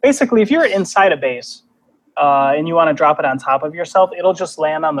 Basically, if you're inside a base and you want to drop it on top of yourself, it'll just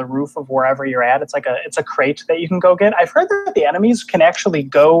land on the roof of wherever you're at. It's a crate that you can go get. I've heard that the enemies can actually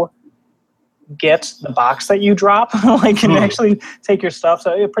go get the box that you drop, like can actually take your stuff.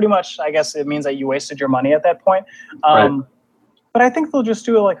 So it pretty much, I guess, it means that you wasted your money at that point. Right. But I think they'll just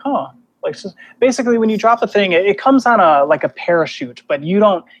do it like, like, so basically, when you drop a thing, it comes on a parachute, but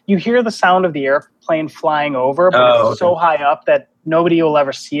you hear the sound of the airplane flying over, but it's so high up that nobody will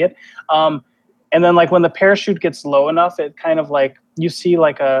ever see it. And then like when the parachute gets low enough, it kind of like you see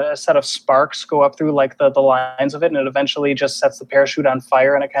like a set of sparks go up through like the lines of it, and it eventually just sets the parachute on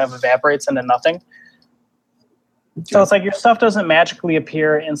fire, and it kind of evaporates into nothing. Okay. So it's like your stuff doesn't magically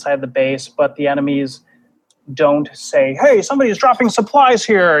appear inside the base, but the enemies don't say, hey, somebody's dropping supplies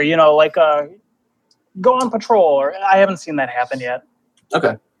here, go on patrol. Or I haven't seen that happen yet.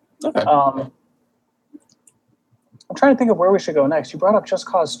 Okay. I'm trying to think of where we should go next. You brought up Just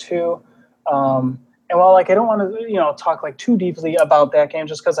Cause 2. And while like I don't want to, talk like too deeply about that game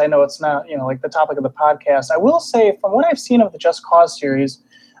just because I know it's not, like the topic of the podcast, I will say from what I've seen of the Just Cause series,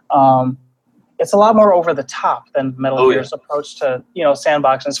 it's a lot more over the top than Metal Gear's approach to,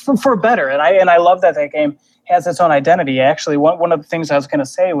 sandboxes for better. And I love that game has its own identity. Actually, one of the things I was going to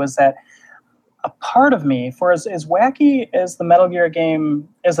say was that a part of me, for as wacky as the Metal Gear game,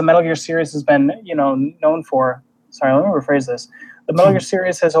 as the Metal Gear series has been, known for. Sorry, let me rephrase this. The Metal Gear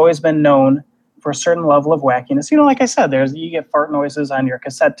series has always been known for a certain level of wackiness. You know, like I said, you get fart noises on your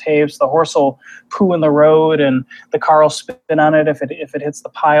cassette tapes. The horse will poo in the road, and the car will spin on it if it hits the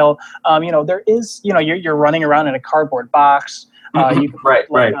pile. You know, there is, you know, you're running around in a cardboard box. You can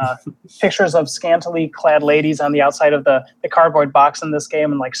right. Pictures of scantily clad ladies on the outside of the cardboard box in this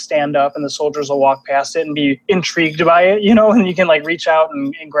game, and like stand up, and the soldiers will walk past it and be intrigued by it, you know, and you can like reach out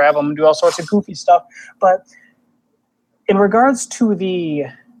and grab them and do all sorts of goofy stuff. But in regards to the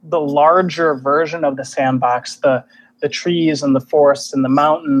larger version of the sandbox, the trees and the forests and the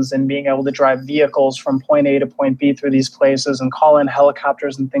mountains, and being able to drive vehicles from point A to point B through these places and call in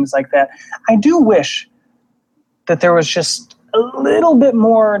helicopters and things like that, I do wish that there was just a little bit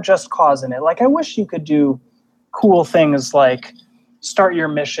more just cause in it. Like, I wish you could do cool things like start your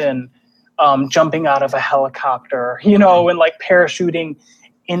mission jumping out of a helicopter, you know, and like parachuting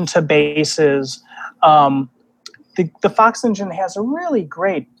into bases. The Fox engine has a really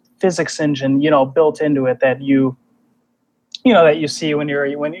great physics engine, you know, built into it that you see when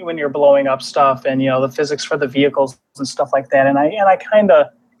you're blowing up stuff, and you know, the physics for the vehicles and stuff like that. And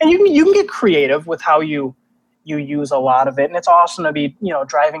you can get creative with how you use a lot of it, and it's awesome to be, you know,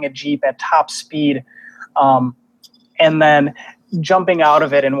 driving a Jeep at top speed, and then jumping out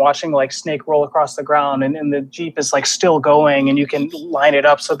of it and watching like Snake roll across the ground, and the Jeep is like still going, and you can line it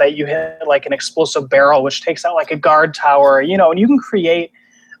up so that you hit like an explosive barrel which takes out like a guard tower, you know, and you can create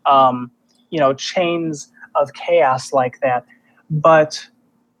you know, chains of chaos like that. But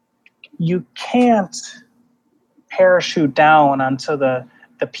you can't parachute down onto the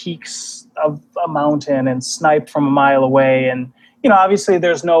peaks of a mountain and snipe from a mile away. And, you know, obviously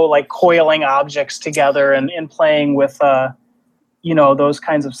there's no like coiling objects together and playing with you know, those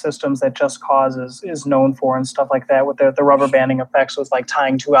kinds of systems that Just Cause is known for and stuff like that, with the rubber banding effects with like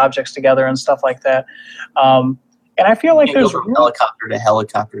tying two objects together and stuff like that. And I feel like there's from helicopter to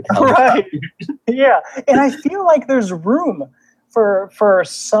helicopter to helicopter. Right. Yeah. And I feel like there's room for a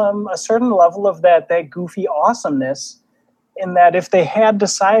certain level of that goofy awesomeness, in that if they had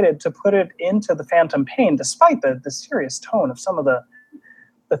decided to put it into the Phantom Pain, despite the serious tone of some of the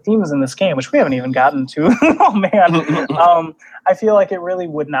themes in this game, which we haven't even gotten to. Oh man. I feel like it really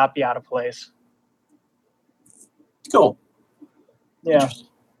would not be out of place. Cool. Yeah.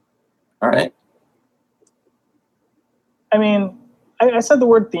 All right. I mean, I said the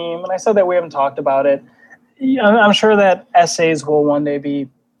word theme, and I said that we haven't talked about it. I'm sure that essays will one day be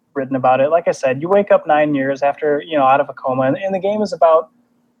written about it. Like I said, you wake up 9 years after, you know, out of a coma, and the game is about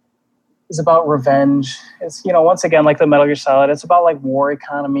revenge. It's, you know, once again, like the Metal Gear Solid, it's about like war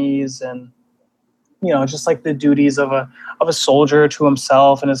economies, and, you know, just like the duties of a soldier to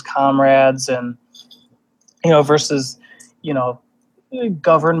himself and his comrades, and, you know, versus, you know,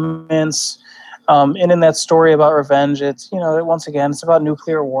 governments. And in that story about revenge, it's, you know, once again, it's about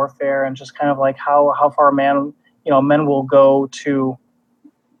nuclear warfare, and just kind of like how far men will go to,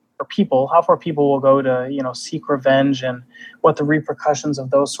 or how far people will go to, you know, seek revenge, and what the repercussions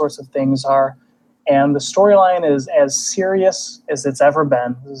of those sorts of things are. And the storyline is as serious as it's ever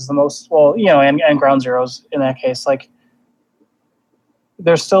been. This is the most, well, you know, and Ground Zeroes in that case. Like,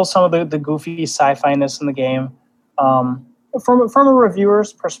 there's still some of the goofy sci-fi-ness in the game. From a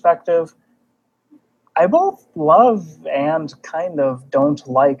reviewer's perspective, I both love and kind of don't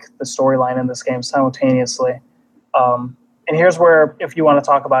like the storyline in this game simultaneously. And here's where, if you want to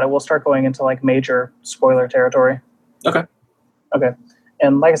talk about it, we'll start going into like major spoiler territory. Okay.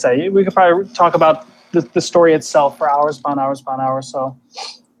 And like I said, we could probably talk about the story itself for hours upon hours upon hours. So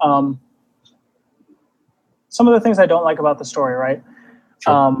some of the things I don't like about the story, right?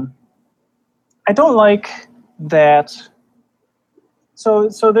 Sure. I don't like that. So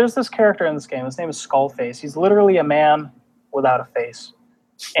there's this character in this game. His name is Skullface. He's literally a man without a face.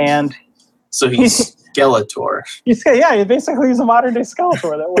 And so he's Skeletor. Basically he's a modern day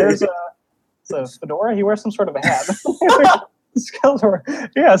Skeletor that wears a fedora. He wears some sort of a hat. Skeletor.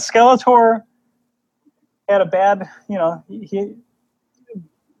 Yeah, Skeletor had a bad, you know, he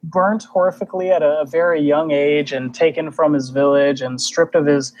burnt horrifically at a very young age, and taken from his village and stripped of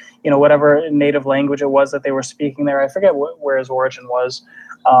his, you know, whatever native language it was that they were speaking there. I forget where his origin was.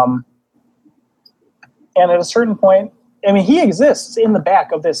 And at a certain point, I mean, he exists in the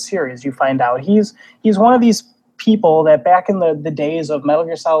back of this series, you find out. He's one of these people that back in the days of Metal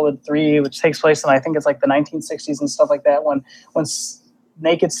Gear Solid 3, which takes place in, I think it's like the 1960s and stuff like that, when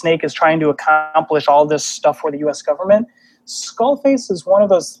Naked Snake is trying to accomplish all this stuff for the U.S. government, Skullface is one of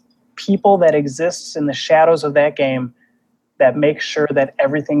those people that exists in the shadows of that game that makes sure that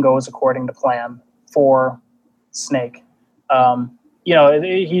everything goes according to plan for Snake. You know,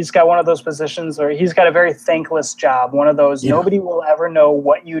 he's got one of those positions, or he's got a very thankless job, one of those, nobody will ever know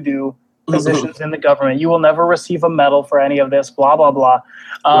what you do positions in the government. You will never receive a medal for any of this, blah, blah, blah.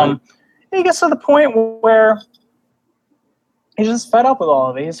 Right. He gets to the point where he's just fed up with all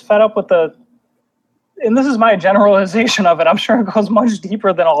of it. He's fed up with and this is my generalization of it. I'm sure it goes much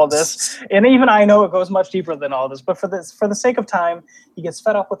deeper than all of this. And even I know it goes much deeper than all this. But for the sake of time, he gets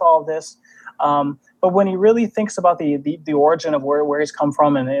fed up with all of this. But when he really thinks about the origin of where he's come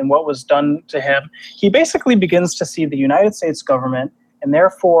from and what was done to him, he basically begins to see the United States government, and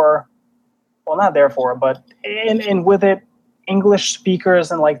therefore, well, not therefore, but and with it, English speakers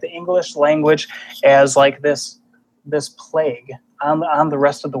and like the English language as like this plague on the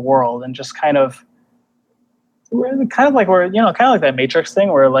rest of the world, and just kind of like that Matrix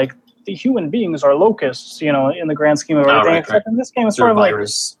thing where like the human beings are locusts, in the grand scheme of everything. Right, except in this game, it's They're sort of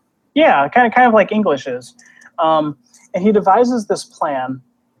virus. like, yeah, kind of like English is. And he devises this plan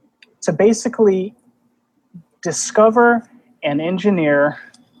to basically discover and engineer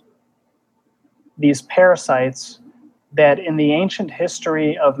these parasites that in the ancient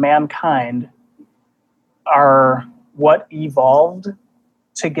history of mankind are what evolved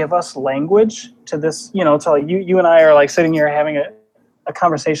to give us language to this, to like you and I are like sitting here having a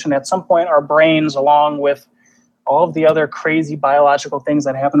conversation. At some point, our brains, along with all of the other crazy biological things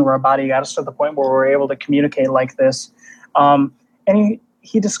that happen to our body, got us to the point where we're able to communicate like this. And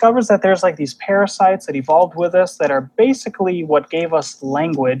he discovers that there's like these parasites that evolved with us that are basically what gave us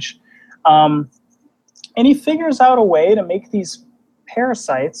language. And he figures out a way to make these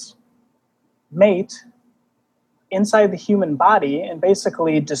parasites mate inside the human body and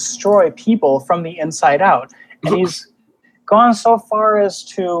basically destroy people from the inside out. And he's gone so far as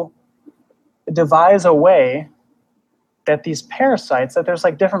to devise a way that these parasites, that there's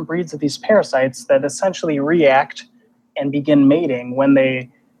like different breeds of these parasites that essentially react and begin mating when they,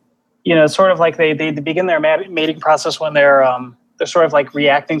 sort of like they begin their mating process when they're sort of like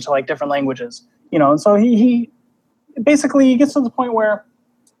reacting to like different languages, and so he basically gets to the point where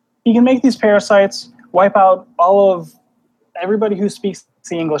he can make these parasites wipe out all of everybody who speaks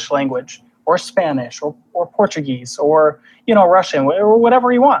the English language or Spanish or Portuguese or, Russian or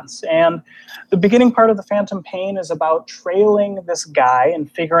whatever he wants. And the beginning part of the Phantom Pain is about trailing this guy and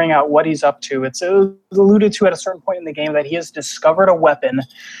figuring out what he's up to. It's alluded to at a certain point in the game that he has discovered a weapon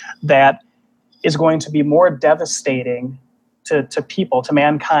that is going to be more devastating to people, to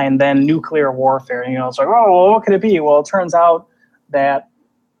mankind, than nuclear warfare. And, it's like, oh, well, what could it be? Well, it turns out that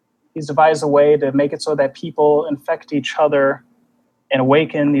he's devised a way to make it so that people infect each other and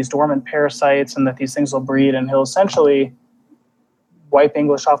awaken these dormant parasites, and that these things will breed, and he'll essentially wipe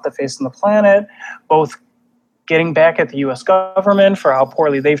English off the face of the planet, both getting back at the U.S. government for how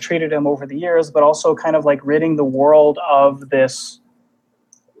poorly they've treated him over the years, but also kind of like ridding the world of this,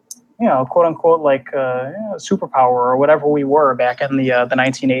 quote unquote, like superpower or whatever we were back in the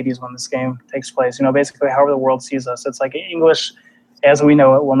 1980s when this game takes place. Basically however the world sees us. It's like English as we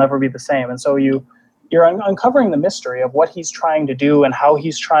know it will never be the same. And so you're uncovering the mystery of what he's trying to do and how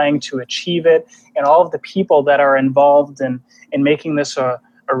he's trying to achieve it, and all of the people that are involved in making this a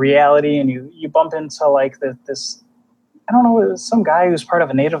reality. And you bump into like this, I don't know, some guy who's part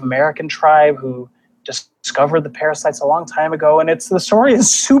of a Native American tribe who discovered the parasites a long time ago. And the story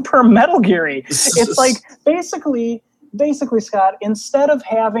is super Metal Gear-y. It's like basically, Scott, instead of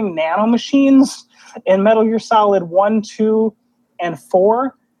having nanomachines in Metal Gear Solid 1, 2, and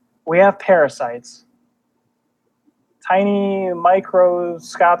 4, we have parasites. Tiny,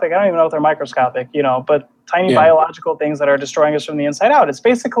 microscopic, I don't even know if they're microscopic, but tiny biological things that are destroying us from the inside out. It's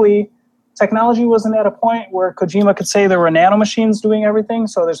basically, technology wasn't at a point where Kojima could say there were nanomachines doing everything,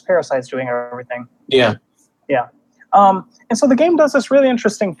 so there's parasites doing everything. Yeah. Yeah. And so the game does this really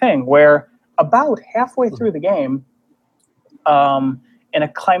interesting thing where about halfway through the game, in a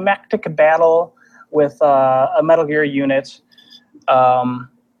climactic battle with a Metal Gear unit,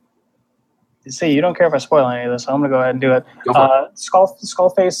 see, you don't care if I spoil any of this, so I'm going to go ahead and do it.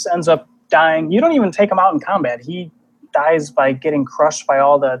 Skullface ends up dying. You don't even take him out in combat. He dies by getting crushed by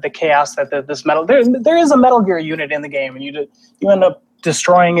all the chaos that this metal... There is a Metal Gear unit in the game, and you end up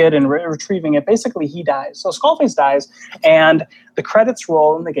destroying it and retrieving it. Basically, he dies. So Skullface dies, and the credits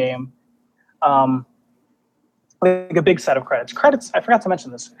roll in the game. Like a big set of credits. Credits, I forgot to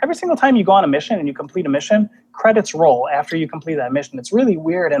mention this. Every single time you go on a mission and you complete a mission, credits roll after you complete that mission. It's really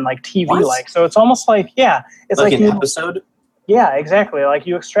weird and like TV-like. So it's almost like, it's like an episode? Yeah, exactly. Like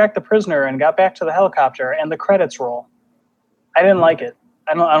you extract the prisoner and got back to the helicopter and the credits roll. I didn't like it.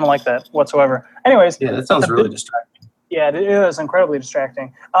 I don't like that whatsoever. Anyways. Yeah, that sounds really distracting. Yeah, it is incredibly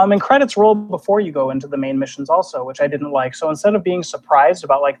distracting. And credits roll before you go into the main missions also, which I didn't like. So instead of being surprised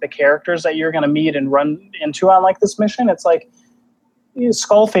about like the characters that you're going to meet and run into on like this mission, it's like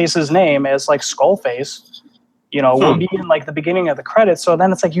Skullface's name as like Skullface, will be in like the beginning of the credits. So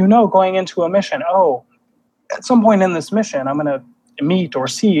then it's like, going into a mission, at some point in this mission, I'm going to meet or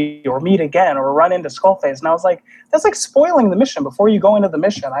see or meet again or run into Skullface. And I was like, that's like spoiling the mission before you go into the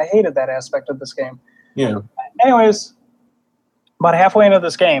mission. I hated that aspect of this game. Yeah. Anyways, about halfway into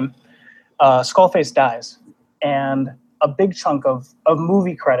this game, Skullface dies. And a big chunk of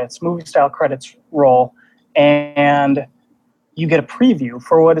movie style credits roll. And you get a preview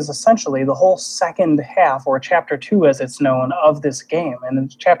for what is essentially the whole second half, or chapter 2 as it's known, of this game.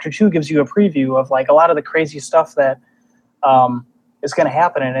 And chapter 2 gives you a preview of like a lot of the crazy stuff that is going to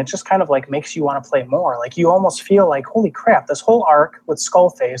happen, and it just kind of like makes you want to play more. Like you almost feel like, holy crap, this whole arc with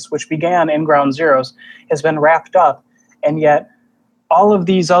Skullface, which began in Ground Zeroes, has been wrapped up, and yet all of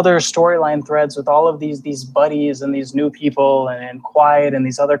these other storyline threads with all of these buddies and these new people and Quiet and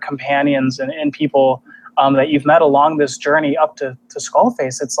these other companions and people that you've met along this journey up to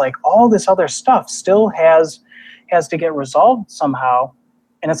Skullface, it's like all this other stuff still has to get resolved somehow.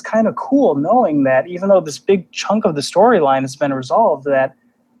 And it's kind of cool knowing that even though this big chunk of the storyline has been resolved, that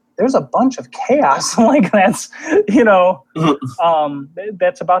there's a bunch of chaos like that's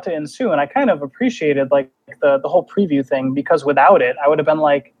that's about to ensue. And I kind of appreciated like the whole preview thing, because without it, I would have been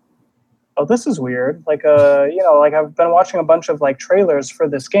like, oh, this is weird. Like like I've been watching a bunch of like trailers for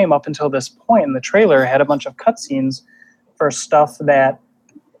this game up until this point, and the trailer had a bunch of cutscenes for stuff that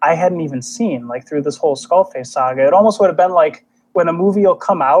I hadn't even seen, like through this whole Skullface saga. It almost would have been like when a movie will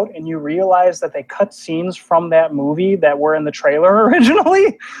come out and you realize that they cut scenes from that movie that were in the trailer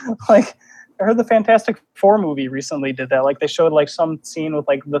originally. Like I heard the Fantastic Four movie recently did that. Like they showed like some scene with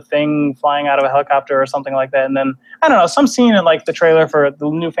like the Thing flying out of a helicopter or something like that. And then, I don't know, some scene in like the trailer for the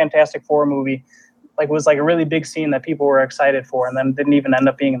new Fantastic Four movie, like was like a really big scene that people were excited for and then didn't even end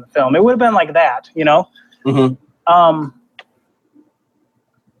up being in the film. It would have been like that, Mm-hmm.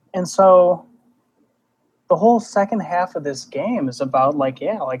 And so the whole second half of this game is about like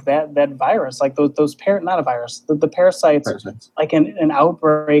that virus, like those not a virus, the parasites, like an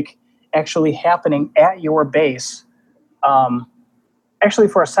outbreak actually happening at your base. Actually,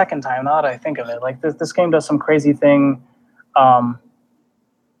 for a second time, now that I think of it, like this game does some crazy thing. What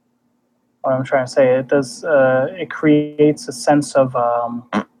I'm trying to say, it creates a sense of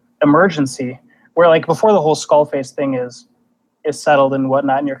emergency where like before the whole Skullface thing is settled and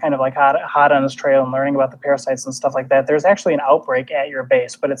whatnot, and you're kind of like hot on his trail and learning about the parasites and stuff like that, there's actually an outbreak at your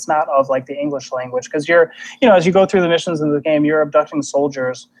base, but it's not of like the English language, because you're, as you go through the missions in the game, you're abducting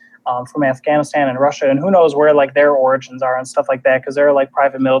soldiers from Afghanistan and Russia, and who knows where like their origins are and stuff like that, because they're like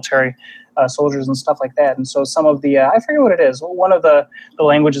private military soldiers and stuff like that. And so some of the I forget what it is, one of the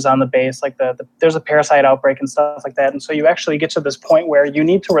languages on the base, like there's a parasite outbreak and stuff like that. And so you actually get to this point where you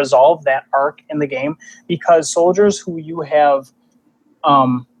need to resolve that arc in the game, because soldiers who you have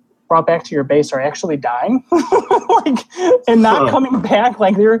brought back to your base are actually dying and not coming back.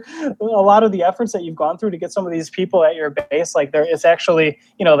 Like there, a lot of the efforts that you've gone through to get some of these people at your base, like it's actually,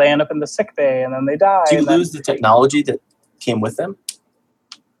 they end up in the sick bay and then they die. Do you lose the technology that came with them?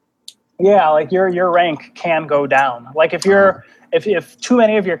 Yeah, like your rank can go down. Like if if too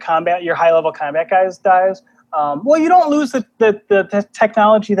many of your high level combat guys dies, you don't lose the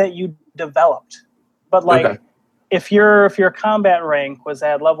technology that you developed, but like. Okay. If your combat rank was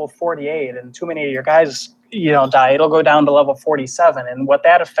at level 48 and too many of your guys, die, it'll go down to level 47. And what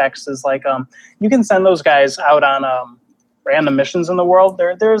that affects is like you can send those guys out on random missions in the world.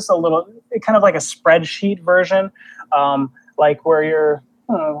 There's a little kind of like a spreadsheet version, like where you're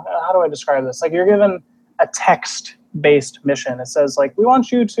how do I describe this? Like you're given a text-based mission. It says like, we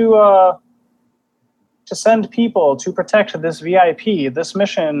want you to send people to protect this VIP. This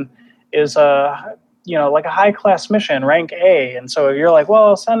mission is like a high-class mission, rank A. And so you're like,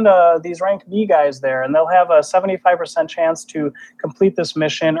 well, send these rank B guys there, and they'll have a 75% chance to complete this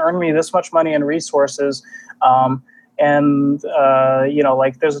mission, earn me this much money and resources, and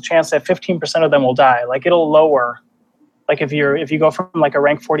like there's a chance that 15% of them will die. Like it'll lower. Like if you go from like a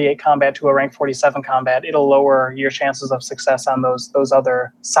rank 48 combat to a rank 47 combat, it'll lower your chances of success on those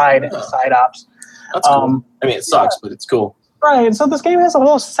other side ops. That's cool. I mean, it sucks, but it's cool. Right, and so this game has a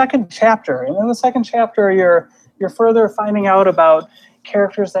whole second chapter, and in the second chapter, you're further finding out about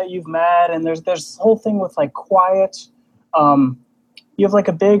characters that you've met, and there's this whole thing with like Quiet. You have like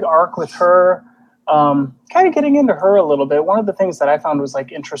a big arc with her, kind of getting into her a little bit. One of the things that I found was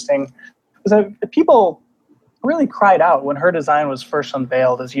like interesting was that the people really cried out when her design was first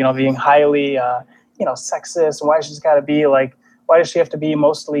unveiled as being highly sexist, and why she's got to be like, why does she have to be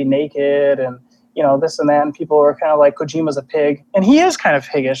mostly naked and this and that, and people are kind of like, Kojima's a pig, and he is kind of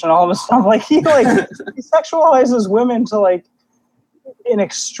piggish and all this stuff. Like he sexualizes women to like an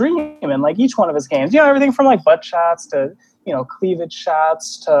extreme in like each one of his games. Everything from like butt shots to cleavage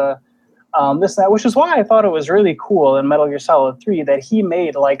shots to this and that, which is why I thought it was really cool in Metal Gear Solid 3 that he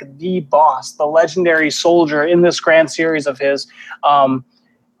made like the boss, the legendary soldier in this grand series of his,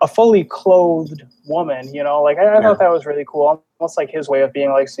 a fully clothed woman. I thought that was really cool, almost like his way of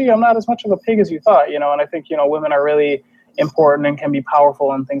being like, see, I'm not as much of a pig as you thought, and I think women are really important and can be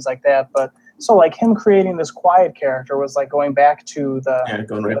powerful and things like that. But so like him creating this quiet character was like going back to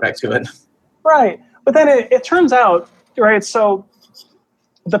going right back to it. Right. But then it turns out, right, so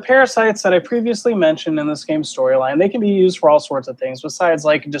the parasites that I previously mentioned in this game's storyline, they can be used for all sorts of things besides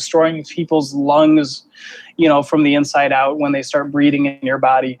like destroying people's lungs, from the inside out when they start breathing in your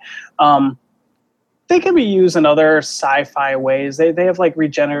body. They can be used in other sci-fi ways. They have like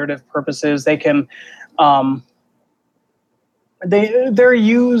regenerative purposes. They can they're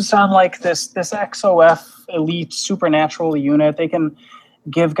used on like this XOF elite supernatural unit. They can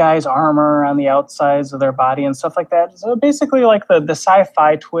give guys armor on the outsides of their body and stuff like that. So basically like the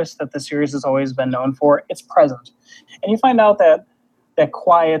sci-fi twist that the series has always been known for, it's present. And you find out that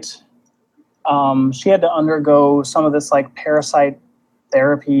Quiet, she had to undergo some of this like parasite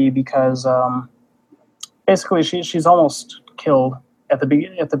therapy because basically she's almost killed at the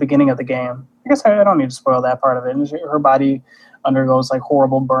beginning of the game. I guess I don't need to spoil that part of it. Her body undergoes like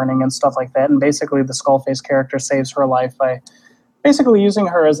horrible burning and stuff like that. And basically the Skullface character saves her life by basically using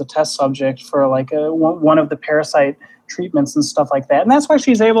her as a test subject for like one of the parasite treatments and stuff like that. And that's why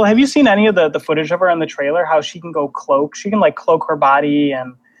she's able. Have you seen any of the footage of her in the trailer? How she can go cloak? She can like cloak her body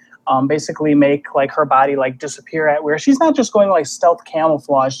and basically make like her body like disappear at where she's not just going like stealth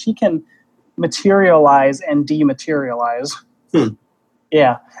camouflage. She can materialize and dematerialize.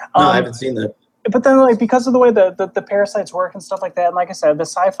 Yeah. No, I haven't seen that. But then like because of the way the parasites work and stuff like that, and like I said, the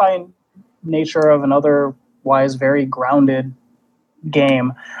sci-fi nature of an otherwise very grounded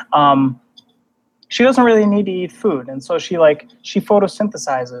game, she doesn't really need to eat food, and so she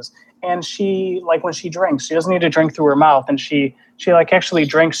photosynthesizes, and she like when she drinks, she doesn't need to drink through her mouth, and she like actually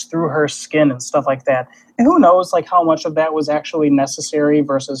drinks through her skin and stuff like that. And who knows like how much of that was actually necessary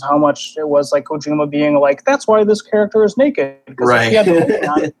versus how much it was like Kojima being like, that's why this character is naked, because if she had clothing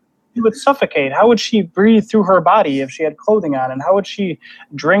on, she would suffocate. How would she breathe through her body if she had clothing on, and how would she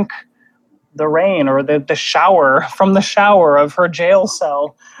drink the rain or the shower from the shower of her jail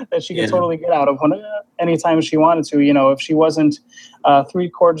cell that she could totally get out of anytime she wanted to, if she wasn't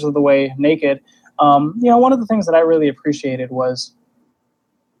 3/4 of the way naked. One of the things that I really appreciated was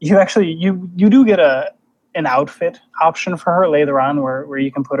you do get an outfit option for her later on where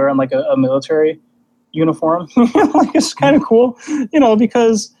you can put her in like a military uniform. Like it's kind of cool,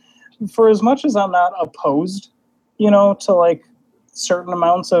 because for as much as I'm not opposed, to like certain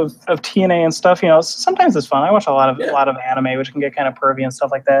amounts of TNA and stuff, sometimes it's fun. I watch a lot of anime, which can get kind of pervy and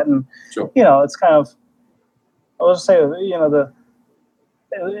stuff like that, and sure. It's kind of, I'll just say, no,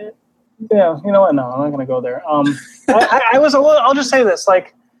 I'm not going to go there. I was I'll just say this,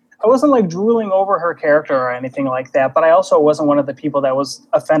 like, I wasn't like drooling over her character or anything like that, but I also wasn't one of the people that was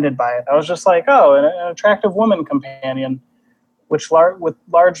offended by it. I was just like, oh, an attractive woman companion, with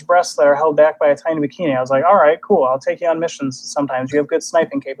large breasts that are held back by a tiny bikini. I was like, all right, cool. I'll take you on missions sometimes. You have good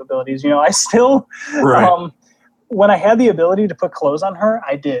sniping capabilities. I still, when I had the ability to put clothes on her,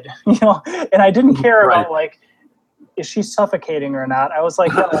 I did, and I didn't care about like, is she suffocating or not? I was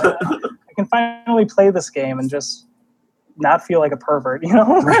like, I can finally play this game and just not feel like a pervert,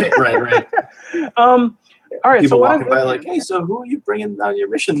 Right. All right. People walking by like, hey, so who are you bringing on your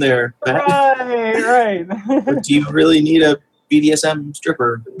mission there, Matt? Right. Or do you really need a BDSM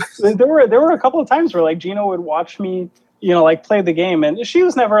stripper? There were a couple of times where like Gina would watch me, like play the game, and she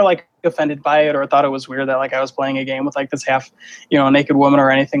was never like offended by it or thought it was weird that like I was playing a game with like this half, naked woman or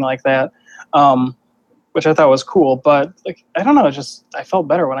anything like that, which I thought was cool. But like I don't know, I felt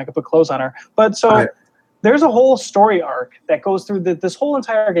better when I could put clothes on her. But so there's a whole story arc that goes through this whole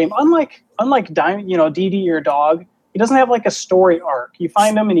entire game. Unlike Dee Dee, your dog, he doesn't have like a story arc. You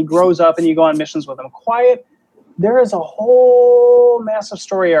find him and he grows up and you go on missions with him. Quiet, there is a whole massive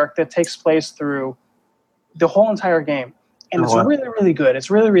story arc that takes place through the whole entire game. And it's really, really good. It's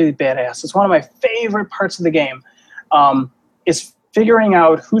really, really badass. It's one of my favorite parts of the game, is figuring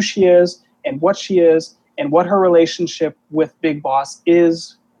out who she is and what she is and what her relationship with Big Boss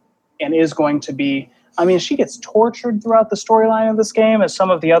is and is going to be. I mean, she gets tortured throughout the storyline of this game as some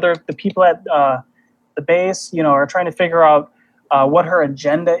of the people at the base, are trying to figure out what her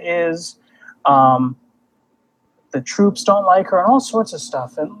agenda is. The troops don't like her and all sorts of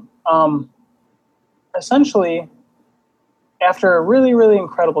stuff. And essentially, after a really, really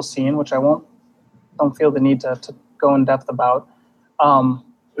incredible scene, which I don't feel the need to go in depth about,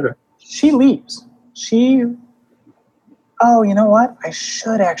 Sure. She leaves. Oh, you know what? I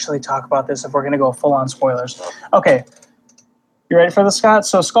should actually talk about this if we're going to go full on spoilers. Okay. You ready for this, Scott?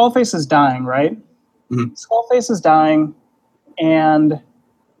 So Skullface is dying, right? Mhm. Skullface is dying, and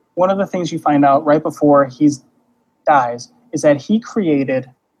one of the things you find out right before he dies is that he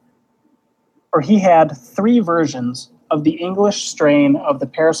had 3 versions of the English strain of the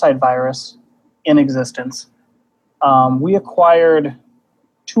parasite virus in existence. We acquired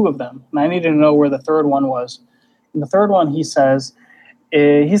 2 of them, and I needed to know where the third one was. And the third one, he says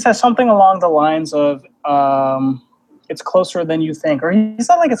something along the lines of, it's closer than you think. Or he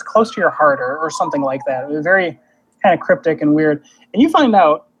said like it's close to your heart or something like that. It was very kind of cryptic and weird. And you find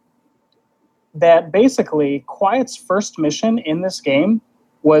out that basically Quiet's first mission in this game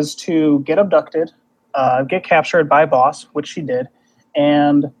was to get abducted, get captured by Boss, which she did,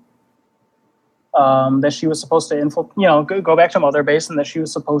 and that she was supposed to go back to Mother Base, and that she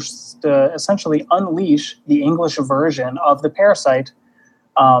was supposed to essentially unleash the English version of the parasite,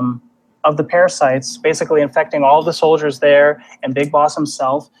 of the parasites, basically infecting all the soldiers there and Big Boss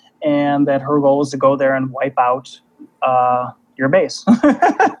himself, and that her goal was to go there and wipe out your base.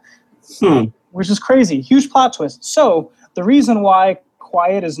 Which is crazy. Huge plot twist. So the reason why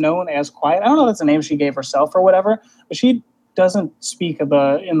Quiet is known as Quiet, I don't know if that's a name she gave herself or whatever, but she doesn't speak in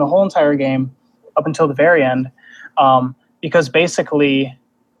the whole entire game up until the very end, because basically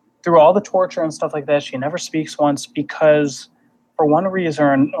through all the torture and stuff like that, she never speaks once because for one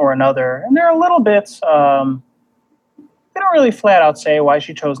reason or another, and there are little bits, they don't really flat out say why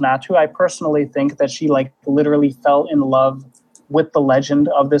she chose not to. I personally think that she like literally fell in love with the legend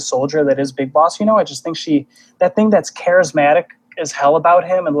of this soldier that is Big Boss. I just think that thing that's charismatic as hell about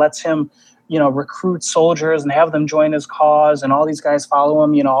him and lets him, recruit soldiers and have them join his cause and all these guys follow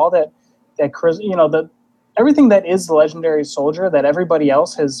him, all that everything that is the legendary soldier that everybody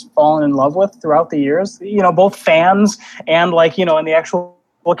else has fallen in love with throughout the years, both fans and in the actual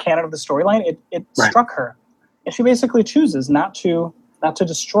canon of the storyline, it right. Struck her. And she basically chooses not to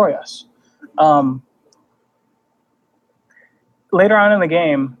destroy us. Later on in the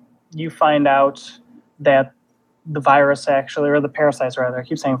game, you find out that the virus actually, or the parasites rather, I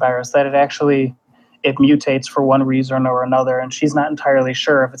keep saying virus, that it mutates for one reason or another, and she's not entirely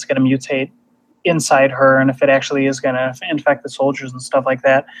sure if it's going to mutate inside her and if it actually is going to infect the soldiers and stuff like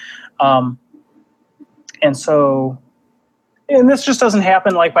that. And this just doesn't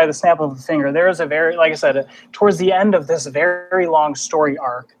happen like by the snap of a finger. There is like I said, towards the end of this very long story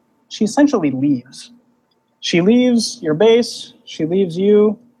arc, she essentially leaves. She leaves your base, she leaves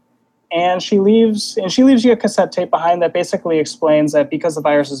you, and she leaves you a cassette tape behind that basically explains that because the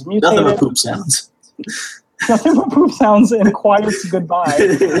virus is mutated. Nothing but poop sounds. Nothing but poop sounds and Quiet's goodbye.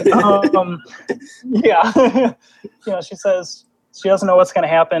 Yeah. She says she doesn't know what's going to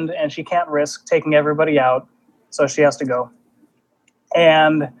happen and she can't risk taking everybody out, so she has to go.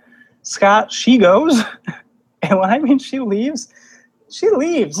 And Scott, she goes, and when I mean she leaves.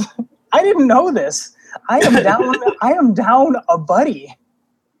 I didn't know this. I am down a buddy.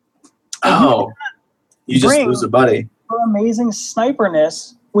 Oh, you just lose a buddy. Her amazing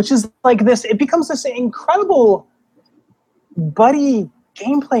sniperness, which is like this, it becomes this incredible buddy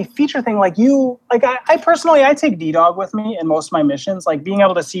gameplay feature thing. I personally, I take D-Dog with me in most of my missions. Like being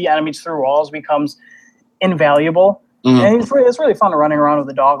able to see enemies through walls becomes invaluable. Mm-hmm. And it's really fun running around with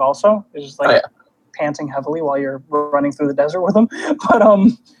the dog also. It's just panting heavily while you're running through the desert with him.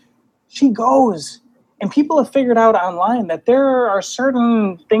 But she goes. And people have figured out online that there are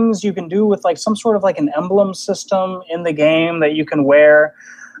certain things you can do with some sort of an emblem system in the game that you can wear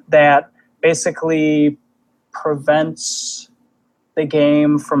that basically prevents the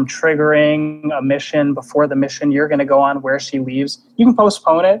game from triggering a mission before the mission you're going to go on where she leaves. You can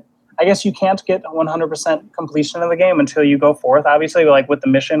postpone it. I guess you can't get 100% completion of the game until you go forth, obviously, with the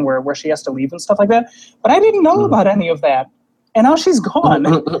mission where she has to leave and stuff like that. But I didn't know about any of that. And now she's gone,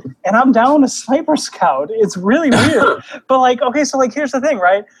 and I'm down a sniper scout. It's really weird. But here's the thing,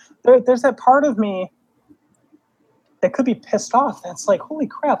 right? There's that part of me that could be pissed off. That's like, holy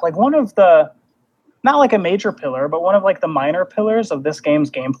crap! Like one of the, not like a major pillar, but one of the minor pillars of this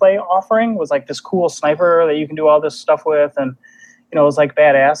game's gameplay offering was this cool sniper that you can do all this stuff with, and it was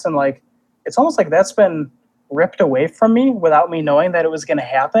badass. And it's almost like that's been ripped away from me without me knowing that it was going to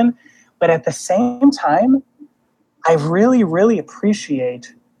happen. But at the same time, I really, really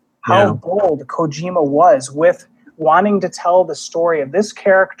appreciate how bold Kojima was with wanting to tell the story of this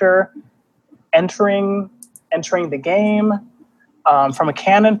character entering the game, from a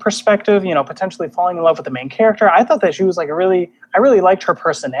canon perspective, potentially falling in love with the main character. I thought that she was like I really liked her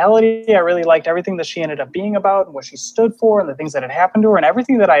personality. I really liked everything that she ended up being about and what she stood for and the things that had happened to her and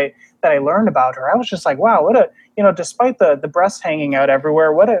everything that I learned about her. I was just like, wow, what a, despite the breasts hanging out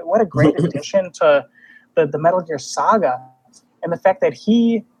everywhere, what a great addition to the Metal Gear saga. And the fact that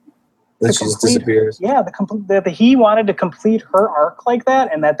he just disappears. Yeah, that he wanted to complete her arc like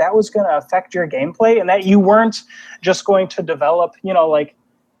that, and that was going to affect your gameplay, and that you weren't just going to develop, like.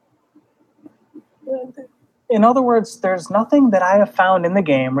 In other words, there's nothing that I have found in the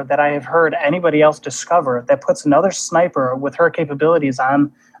game or that I have heard anybody else discover that puts another sniper with her capabilities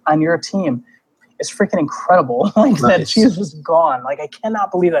on your team. It's freaking incredible. Like nice. That she's just gone. Like I cannot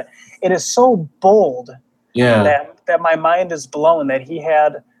believe it. It is so bold. Yeah. That my mind is blown that he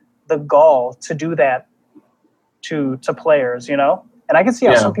had the gall to do that to players, And I can see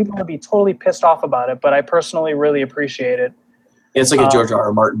how some people would be totally pissed off about it, but I personally really appreciate it. It's like a George R.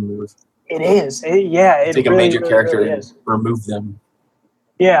 R. Martin move. It is. Take a really, major character really and remove them.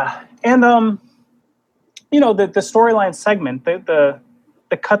 Yeah, and the storyline segment, the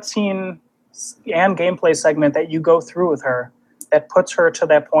cutscene and gameplay segment that you go through with her, that puts her to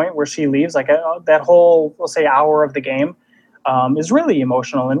that point where she leaves, like that whole, we'll say, hour of the game, is really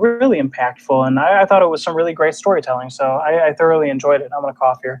emotional and really impactful. And I thought it was some really great storytelling. So I thoroughly enjoyed it. I'm going to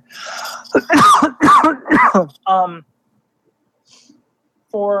cough here.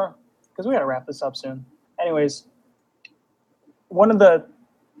 Because we got to wrap this up soon. Anyways, the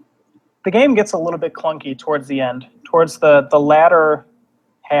game gets a little bit clunky towards the end, towards the latter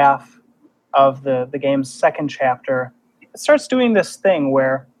half of the game's second chapter. It starts doing this thing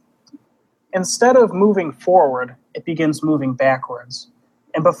where instead of moving forward, it begins moving backwards.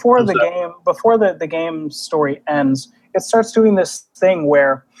 And before the game story ends, it starts doing this thing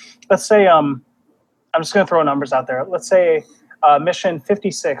where, let's say, I'm just going to throw numbers out there. Let's say mission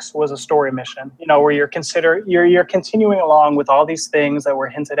 56 was a story mission, where you're continuing along with all these things that were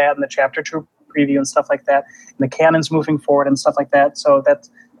hinted at in the chapter 2 preview and stuff like that, and the canon's moving forward and stuff like that. So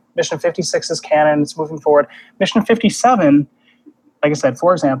that's mission 56 is canon, it's moving forward. Mission 57, like I said,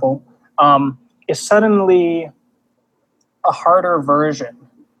 for example, is suddenly a harder version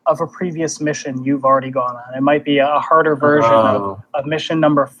of a previous mission you've already gone on. It might be a harder version of mission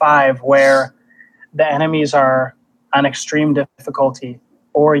number 5 where the enemies are on extreme difficulty,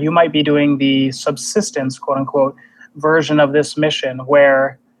 or you might be doing the subsistence, quote unquote, version of this mission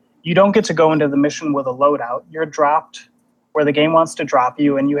where you don't get to go into the mission with a loadout. You're dropped where the game wants to drop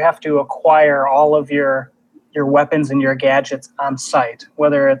you, and you have to acquire all of your weapons and your gadgets on site,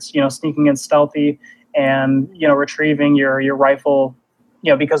 whether it's, sneaking in stealthy and, retrieving your rifle,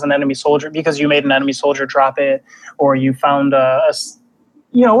 because you made an enemy soldier drop it, or you found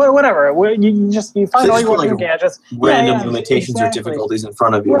whatever. You find all your gadgets. Random limitations or difficulties in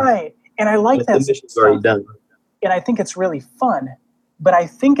front of you. Right. And I like that. The mission's already done. And I think it's really fun. But I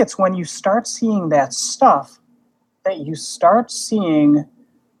think it's when you start seeing that stuff that you start seeing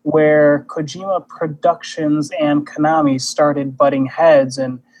where Kojima Productions and Konami started butting heads.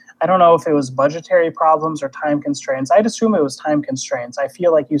 And I don't know if it was budgetary problems or time constraints. I'd assume it was time constraints. I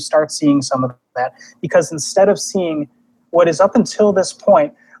feel like you start seeing some of that because instead of seeing what is up until this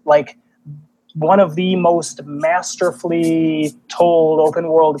point, like one of the most masterfully told open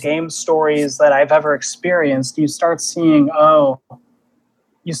world game stories that I've ever experienced, you start seeing kind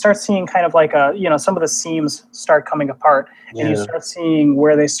of like some of the seams start coming apart, and you start seeing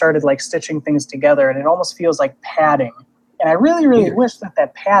where they started like stitching things together, and it almost feels like padding. And I really, really wish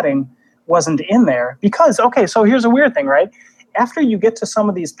that padding wasn't in there because, okay, so here's a weird thing, right? After you get to some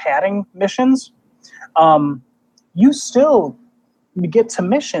of these padding missions, you still get to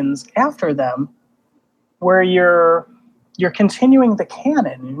missions after them where you're continuing the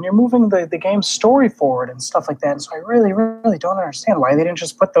canon and you're moving the game's story forward and stuff like that. And so I really, really don't understand why they didn't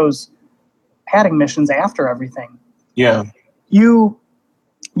just put those padding missions after everything. Yeah. You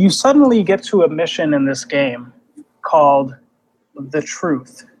suddenly get to a mission in this game called The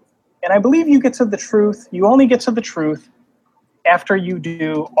Truth. And I believe you only get to the truth after you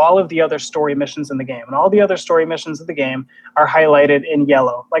do all of the other story missions in the game. And all the other story missions of the game are highlighted in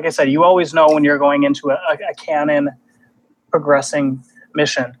yellow. Like I said, you always know when you're going into a canon progressing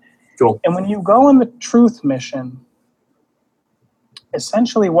mission. Cool. And when you go on the truth mission,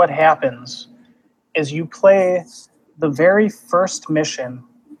 essentially what happens is you play the very first mission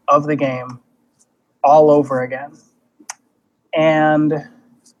of the game all over again. And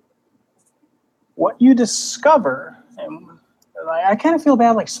what you discover, and I kind of feel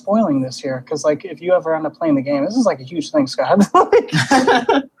bad like spoiling this here, because like if you ever end up playing the game, this is like a huge thing, Scott.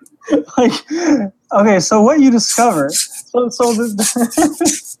 Okay, so what you discover? Are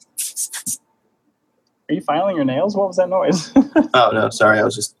you filing your nails? What was that noise? Oh no, sorry, I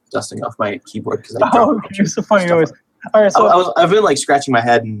was just dusting off my keyboard because I Oh, okay, it's a funny noise. All right, so I've been like scratching my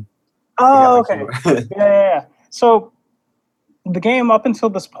head and. Oh, okay. Yeah. So the game up until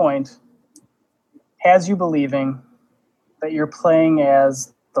this point has you believing that you're playing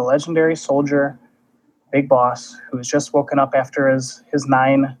as the legendary soldier, Big Boss, who has just woken up after his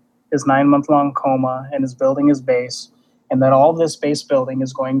 9-month-long coma and is building his base, and that all of this base building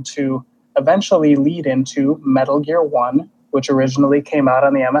is going to eventually lead into Metal Gear 1, which originally came out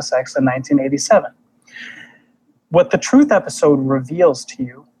on the MSX in 1987. What the Truth episode reveals to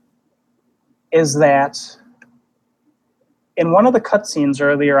you is that in one of the cutscenes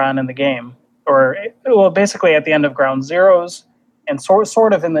earlier on in the game, basically at the end of Ground Zeroes, and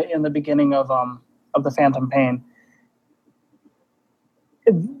sort of in the beginning of the Phantom Pain,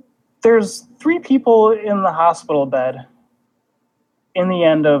 there's 3 people in the hospital bed in the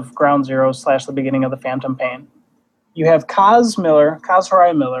end of Ground Zero / the beginning of the Phantom Pain. You have Kaz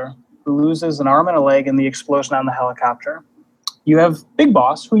Harai Miller, who loses an arm and a leg in the explosion on the helicopter. You have Big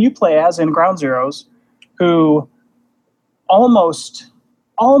Boss, who you play as in Ground Zeroes, who almost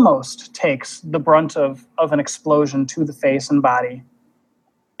takes the brunt of an explosion to the face and body.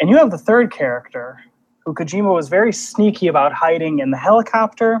 And you have the third character, who Kojima was very sneaky about hiding in the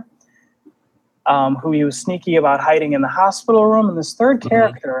helicopter, who he was sneaky about hiding in the hospital room. And this third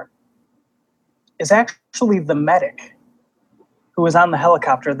character is actually the medic who was on the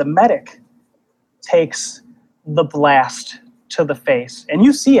helicopter. The medic takes the blast to the face. And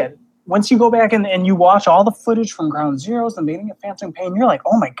you see it. Once you go back and you watch all the footage from Ground Zeroes and the beginning of Phantom Pain, you're like,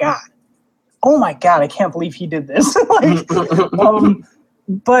 oh my God, I can't believe he did this.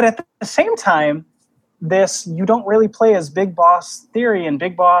 But at the same time, you don't really play as Big Boss Theory and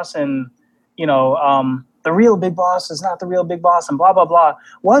Big Boss and, the real Big Boss is not the real Big Boss and blah, blah, blah,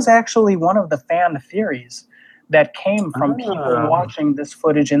 was actually one of the fan theories that came from people watching this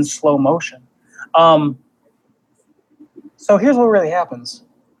footage in slow motion. So here's what really happens.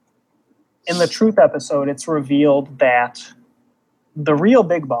 In the Truth episode, it's revealed that the real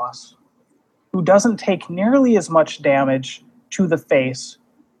Big Boss, who doesn't take nearly as much damage to the face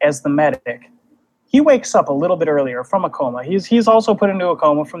as the medic, he wakes up a little bit earlier from a coma. He's also put into a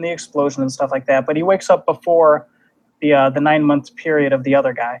coma from the explosion and stuff like that, but he wakes up before the 9-month period of the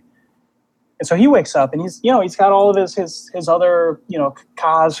other guy. And so he wakes up and he's got all of his other,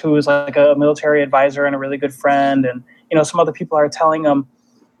 Kaz, who is like a military advisor and a really good friend, and some other people are telling him,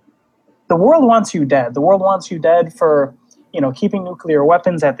 the world wants you dead. The world wants you dead for, keeping nuclear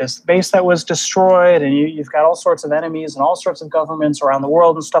weapons at this base that was destroyed, and you've got all sorts of enemies and all sorts of governments around the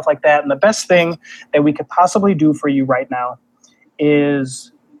world and stuff like that. And the best thing that we could possibly do for you right now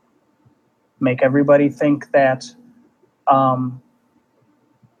is make everybody think that, I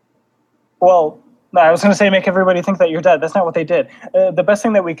was going to say make everybody think that you're dead. That's not what they did. The best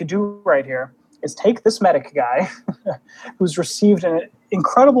thing that we could do right here is take this medic guy who's received an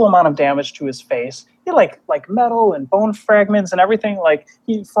incredible amount of damage to his face. He like metal and bone fragments and everything. Like,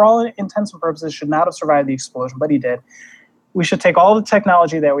 he, for all intents and purposes, should not have survived the explosion, but he did. We should take all the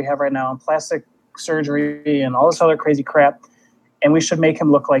technology that we have right now, and plastic surgery and all this other crazy crap, and we should make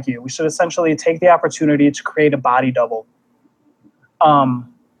him look like you. We should essentially take the opportunity to create a body double. And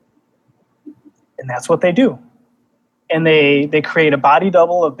that's what they do. And they create a body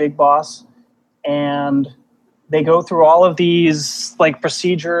double of Big Boss, and they go through all of these like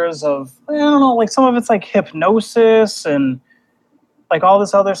procedures of, I don't know, like some of it's like hypnosis and like all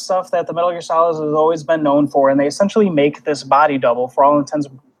this other stuff that the Metal Gear Solid has always been known for. And they essentially make this body double for all intents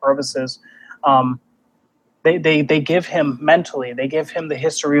and purposes. They give him mentally, they give him the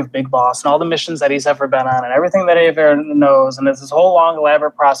history of Big Boss and all the missions that he's ever been on and everything that he ever knows. And it's this whole long,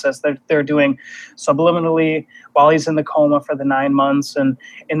 elaborate process that they're doing subliminally while he's in the coma for the 9 months and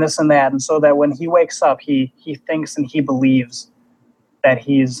this and that. And so that when he wakes up, he thinks and he believes that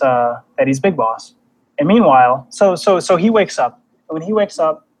he's Big Boss. And meanwhile, so he wakes up. And when he wakes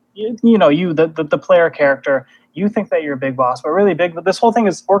up, the player character, you think that you're Big Boss, but really this whole thing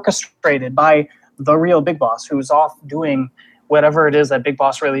is orchestrated by the real Big Boss, who's off doing whatever it is that Big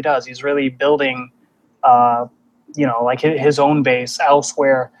Boss really does. He's really building, like his own base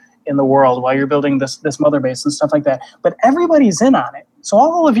elsewhere in the world while you're building this mother base and stuff like that. But everybody's in on it. So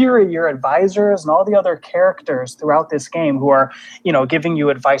all of your advisors and all the other characters throughout this game who are, giving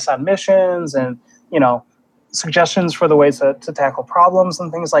you advice on missions and, suggestions for the ways to tackle problems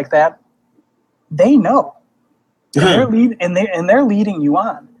and things like that, they know. And they're leading you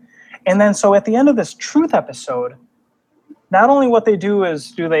on. And then so at the end of this Truth episode, not only what they do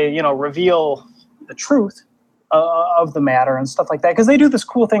is they reveal the truth of the matter and stuff like that. Because they do this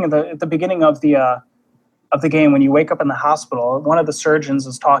cool thing at the beginning of the game when you wake up in the hospital. One of the surgeons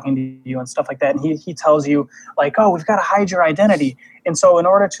is talking to you and stuff like that, and he tells you like, "Oh, we've got to hide your identity." And so, in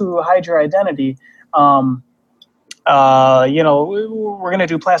order to hide your identity, we're going to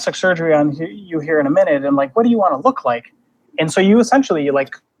do plastic surgery on you here in a minute. And like, what do you want to look like? And so you essentially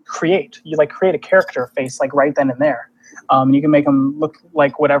create a character face like right then and there. You can make them look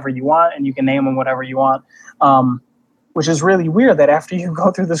like whatever you want, and you can name them whatever you want. Which is really weird that after you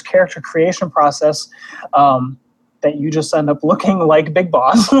go through this character creation process, that you just end up looking like Big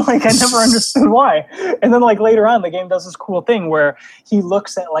Boss. Like, I never understood why. And then like later on, the game does this cool thing where he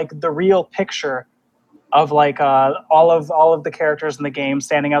looks at like the real picture of like all of the characters in the game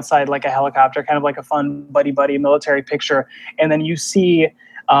standing outside like a helicopter, kind of like a fun buddy military picture. And then you see,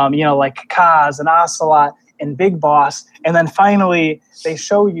 like Kaz and Ocelot and Big Boss, and then finally they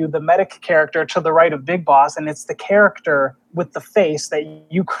show you the medic character to the right of Big Boss, and it's the character with the face that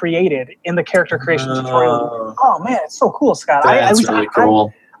you created in the character creation tutorial. Oh man, it's so cool, Scott. That's really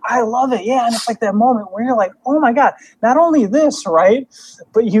cool. I love it. Yeah, and it's like that moment where you're like, oh my god, not only this, right?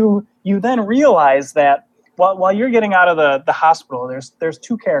 But you then realize that while you're getting out of the hospital, there's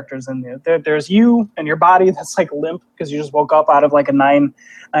two characters in there. There's you and your body that's like limp because you just woke up out of like a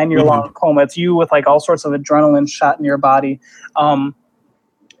 9-year-long coma. It's you with like all sorts of adrenaline shot in your body. And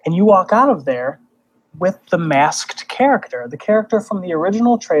you walk out of there with the masked character, the character from the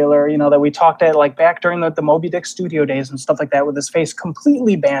original trailer, that we talked at like back during the Moby Dick studio days and stuff like that, with his face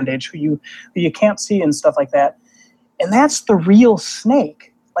completely bandaged, who you can't see and stuff like that. And that's the real Snake.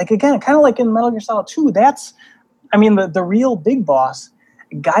 Like, again, kind of like in Metal Gear Solid 2, that's, the real Big Boss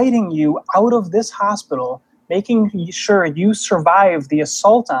guiding you out of this hospital, making sure you survive the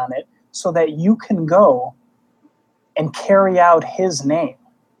assault on it so that you can go and carry out his name.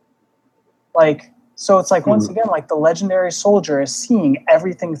 Like, so it's like, once again, like the legendary soldier is seeing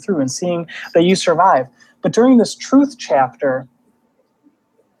everything through and seeing that you survive. But during this truth chapter,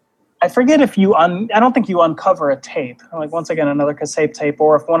 I forget if I don't think you uncover a tape, like once again, another cassette tape,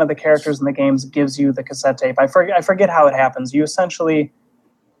 or if one of the characters in the games gives you the cassette tape. I forget how it happens. You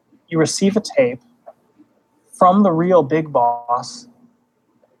receive a tape from the real Big Boss,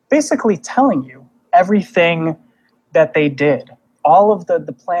 basically telling you everything that they did, all of the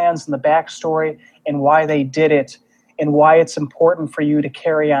plans and the backstory and why they did it and why it's important for you to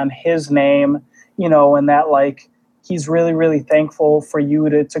carry on his name, and that like, he's really, really thankful for you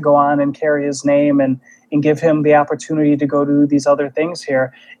to go on and carry his name and give him the opportunity to go do these other things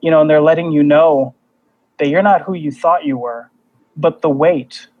here. And they're letting you know that you're not who you thought you were, but the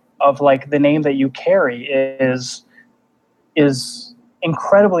weight of like the name that you carry is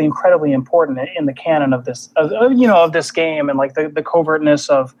incredibly, incredibly important in the canon of this, of this game, and like the covertness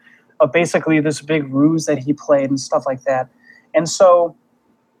of basically this big ruse that he played and stuff like that. And so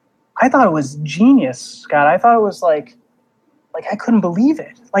I thought it was genius, Scott. I thought it was like I couldn't believe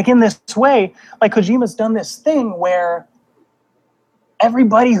it. Like, in this way, like Kojima's done this thing where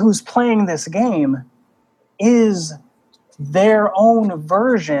everybody who's playing this game is their own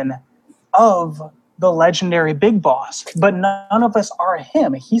version of the legendary Big Boss. But none of us are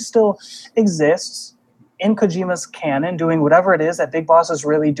him. He still exists in Kojima's canon, doing whatever it is that Big Boss is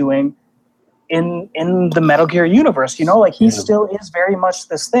really doing in the Metal Gear universe. Like he still is very much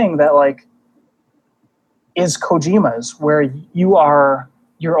this thing that like is Kojima's, where you are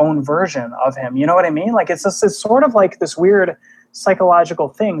your own version of him. You know what I mean? Like it's sort of like this weird psychological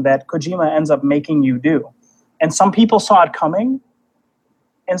thing that Kojima ends up making you do. And some people saw it coming,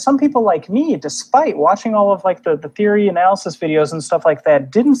 and some people like me, despite watching all of like the theory analysis videos and stuff like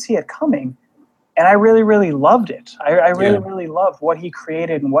that, didn't see it coming. And I really, really loved it. I really, really loved what he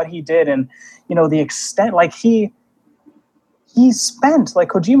created and what he did. And, the extent, like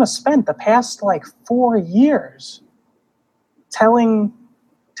Kojima spent the past like 4 years telling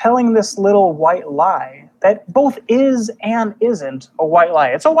this little white lie that both is and isn't a white lie.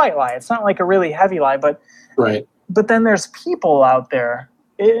 It's a white lie. It's not like a really heavy lie, but right. But then there's people out there.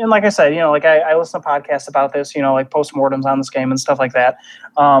 And like I said, like I listen to podcasts about this, like postmortems on this game and stuff like that.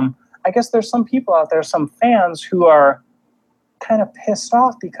 I guess there's some people out there, some fans who are kind of pissed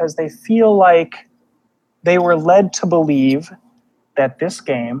off because they feel like they were led to believe that this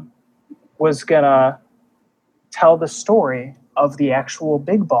game was going to tell the story of the actual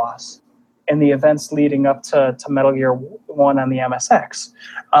Big Boss and the events leading up to Metal Gear 1 on the MSX.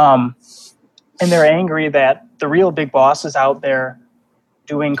 And they're angry that the real Big Boss is out there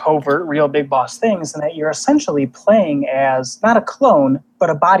doing covert real Big Boss things, and that you're essentially playing as not a clone, but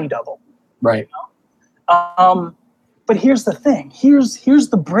a body double. Right. But here's the thing. Here's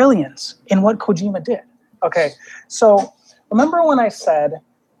the brilliance in what Kojima did. Okay, so remember when I said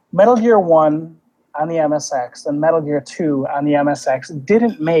Metal Gear 1 on the MSX and Metal Gear 2 on the MSX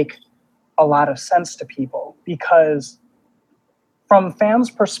didn't make a lot of sense to people because from fans'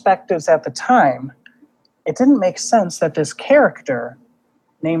 perspectives at the time, it didn't make sense that this character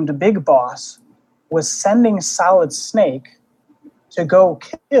named Big Boss was sending Solid Snake to go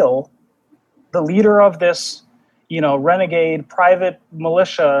kill the leader of this, renegade private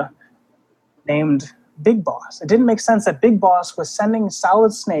militia named Big Boss. It didn't make sense that Big Boss was sending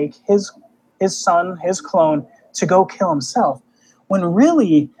Solid Snake, his son, his clone, to go kill himself. When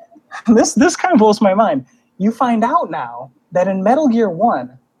really, this kind of blows my mind. You find out now that in Metal Gear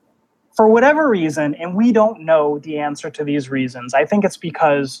 1, for whatever reason, and we don't know the answer to these reasons, I think it's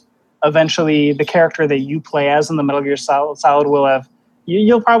because eventually the character that you play as in the Metal Gear Solid will have,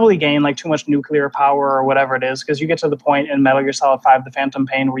 you'll probably gain like too much nuclear power or whatever it is, because you get to the point in Metal Gear Solid 5, The Phantom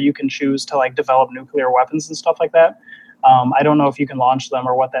Pain, where you can choose to like develop nuclear weapons and stuff like that. I don't know if you can launch them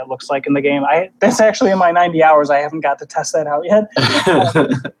or what that looks like in the game. That's actually in my 90 hours. I haven't got to test that out yet.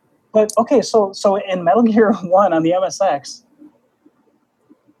 But okay, so in Metal Gear 1 on the MSX,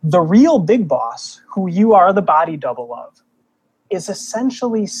 the real Big Boss, who you are the body double of, is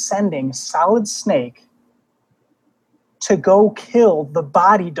essentially sending Solid Snake to go kill the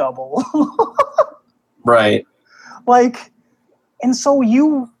body double. Right. Like, and so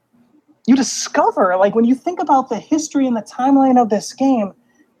you discover, like, when you think about the history and the timeline of this game,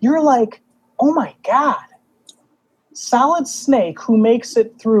 you're like, oh my God. Solid Snake, who makes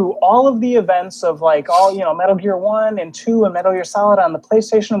it through all of the events of like Metal Gear 1 and 2 and Metal Gear Solid on the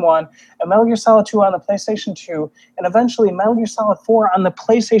PlayStation 1 and Metal Gear Solid 2 on the PlayStation 2 and eventually Metal Gear Solid 4 on the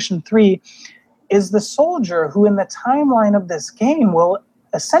PlayStation 3, is the soldier who in the timeline of this game will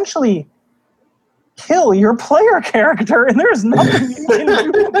essentially kill your player character, and there's nothing you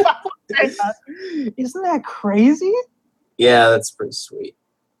can do about that. Isn't that crazy? Yeah, that's pretty sweet.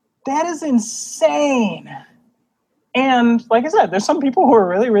 That is insane. And like I said, there's some people who are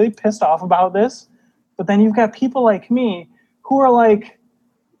really, really pissed off about this. But then you've got people like me who are like,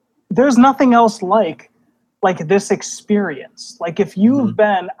 there's nothing else like this experience. Like if you've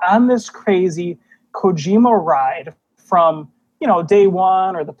been on this crazy Kojima ride from, day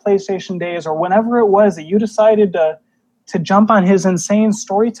one or the PlayStation days or whenever it was that you decided to jump on his insane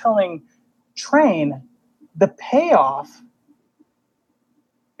storytelling train, the payoff,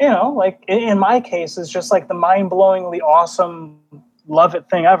 like in my case, is just like the mind-blowingly awesome, love it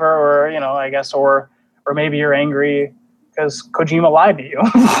thing ever, or I guess, or maybe you're angry because Kojima lied to you.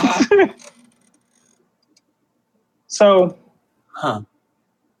 So,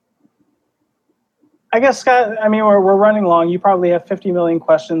 I guess, Scott. I mean, we're running long. You probably have 50 million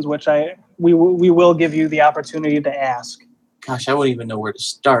questions, which we will give you the opportunity to ask. Gosh, I wouldn't even know where to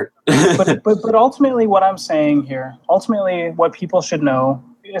start. but ultimately, what I'm saying here, what people should know,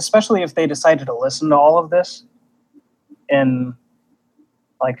 especially if they decided to listen to all of this and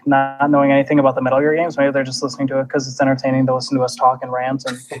like not knowing anything about the Metal Gear games, maybe they're just listening to it because it's entertaining to listen to us talk and rant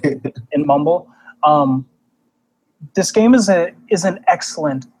and mumble. This game is an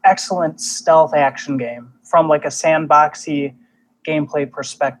excellent stealth action game from like a sandboxy gameplay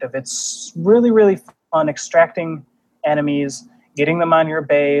perspective. It's really, really fun extracting enemies, getting them on your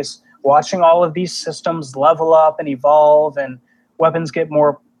base, watching all of these systems level up and evolve, and weapons get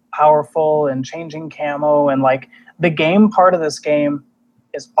more powerful and changing camo, and like the game part of this game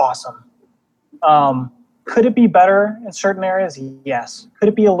is awesome. Could it be better in certain areas? Yes. Could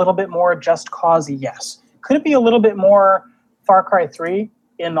it be a little bit more Just Cause? Yes. Could it be a little bit more Far Cry 3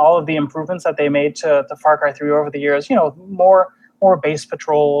 in all of the improvements that they made to Far Cry 3 over the years? More base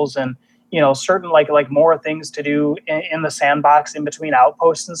patrols and certain like more things to do in the sandbox in between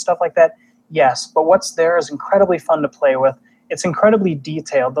outposts and stuff like that. Yes, but what's there is incredibly fun to play with. It's incredibly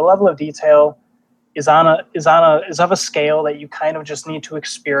detailed. The level of detail is of a scale that you kind of just need to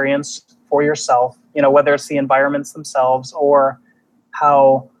experience for yourself. Whether it's the environments themselves or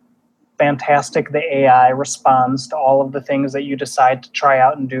how fantastic the AI responds to all of the things that you decide to try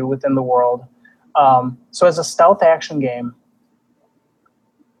out and do within the world. So as a stealth action game,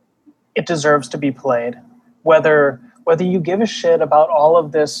 it deserves to be played. Whether you give a shit about all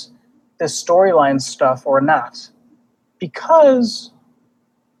of this storyline stuff or not. Because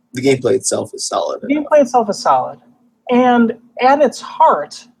the gameplay itself is solid. And at its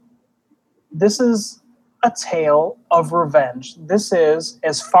heart, this is a tale of revenge. This is,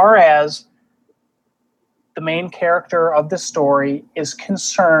 as far as the main character of the story is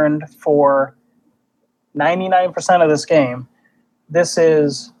concerned, for 99% of this game, this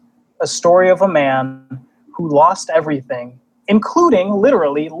is a story of a man who lost everything, including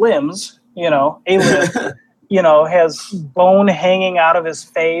literally limbs, a limb, has bone hanging out of his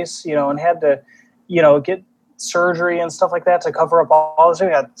face, and had to, get surgery and stuff like that to cover up all this. He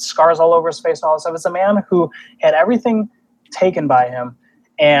had scars all over his face and all this stuff. It's a man who had everything taken by him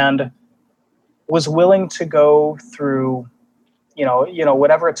and was willing to go through,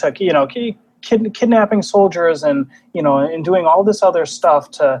 whatever it took, kidnapping soldiers and, and doing all this other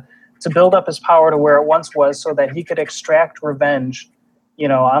stuff to build up his power to where it once was so that he could extract revenge,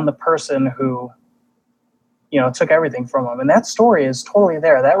 on the person who, took everything from him. And that story is totally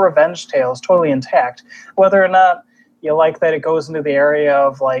there. That revenge tale is totally intact. Whether or not you like that it goes into the area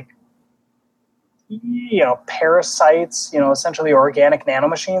of like, parasites, essentially organic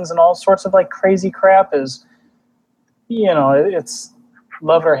nanomachines and all sorts of like crazy crap is, it's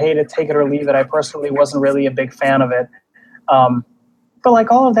love it or hate it, take it or leave it. I personally wasn't really a big fan of it. But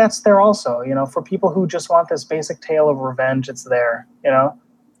like all of that's there also, for people who just want this basic tale of revenge, it's there,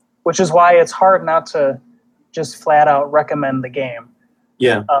 which is why it's hard not to just flat out recommend the game.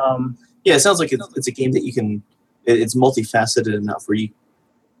 Yeah. It sounds like it's a game that you can, it's multifaceted enough where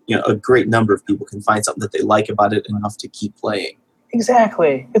a great number of people can find something that they like about it enough to keep playing.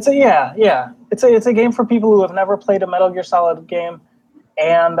 Exactly. It's a game for people who have never played a Metal Gear Solid game.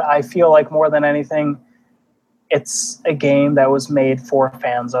 And I feel like more than anything, it's a game that was made for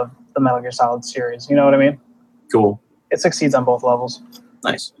fans of the Metal Gear Solid series. You know what I mean? Cool. It succeeds on both levels.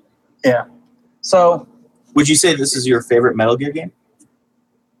 Nice. Yeah. So, would you say this is your favorite Metal Gear game?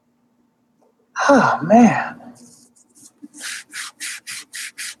 Oh, man.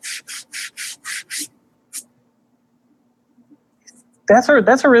 That's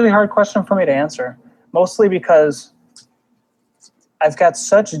a really hard question for me to answer. Mostly because I've got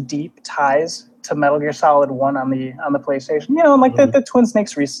such deep ties to Metal Gear Solid 1 on the PlayStation. And like the Twin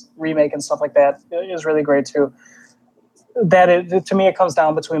Snakes remake and stuff like that is really great too. To me, it comes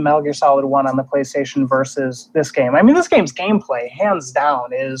down between Metal Gear Solid 1 on the PlayStation versus this game. I mean, this game's gameplay, hands down,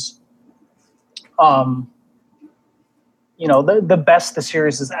 is the best the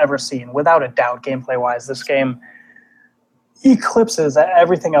series has ever seen, without a doubt. Gameplay-wise, this game eclipses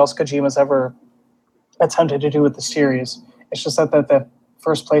everything else Kojima's ever attempted to do with the series. It's just that the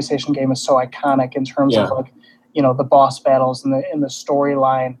first PlayStation game is so iconic in terms of like, the boss battles and the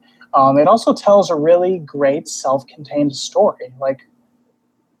storyline. It also tells a really great self-contained story. Like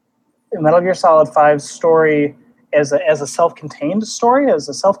Metal Gear Solid 5's story as a self-contained story, as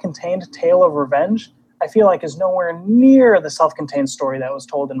a self-contained tale of revenge, I feel like is nowhere near the self-contained story that was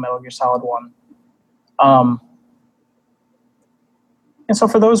told in Metal Gear Solid 1. And so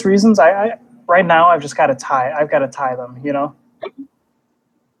for those reasons, I right now I've got to tie them,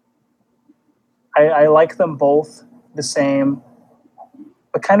 I like them both the same,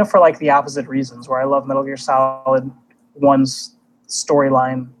 but kind of for like the opposite reasons, where I love Metal Gear Solid 1's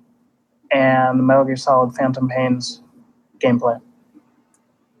storyline and Metal Gear Solid Phantom Pain's gameplay.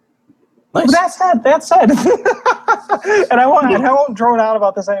 Nice. That's said. And I won't drone out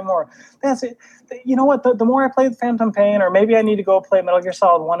about this anymore. That's it. You know what? The more I play Phantom Pain, or maybe I need to go play Metal Gear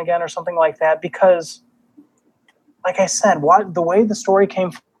Solid 1 again or something like that, because, like I said, the way the story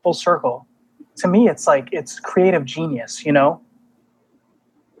came full circle, to me, it's like it's creative genius,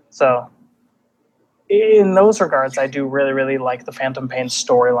 So, in those regards, I do really, really like the Phantom Pain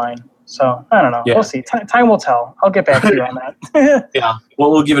storyline. So, I don't know. Yeah. We'll see. Time will tell. I'll get back to you on that. Yeah.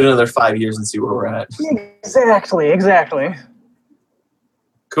 Well, we'll give it another 5 years and see where we're at. Exactly.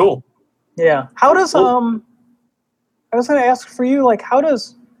 Cool. Yeah. How does, I was going to ask for you, like,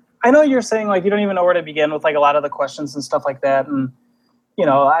 I know you're saying, like, you don't even know where to begin with, like, a lot of the questions and stuff like that. And,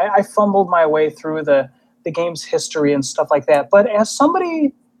 I fumbled my way through the game's history and stuff like that. But as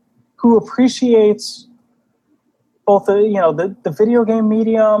somebody who appreciates both the video game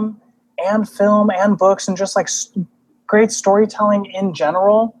medium and film and books and just like great storytelling in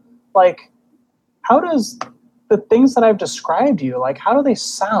general, like how does the things that I've described to you, like how do they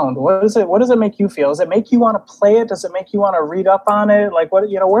sound? What does it make you feel? Does it make you want to play it? Does it make you want to read up on it? Like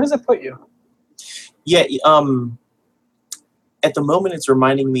where does it put you? Yeah, at the moment it's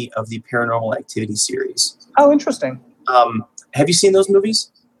reminding me of the Paranormal Activity series. Oh, interesting. Have you seen those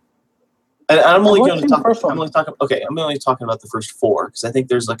movies? I'm only talking about the first four, because I think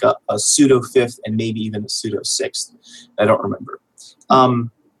there's like a pseudo fifth and maybe even a pseudo sixth. I don't remember.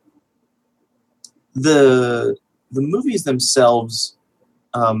 The movies themselves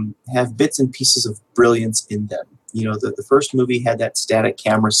have bits and pieces of brilliance in them. The first movie had that static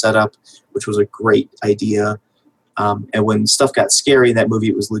camera setup, which was a great idea. And when stuff got scary in that movie,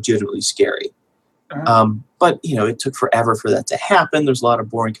 it was legitimately scary. But, it took forever for that to happen. There's a lot of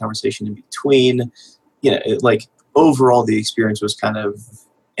boring conversation in between. like overall the experience was kind of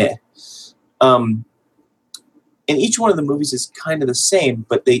eh. And each one of the movies is kind of the same,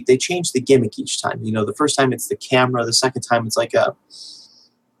 but they change the gimmick each time. The first time it's the camera. The second time it's like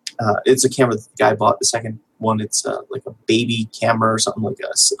it's a camera that the guy bought. The second one it's like a baby camera or something, like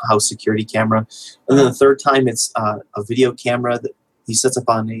a house security camera. And then the third time it's a video camera that he sets up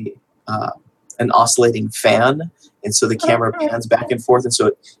on an oscillating fan. And so the camera pans back and forth. And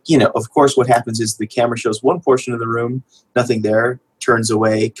so, of course, what happens is the camera shows one portion of the room, nothing there, turns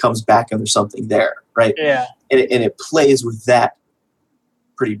away, comes back, and there's something there, right? Yeah. And it plays with that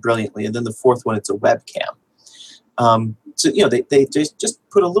pretty brilliantly. And then the fourth one, it's a webcam. So, they just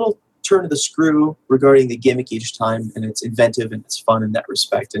put a little turn of the screw regarding the gimmick each time, and it's inventive and it's fun in that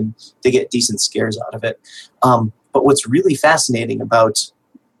respect, and they get decent scares out of it. But what's really fascinating about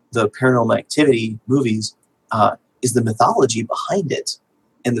the Paranormal Activity movies is the mythology behind it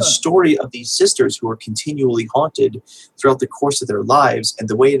and the story of these sisters who are continually haunted throughout the course of their lives and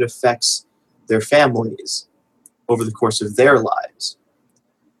the way it affects their families over the course of their lives.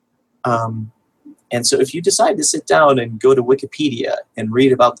 And so if you decide to sit down and go to Wikipedia and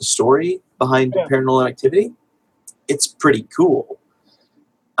read about the story behind Paranormal Activity, it's pretty cool.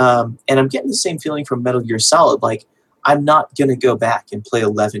 And I'm getting the same feeling from Metal Gear Solid. Like, I'm not going to go back and play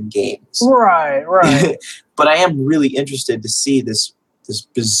 11 games. Right. But I am really interested to see this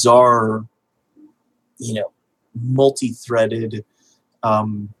bizarre, multi-threaded,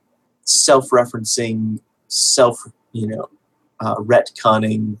 self-referencing,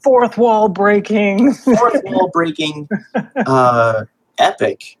 retconning, fourth wall breaking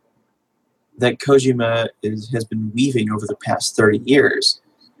epic that Kojima has been weaving over the past 30 years.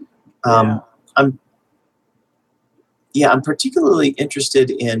 I'm particularly interested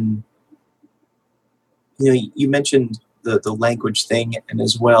in, you mentioned the language thing and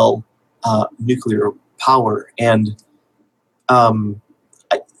as well nuclear power. And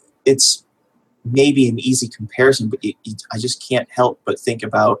it's maybe an easy comparison, but I just can't help but think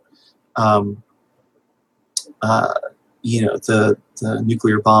about, the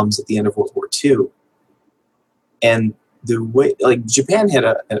nuclear bombs at the end of World War II. And the way, like, Japan had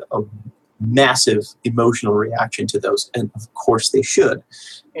a massive emotional reaction to those, and of course they should.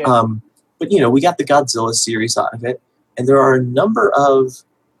 Yeah. But we got the Godzilla series out of it, and there are a number of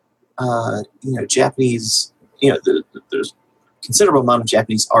Japanese, there's a considerable amount of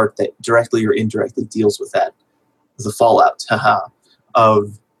Japanese art that directly or indirectly deals with that, the fallout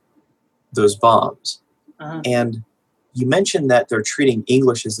of those bombs. And you mentioned that they're treating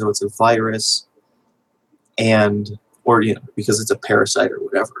English as though it's a virus, or because it's a parasite or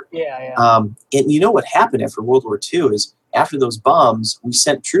whatever. And what happened after World War II is, after those bombs, we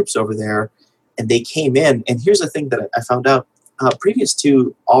sent troops over there, and they came in. And here's the thing that I found out. Previous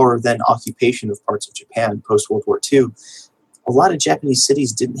to our then occupation of parts of Japan post-World War II, a lot of Japanese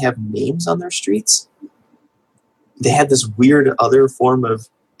cities didn't have names on their streets. They had this weird other form of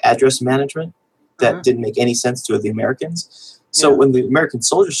address management that didn't make any sense to the Americans. So when the American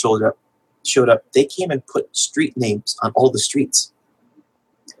soldiers showed up, they came and put street names on all the streets.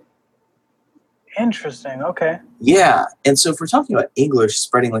 Interesting. Okay. Yeah. And so if we're talking about English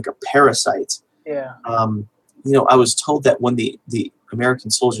spreading like a parasite, I was told that when the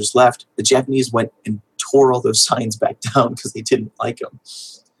American soldiers left, the Japanese went and tore all those signs back down because they didn't like them.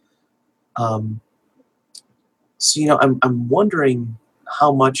 I'm wondering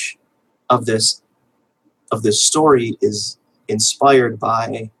how much of this story is inspired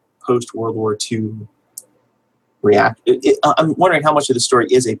by post-World War II I'm wondering how much of the story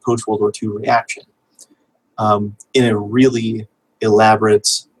is a post-World War II reaction in a really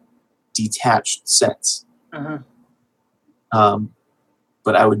elaborate, detached sense.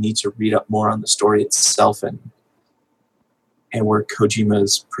 But I would need to read up more on the story itself and where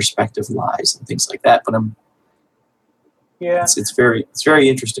Kojima's perspective lies and things like that. But it's very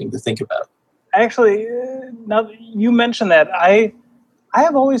interesting to think about. Actually, now that you mentioned that, I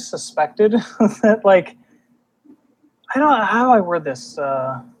have always suspected that, like, I don't know how I word this.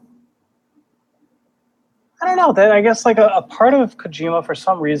 I don't know, that I guess like a part of Kojima for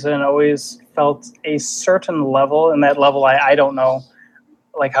some reason always felt a certain level, and that level I don't know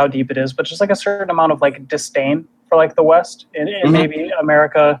like how deep it is, but just like a certain amount of like disdain for like the West and maybe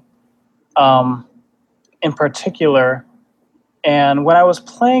America in particular. And when I was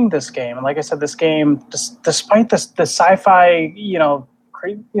playing this game, and like I said, this game, despite the sci-fi, the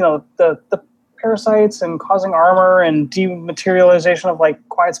parasites and causing armor and dematerialization of like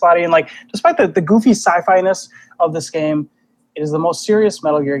Quiet's body, and like despite the goofy sci-fi-ness of this game, it is the most serious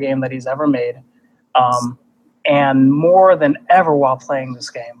Metal Gear game that he's ever made. And more than ever while playing this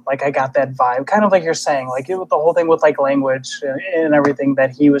game, like I got that vibe, kind of like you're saying, like the whole thing with like language and everything,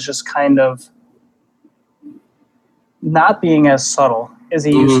 that he was just kind of not being as subtle as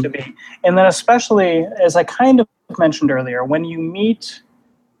he used to be. And then especially, as I kind of mentioned earlier, when you meet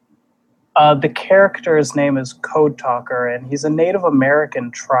the character's name is Code Talker, and he's a Native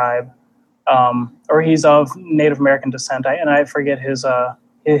American tribe, or he's of Native American descent, and I forget his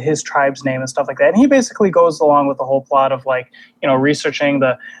tribe's name and stuff like that. And he basically goes along with the whole plot of like, researching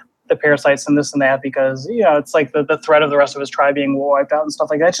the parasites and this and that, because, it's like the threat of the rest of his tribe being wiped out and stuff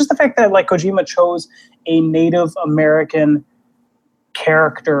like that. It's just the fact that like Kojima chose a Native American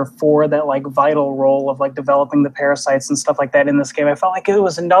character for that like vital role of like developing the parasites and stuff like that in this game. I felt like it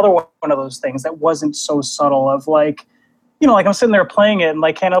was another one of those things that wasn't so subtle of like, like I'm sitting there playing it and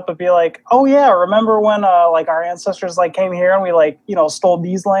like can't help but be like, oh yeah, remember when like our ancestors like came here and we like, stole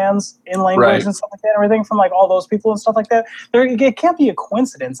these lands in language and stuff like that, and everything from like all those people and stuff like that. It can't be a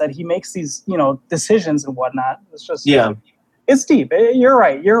coincidence that he makes these, decisions and whatnot. It's just, it's deep. You're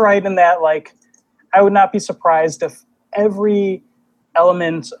right in that, like, I would not be surprised if every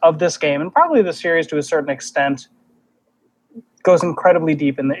element of this game, and probably the series to a certain extent, goes incredibly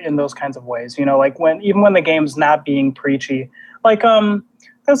deep in those kinds of ways. Like even when the game's not being preachy, like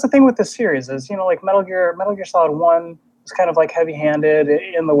that's the thing with this series is, like Metal Gear Solid 1 is kind of like heavy-handed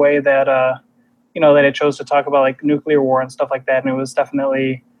in the way that that it chose to talk about like nuclear war and stuff like that, and it was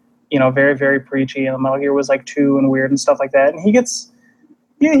definitely very, very preachy. And Metal Gear was like 2 and weird and stuff like that, and he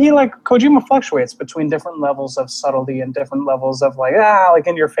like Kojima fluctuates between different levels of subtlety and different levels of like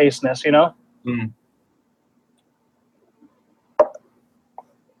in your faceness,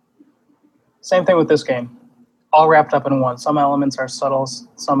 Same thing with this game, all wrapped up in one. Some elements are subtle,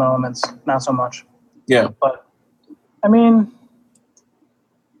 some elements not so much. Yeah. But I mean,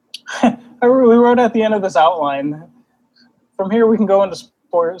 we wrote at the end of this outline. From here, we can go into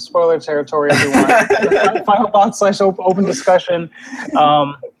spoiler territory if you want. Final thoughts / open discussion.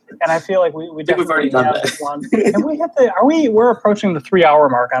 And I feel like we I think we've already done that. One. And we hit we're approaching the 3-hour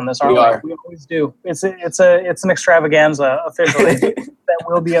mark on this, aren't we? We always do. It's an extravaganza officially that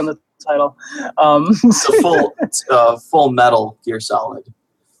will be on the title. It's a full Metal Gear Solid.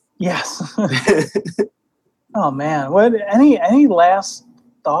 Yes. Oh man, what? Any last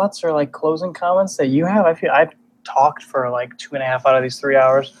thoughts or like closing comments that you have? I feel I've talked for like 2.5 out of these 3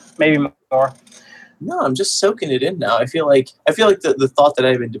 hours, maybe more. No, I'm just soaking it in now. I feel like the thought that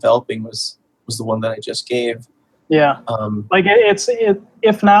I've been developing was the one that I just gave. Yeah. Like it's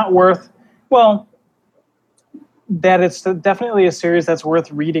if not worth, well, that it's definitely a series that's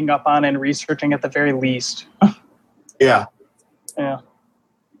worth reading up on and researching at the very least. Yeah. Yeah.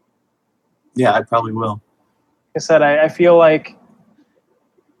 Yeah, I probably will. Like I said, I feel like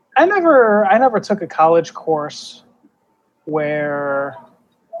I never took a college course where.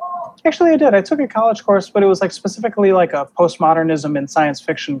 Actually, I did. I took a college course, but it was like specifically like a postmodernism and science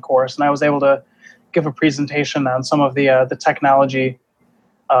fiction course, and I was able to give a presentation on some of the technology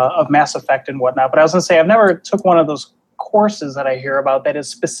of Mass Effect and whatnot. But I was going to say I've never took one of those courses that I hear about that is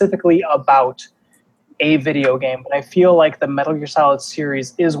specifically about a video game. But I feel like the Metal Gear Solid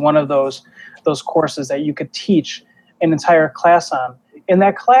series is one of those courses that you could teach an entire class on, and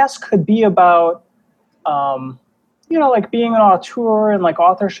that class could be about. Like being an auteur and like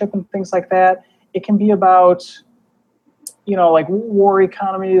authorship and things like that. It can be about, like war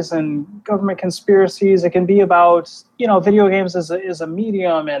economies and government conspiracies. It can be about, video games as a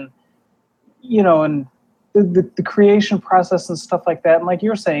medium and, and the creation process and stuff like that. And like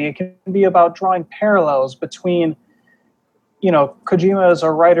you're saying, it can be about drawing parallels between, Kojima as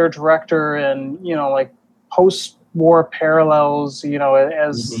a writer, director, and, like post-war parallels,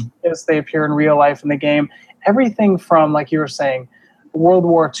 as they appear in real life in the game. Everything from, like you were saying, World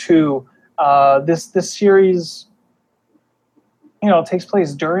War II. This series, takes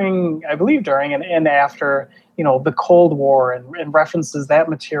place during and after, the Cold War and references that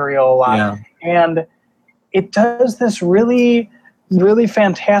material a lot. Yeah. And it does this really, really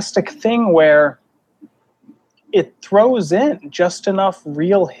fantastic thing where it throws in just enough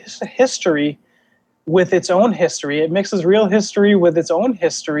real history with its own history. It mixes real history with its own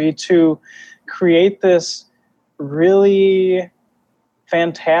history to create this really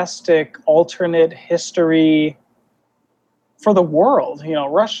fantastic alternate history for the world,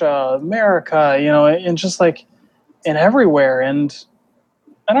 Russia, America, and just like in everywhere. And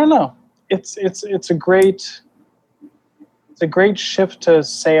I don't know, it's a great ship to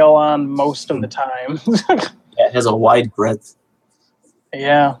sail on most of the time. Yeah, it has a wide breadth.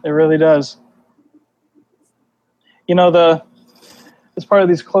 Yeah, it really does. as part of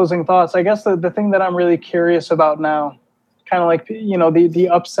these closing thoughts, I guess the thing that I'm really curious about now, kind of like, the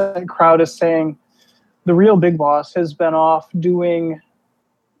upset crowd is saying, the real Big Boss has been off doing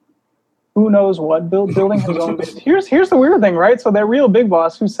who knows what, building his own base. Here's the weird thing, right? So that real Big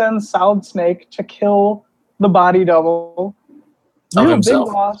Boss who sends Solid Snake to kill the body double, Of real himself.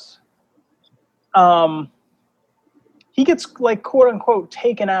 Big Boss, he gets, like, quote unquote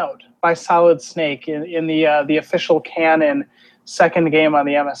taken out by Solid Snake in the official canon second game on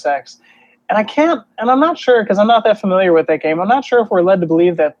the MSX. And I'm not sure, because I'm not that familiar with that game. I'm not sure if we're led to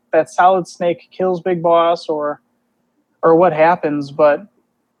believe that Solid Snake kills Big Boss or what happens, but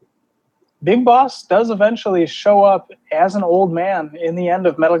Big Boss does eventually show up as an old man in the end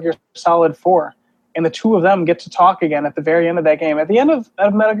of Metal Gear Solid 4. And the two of them get to talk again at the very end of that game. At the end of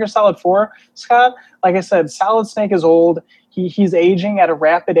Metal Gear Solid 4, Scott, like I said, Solid Snake is old. He's aging at a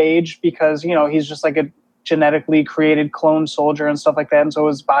rapid age because, he's just like a genetically created clone soldier and stuff like that. And so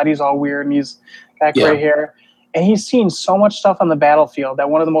his body's all weird and he's got gray hair. And he's seen so much stuff on the battlefield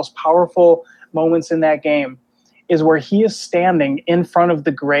that one of the most powerful moments in that game is where he is standing in front of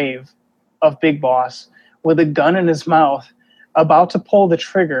the grave of Big Boss with a gun in his mouth, about to pull the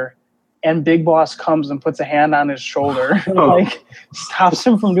trigger, and Big Boss comes and puts a hand on his shoulder and, like, stops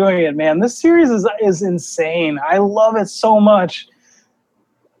him from doing it. Man, this series is insane. I love it so much.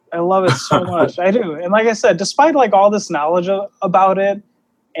 I love it so much. I do. And like I said, despite, like, all this knowledge about it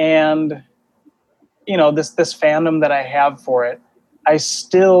and, this fandom that I have for it, I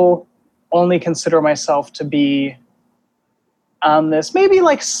still only consider myself to be on this maybe,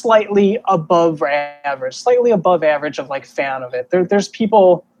 like, slightly above average of, like, fan of it. There's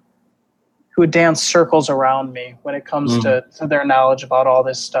people who dance circles around me when it comes to their knowledge about all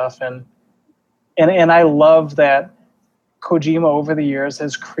this stuff. And I love that Kojima over the years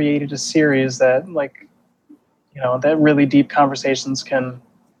has created a series that, like, that really deep conversations can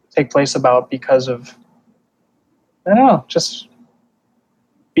take place about because of, I don't know, just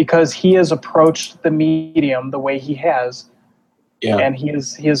because he has approached the medium the way he has. Yeah. And he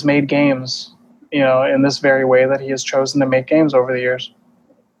has made games, in this very way that he has chosen to make games over the years.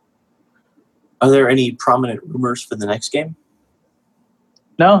 Are there any prominent rumors for the next game?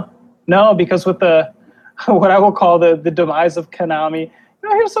 No, because with the what I will call the demise of Konami,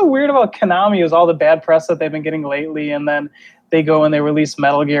 here's so weird about Konami is all the bad press that they've been getting lately, and then they go and they release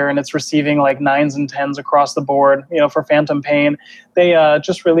Metal Gear and it's receiving like 9s and 10s across the board. For Phantom Pain, they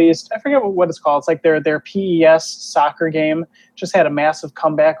just released, I forget what it's called. It's like their PES soccer game just had a massive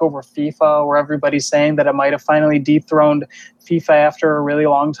comeback over FIFA, where everybody's saying that it might have finally dethroned FIFA after a really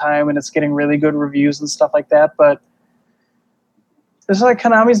long time, and it's getting really good reviews and stuff like that. But it's like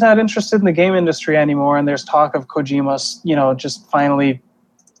Konami's not interested in the game industry anymore, and there's talk of Kojima, just finally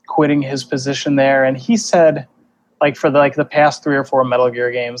quitting his position there. And he said, like, for the past 3 or 4 Metal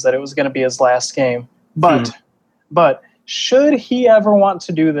Gear games, that it was going to be his last game. But should he ever want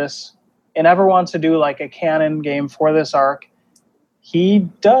to do this and ever want to do like a canon game for this arc, he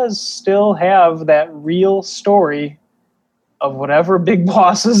does still have that real story of whatever Big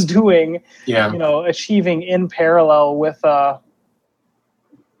Boss is doing, achieving in parallel with the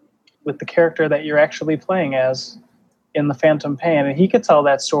character that you're actually playing as in the Phantom Pain. And he could tell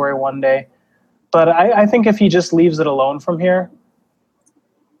that story one day. But I think if he just leaves it alone from here,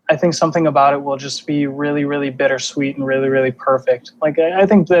 I think something about it will just be really, really bittersweet and really, really perfect. Like, I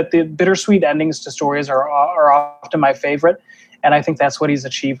think that the bittersweet endings to stories are often my favorite, and I think that's what he's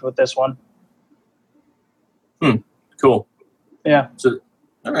achieved with this one. Cool. Yeah. So,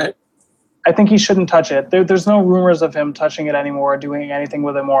 all right. I think he shouldn't touch it. There's no rumors of him touching it anymore or doing anything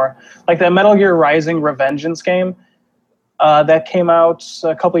with it more. Like that Metal Gear Rising Revengeance game, that came out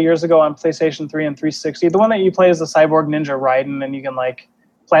a couple years ago on PlayStation 3 and 360. The one that you play as the cyborg ninja Raiden, and you can, like,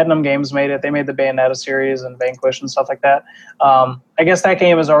 Platinum Games made it. They made the Bayonetta series and Vanquish and stuff like that. I guess that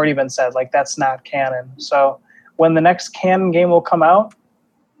game has already been said. Like, that's not canon. So when the next canon game will come out,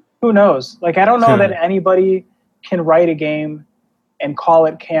 who knows? Like, I don't know that anybody can write a game and call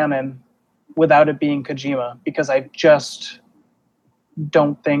it canon without it being Kojima, because I just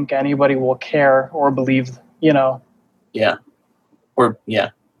don't think anybody will care or believe, Yeah. Or,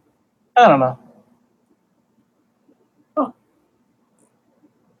 I don't know. Oh.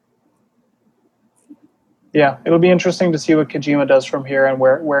 Yeah, it'll be interesting to see what Kojima does from here and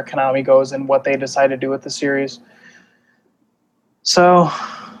where Konami goes and what they decide to do with the series. So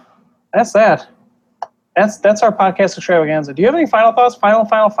that's that. That's our podcast extravaganza. Do you have any final thoughts? Final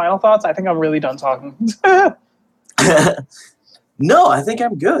thoughts? I think I'm really done talking. No, I think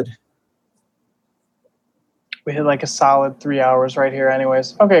I'm good. We hit like a solid 3 hours right here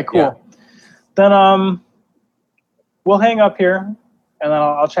anyways. Okay, cool. Yeah. Then we'll hang up here. and then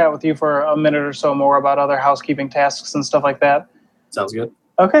I'll chat with you for a minute or so more about other housekeeping tasks and stuff like that. Sounds good.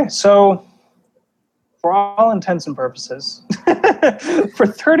 Okay, so for all intents and purposes, for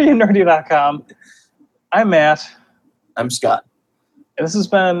 30andnerdy.com, I'm Matt. I'm Scott. And this has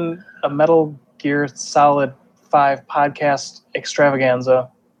been a Metal Gear Solid 5 podcast extravaganza.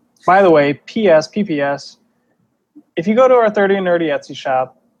 By the way, PPS, if you go to our 30 and Nerdy Etsy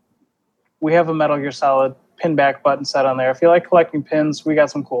shop, we have a Metal Gear Solid pin back button set on there. If you like collecting pins, we got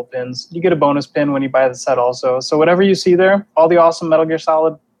some cool pins. You get a bonus pin when you buy the set also. So whatever you see there, all the awesome Metal Gear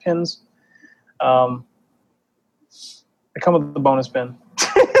Solid pins, they come with the bonus pin.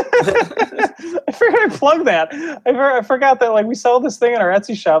 I forgot to plug that. I forgot that like we sell this thing in our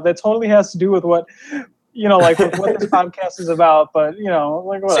Etsy shop that totally has to do with what, like with what this podcast is about. But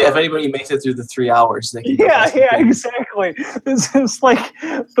like whatever. So if anybody makes it through the 3 hours, they can. Yeah, exactly. This is like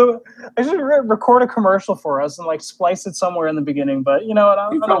I should record a commercial for us and like splice it somewhere in the beginning. But you know what?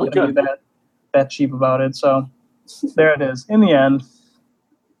 I'm not going to be that cheap about it. So there it is. In the end,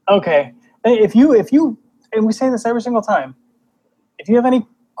 okay. If you and we say this every single time, if you have any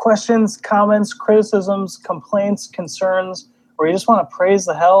questions, comments, criticisms, complaints, concerns, or you just want to praise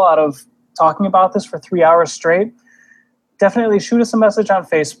the hell out of talking about this for 3 hours straight, definitely shoot us a message on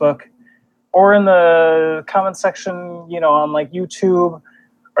Facebook or in the comment section, on like YouTube,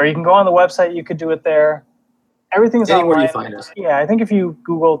 or you can go on the website. You could do it there. Everything's anywhere online. You find us. Yeah, I think if you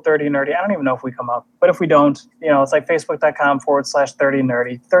Google 30 Nerdy, I don't even know if we come up, but if we don't, it's like facebook.com/30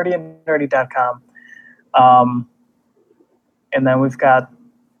 Nerdy, 30andnerdy.com. And then we've got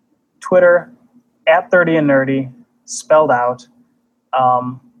Twitter @30andnerdy, spelled out.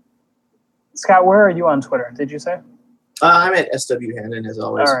 Scott, where are you on Twitter? Did you say? I'm at SW Hannon as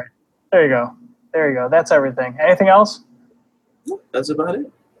always. All right. There you go. That's everything. Anything else? That's about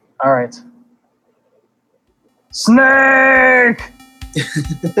it. All right. Snake!